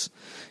brothers.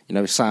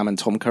 Sam and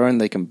Tom Curran,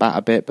 they can bat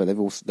a bit, but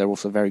they're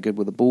also very good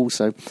with the ball.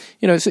 So,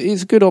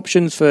 it's good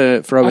options for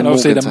Owen Morgan. And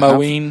obviously the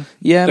Moeen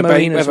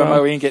debate, whether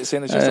well. Moeen gets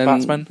in as just a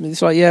batsman.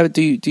 It's like,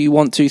 do you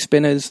want 2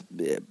 spinners?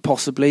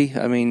 Possibly.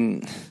 I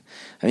mean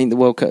the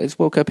World Cup is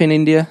World Cup in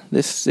India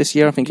this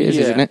year. I think it is,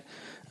 isn't it?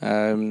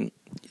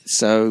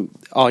 So,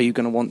 are you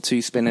going to want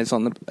 2 spinners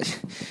on the?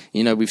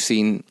 We've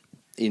seen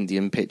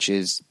Indian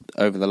pitches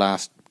over the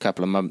last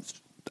couple of months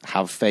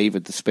have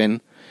favoured the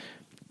spin,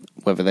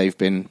 whether they've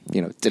been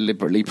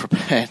deliberately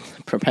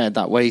prepared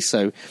that way,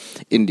 so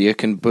India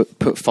can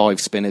put 5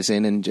 spinners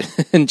in and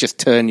just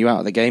turn you out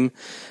of the game.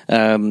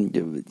 Don't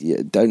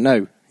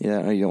know. You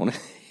don't want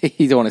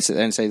to sit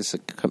there and say there's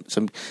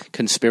some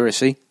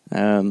conspiracy,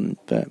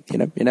 but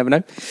you never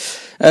know.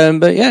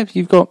 But yeah,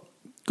 you've got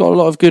a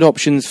lot of good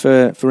options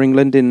for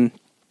England in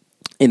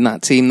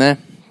that team there.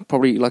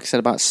 Probably, like I said,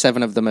 about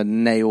 7 of them are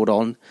nailed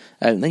on.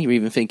 And then you're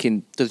even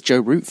thinking, does Joe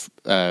Root fix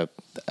in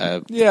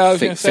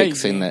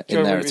there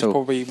Joe at Root is all?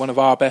 probably one of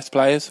our best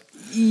players.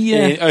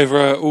 Yeah,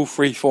 over all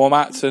 3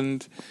 formats,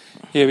 and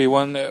here we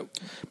won.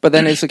 But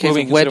then it's a case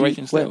of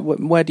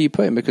where do you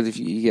put him? Because if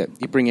you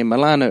bring in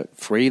Milan at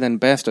 3, then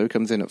Bairstow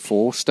comes in at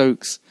 4,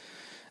 Stokes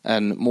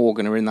and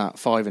Morgan are in that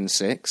 5 and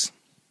 6.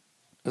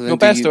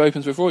 Bairstow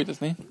opens with Roy,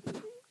 doesn't he?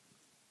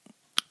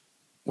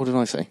 What did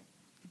I say?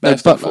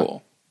 Bairstow Butler.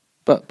 4.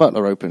 But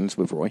Butler opens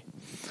with Roy.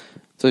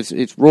 So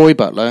it's Roy,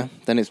 Butler,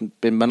 then it's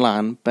been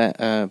Milan,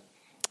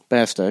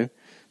 Bairstow,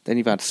 then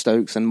you've had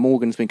Stokes, and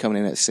Morgan's been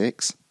coming in at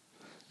 6,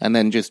 and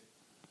then just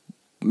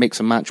mix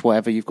and match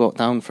whatever you've got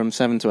down from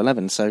 7 to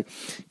 11. So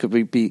could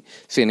we be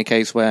seeing a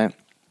case where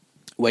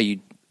you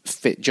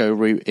fit Joe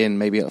Root in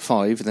maybe at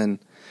 5, then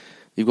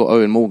you've got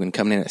Owen Morgan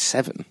coming in at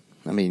 7.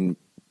 I mean,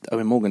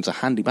 Owen Morgan's a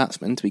handy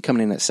batsman to be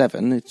coming in at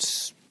 7.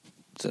 It's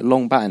a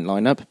long batting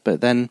lineup,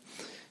 but then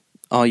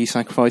are you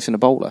sacrificing a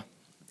bowler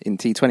in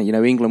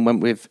T20? England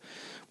went with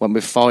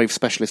 5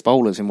 specialist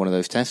bowlers in one of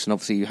those tests, and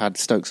obviously you had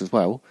Stokes as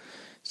well.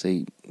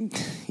 So,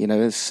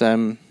 there's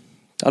a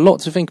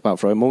lot to think about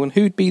for Owen Morgan.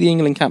 Who'd be the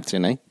England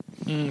captain, eh?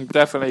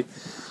 Definitely.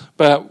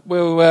 But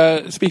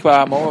we'll speak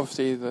about that more.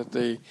 Obviously,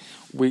 the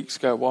weeks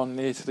go on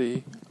near to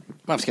the...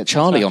 We'll have to get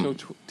Charlie on.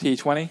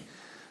 T20.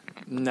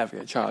 Never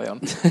get Charlie on.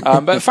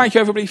 But thank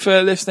you, everybody,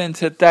 for listening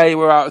today.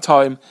 We're out of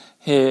time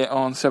here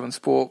on 7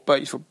 Sport,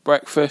 Buttee for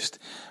breakfast.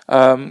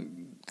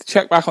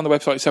 Check back on the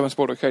website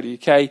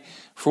 7sport.co.uk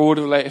for all of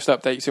the latest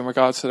updates in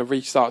regards to the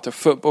restart of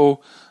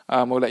football.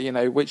 We'll let you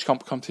know which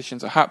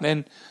competitions are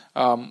happening,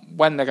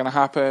 when they're going to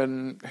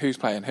happen, who's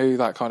playing who,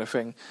 that kind of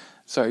thing.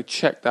 So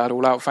check that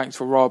all out. Thanks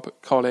for Rob,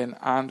 Colin,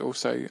 and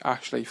also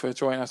Ashley for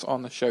joining us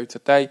on the show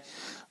today.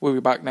 We'll be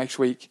back next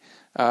week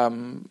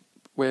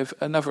with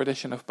another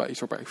edition of Buttee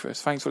for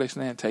breakfast. Thanks for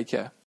listening and take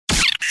care.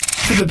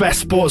 For the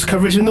best sports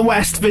coverage in the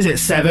West, visit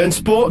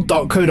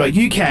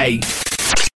 7sport.co.uk.